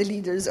are the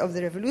leaders of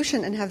the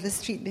revolution and have the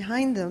street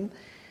behind them.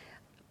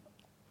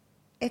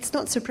 It's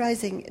not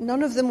surprising.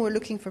 None of them were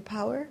looking for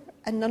power,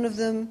 and none of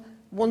them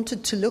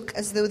wanted to look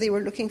as though they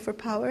were looking for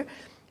power.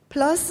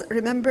 Plus,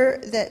 remember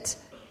that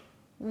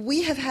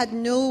we have had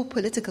no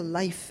political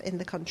life in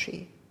the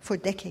country for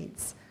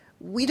decades.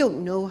 We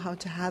don't know how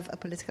to have a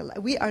political life.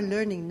 We are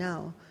learning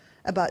now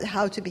about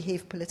how to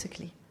behave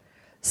politically.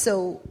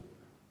 So,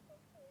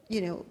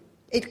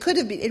 it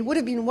would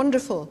have been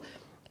wonderful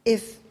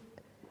if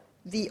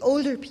the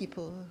older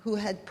people who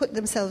had put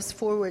themselves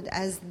forward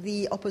as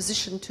the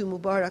opposition to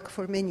Mubarak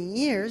for many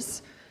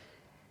years,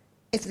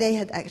 if they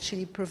had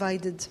actually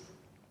provided,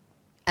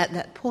 at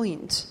that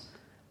point,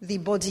 the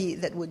body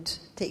that would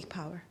take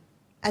power.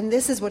 And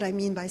this is what I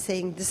mean by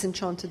saying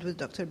disenchanted with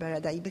Dr.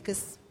 Baradei,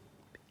 because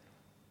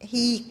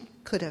he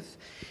could have.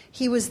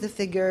 He was the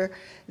figure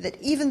that,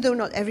 even though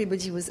not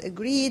everybody was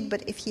agreed,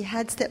 but if he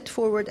had stepped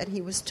forward, and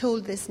he was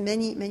told this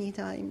many, many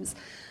times,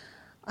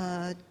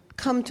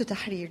 come to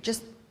Tahrir,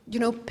 just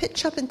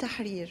pitch up in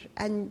Tahrir,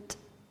 and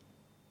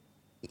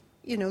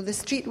the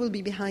street will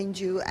be behind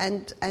you.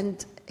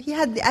 And he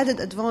had the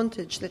added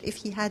advantage that if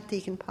he had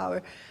taken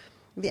power,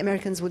 the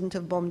Americans wouldn't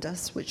have bombed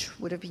us, which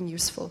would have been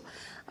useful.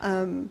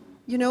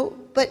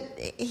 But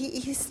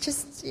he's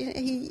just,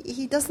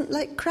 he doesn't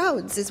like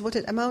crowds, is what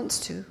it amounts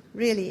to,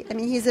 really. I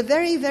mean, he's a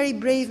very, very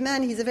brave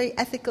man. He's a very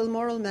ethical,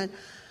 moral man.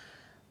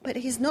 But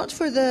he's not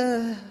for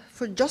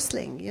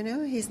jostling,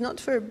 He's not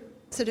for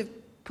sort of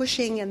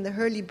pushing and the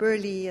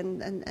hurly-burly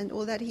and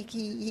all that.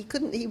 He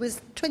couldn't. He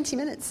was 20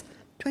 minutes.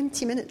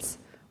 20 minutes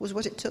was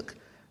what it took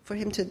for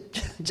him to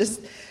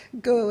just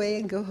go away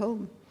and go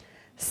home.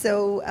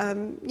 So,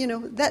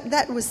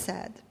 that was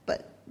sad.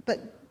 But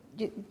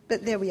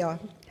there we are.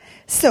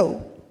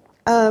 So,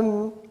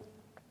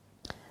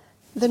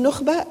 the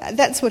Nukhba,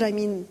 that's what I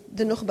mean.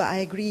 The Nukhba, I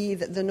agree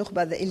that the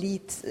Nukhba, the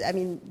elite, I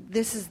mean,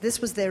 this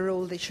was their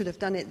role. They should have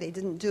done it. They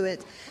didn't do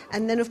it.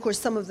 And then, of course,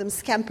 some of them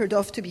scampered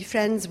off to be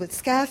friends with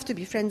SCAF, to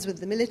be friends with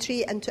the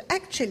military, and to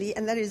actually,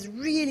 and that is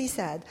really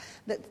sad,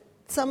 that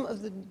some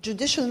of the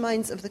judicial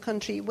minds of the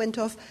country went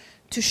off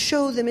to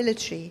show the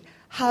military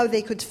how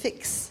they could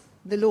fix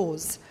the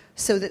laws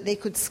so that they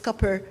could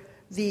scupper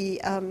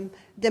the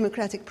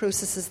democratic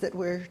processes that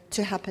were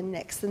to happen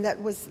next, and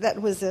that was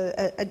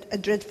a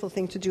dreadful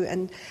thing to do.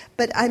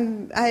 But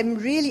I'm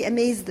really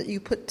amazed that you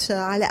put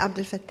Ala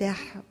Abdel Fattah,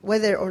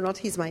 whether or not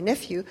he's my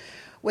nephew,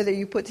 whether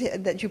you put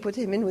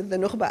him in with the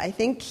Nukhba. I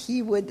think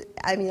he would.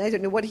 I mean, I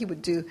don't know what he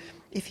would do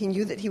if he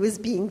knew that he was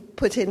being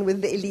put in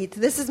with the elite.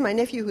 This is my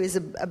nephew, who is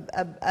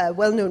a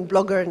well-known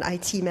blogger and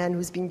IT man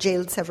who's been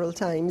jailed several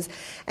times,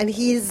 and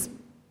he's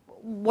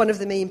one of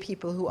the main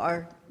people who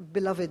are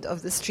beloved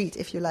of the street,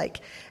 if you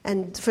like.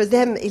 And for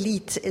them,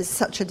 elite is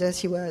such a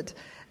dirty word.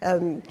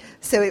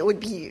 So it would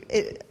be,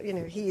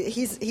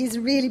 he's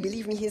really,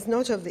 believe me, he's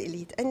not of the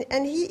elite.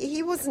 And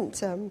he wasn't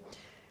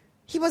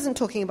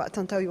talking about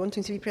Tantawi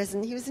wanting to be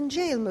president. He was in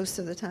jail most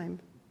of the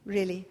time,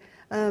 really.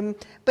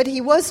 But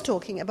he was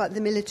talking about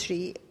the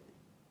military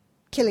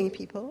killing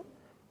people,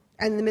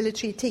 and the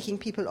military taking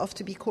people off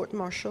to be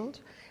court-martialed,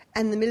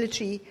 and the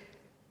military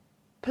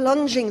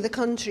plunging the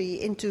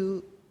country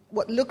into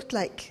what looked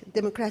like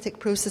democratic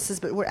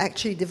processes but were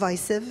actually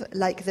divisive,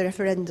 like the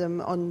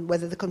referendum on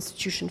whether the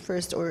constitution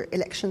first or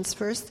elections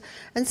first,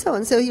 and so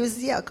on. So he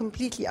was,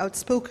 completely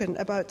outspoken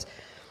about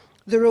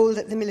the role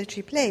that the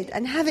military played.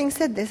 And having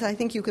said this, I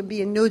think you can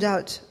be in no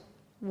doubt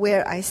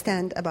where I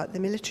stand about the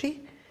military.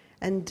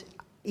 And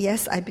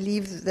yes, I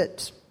believe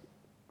that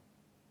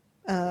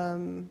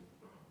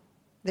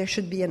there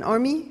should be an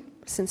army,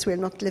 since we're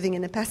not living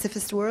in a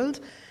pacifist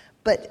world,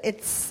 but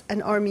it's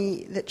an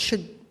army that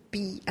should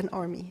be an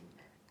army,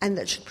 and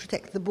that should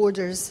protect the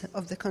borders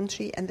of the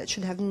country, and that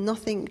should have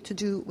nothing to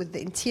do with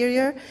the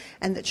interior,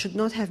 and that should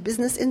not have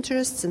business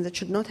interests, and that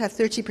should not have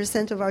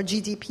 30% of our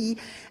GDP,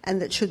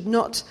 and that should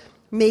not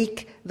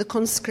make the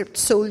conscript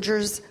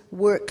soldiers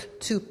work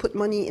to put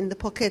money in the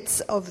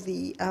pockets of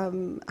the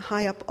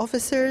high-up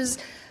officers.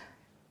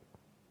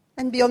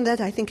 And beyond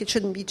that, I think it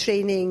shouldn't be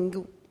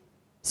training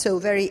so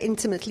very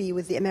intimately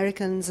with the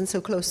Americans and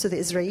so close to the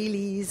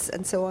Israelis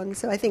and so on.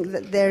 So I think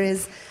that there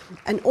is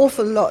an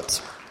awful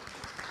lot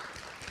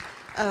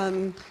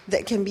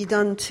that can be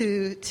done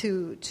to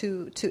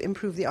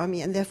improve the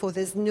army, and therefore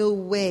there's no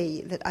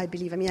way that I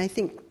believe. I mean, I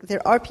think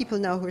there are people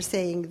now who are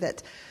saying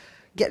that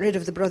get rid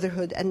of the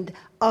Brotherhood and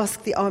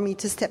ask the army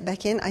to step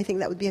back in. I think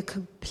that would be a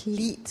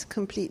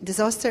complete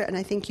disaster, and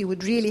I think you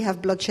would really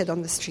have bloodshed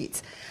on the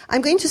streets.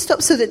 I'm going to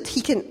stop so that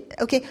he can.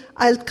 Okay,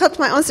 I'll cut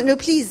my answer. No,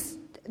 please.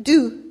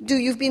 Do,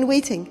 you've been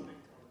waiting.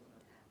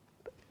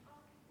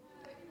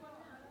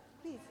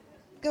 Please,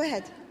 go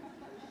ahead.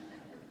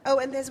 Oh,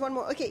 and there's one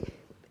more. Okay,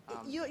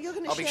 you're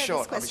going to share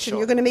this question.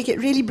 You're going to make it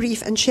really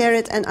brief and share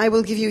it, and I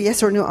will give you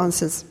yes or no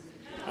answers.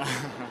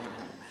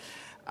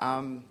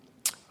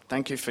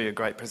 Thank you for your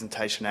great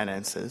presentation and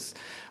answers.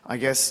 I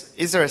guess,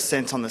 is there a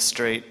sense on the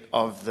street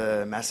of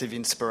the massive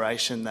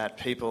inspiration that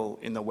people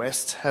in the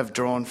West have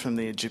drawn from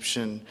the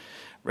Egyptian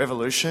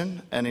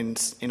revolution? And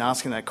in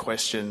asking that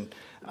question,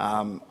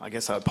 I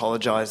guess I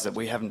apologise that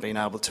we haven't been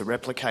able to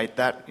replicate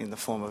that in the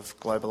form of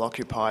global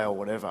Occupy or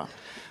whatever.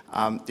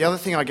 The other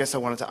thing I guess I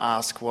wanted to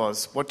ask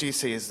was, what do you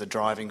see as the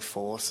driving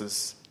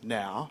forces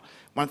now?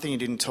 One thing you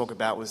didn't talk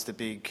about was the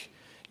big,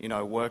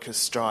 workers'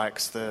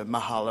 strikes, the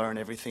Mahala and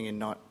everything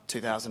in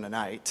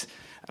 2008.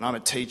 And I'm a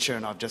teacher,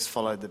 and I've just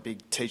followed the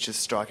big teachers'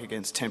 strike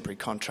against temporary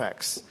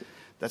contracts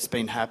that's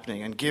been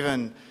happening. And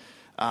given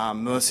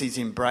Morsi's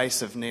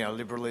embrace of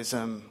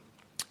neoliberalism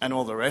and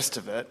all the rest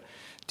of it,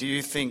 do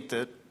you think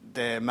that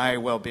there may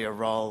well be a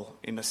role,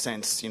 in a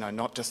sense,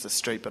 not just the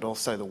street, but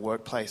also the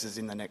workplaces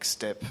in the next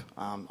step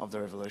of the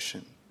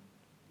revolution?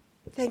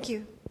 Thank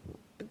you.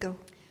 Go.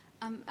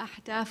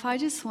 Ahdaf, I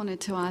just wanted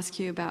to ask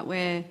you about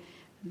where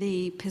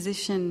the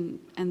position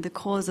and the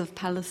cause of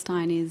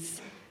Palestine is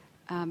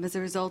as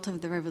a result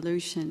of the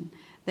revolution.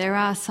 There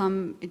are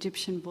some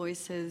Egyptian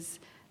voices.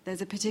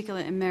 There's a particular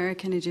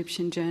American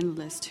Egyptian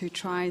journalist who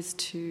tries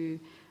to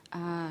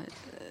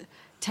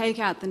take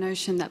out the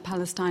notion that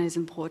Palestine is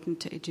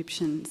important to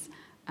Egyptians.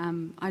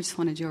 I just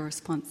wanted your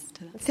response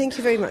to that. Thank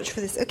you very much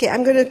for this. Okay,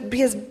 I'm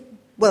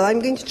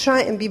going to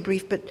try and be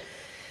brief, but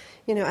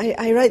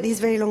I write these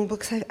very long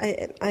books.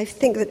 I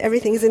think that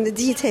everything is in the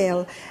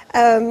detail.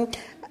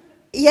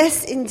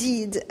 Yes,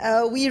 indeed,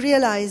 we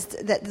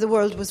realized that the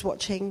world was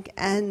watching,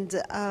 and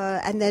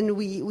then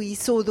we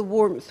saw the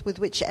warmth with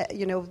which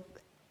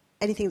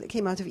anything that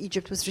came out of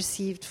Egypt was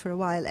received for a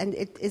while, and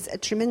it is a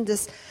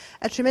tremendous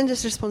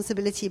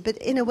responsibility. But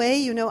in a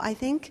way, I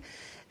think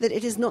that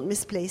it is not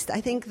misplaced. I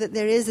think that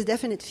there is a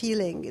definite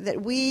feeling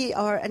that we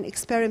are an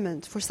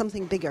experiment for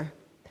something bigger.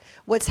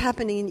 What's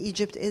happening in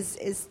Egypt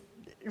is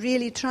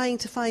really trying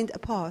to find a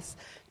path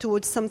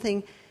towards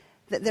something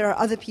that there are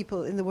other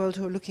people in the world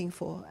who are looking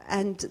for,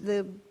 and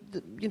the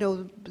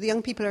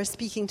young people are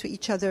speaking to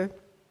each other.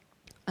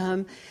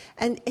 And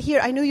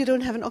here, I know you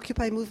don't have an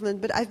Occupy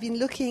movement, but I've been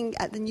looking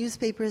at the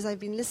newspapers, I've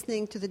been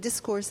listening to the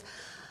discourse.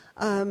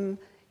 I've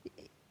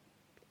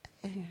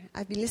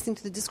been listening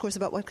to the discourse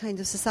about what kind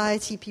of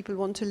society people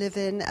want to live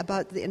in,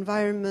 about the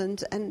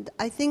environment, and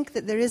I think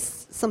that there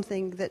is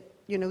something that,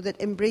 that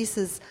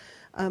embraces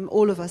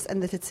all of us,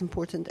 and that it's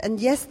important. And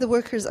yes, the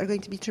workers are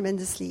going to be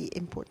tremendously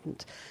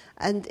important.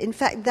 And in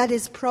fact, that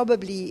is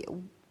probably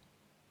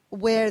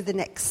where the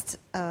next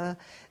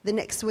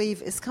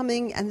wave is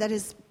coming, and that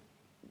is,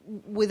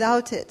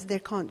 without it, there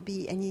can't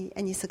be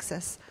any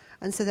success.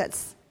 And so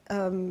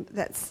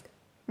that's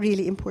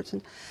really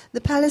important.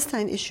 The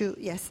Palestine issue,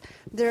 yes,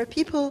 there are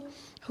people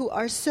who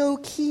are so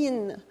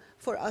keen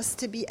for us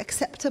to be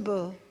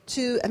acceptable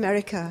to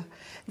America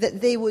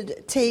that they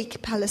would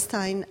take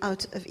Palestine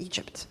out of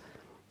Egypt.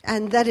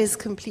 And that is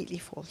completely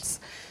false.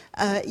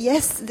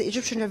 Yes, the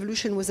Egyptian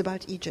revolution was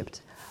about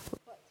Egypt.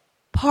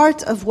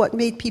 Part of what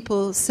made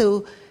people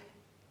so...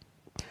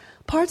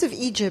 Part of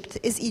Egypt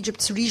is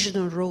Egypt's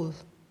regional role,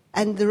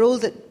 and the role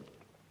that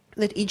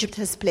Egypt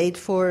has played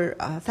for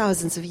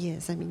thousands of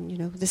years. I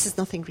mean, this is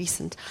nothing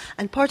recent.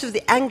 And part of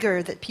the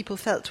anger that people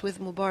felt with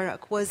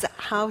Mubarak was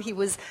how he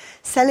was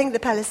selling the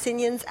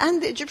Palestinians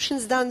and the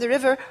Egyptians down the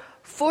river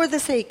for the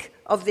sake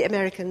of the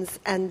Americans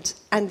and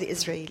the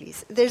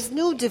Israelis. There's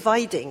no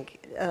dividing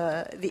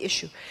the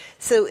issue.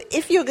 So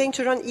if you're going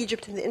to run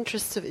Egypt in the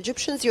interests of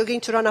Egyptians, you're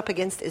going to run up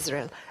against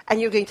Israel, and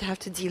you're going to have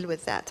to deal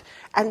with that.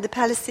 And the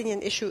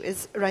Palestinian issue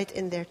is right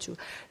in there too.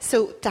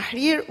 So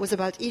Tahrir was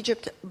about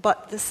Egypt,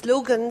 but the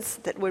slogans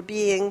that were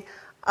being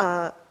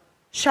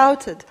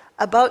shouted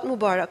about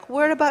Mubarak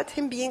were about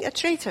him being a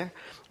traitor.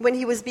 When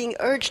he was being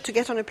urged to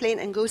get on a plane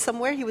and go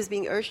somewhere, he was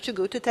being urged to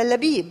go to Tel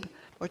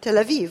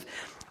Aviv.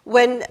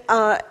 When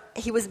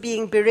he was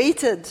being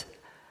berated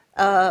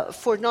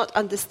for not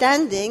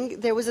understanding,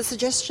 there was a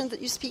suggestion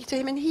that you speak to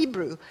him in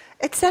Hebrew,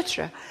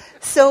 etc.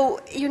 So,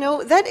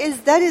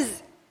 that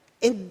is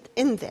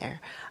in there.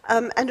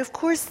 And of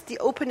course, the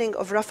opening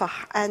of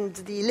Rafah and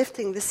the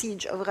lifting the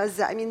siege of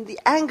Gaza, the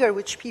anger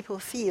which people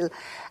feel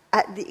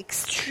at the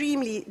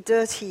extremely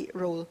dirty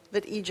role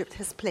that Egypt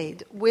has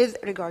played with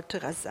regard to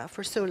Gaza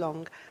for so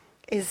long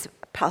is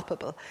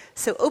palpable.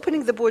 So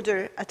opening the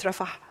border at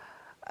Rafah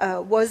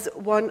was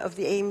one of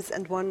the aims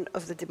and one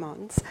of the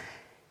demands.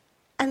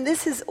 And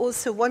this is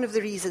also one of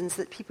the reasons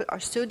that people are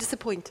so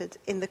disappointed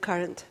in the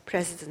current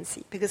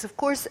presidency. Because, of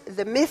course,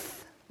 the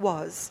myth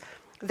was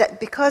that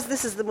because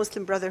this is the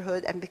Muslim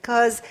Brotherhood and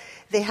because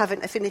they have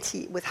an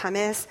affinity with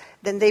Hamas,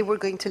 then they were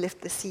going to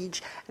lift the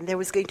siege and there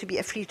was going to be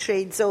a free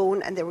trade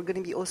zone and there were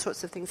going to be all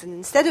sorts of things. And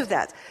instead of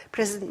that,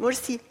 President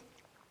Morsi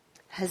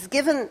has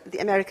given the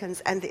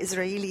Americans and the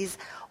Israelis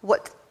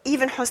what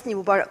even Hosni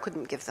Mubarak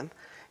couldn't give them.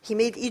 He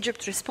made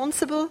Egypt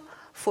responsible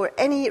for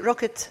any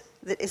rocket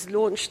that is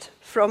launched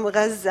from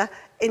Gaza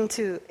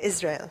into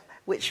Israel,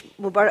 which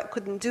Mubarak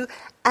couldn't do,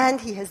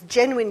 and he has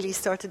genuinely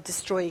started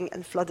destroying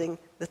and flooding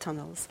the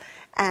tunnels.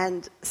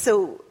 And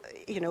so,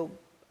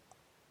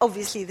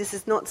 obviously this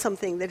is not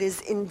something that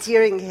is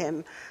endearing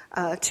him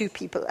to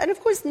people. And of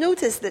course,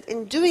 notice that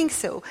in doing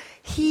so,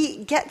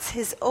 he gets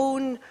his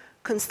own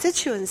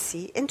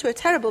constituency into a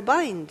terrible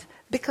bind,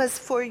 because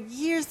for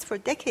years, for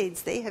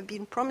decades, they have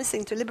been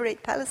promising to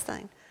liberate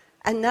Palestine.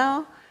 And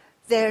now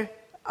their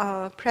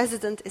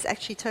president is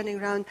actually turning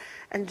around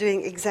and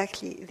doing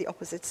exactly the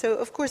opposite. So,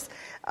 of course,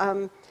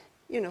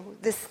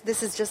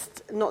 this is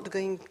just not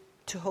going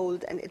to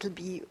hold, and it'll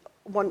be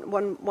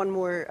one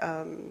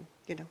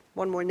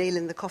more nail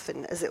in the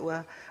coffin, as it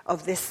were,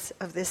 of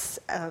this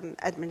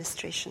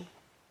administration.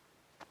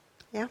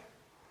 Yeah.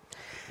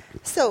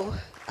 So.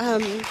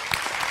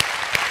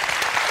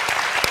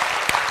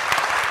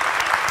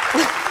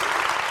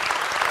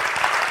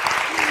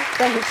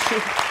 Thank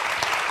you.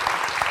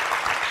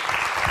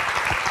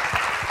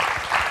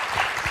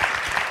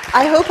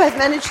 I hope I've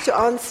managed to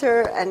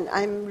answer, and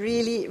I'm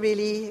really,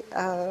 really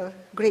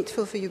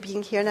grateful for you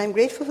being here, and I'm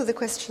grateful for the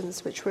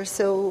questions, which were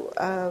so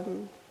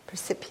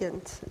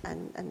percipient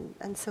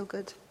and so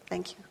good.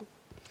 Thank you.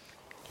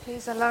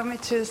 Please allow me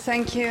to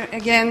thank you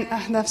again,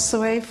 Ahdaf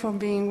Soueif, for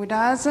being with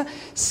us,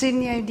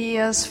 Sydney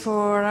Ideas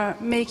for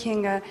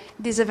making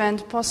this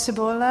event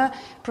possible,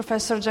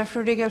 Professor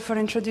Jeffrey Riegel for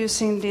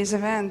introducing this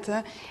event,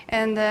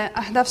 and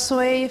Ahdaf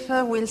Soueif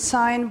will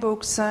sign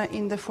books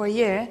in the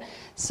foyer,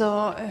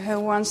 so who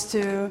wants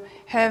to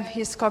have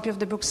his copy of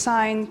the book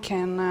signed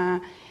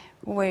can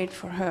wait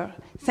for her.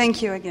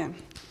 Thank you again.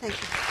 Thank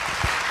you.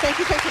 Thank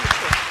you.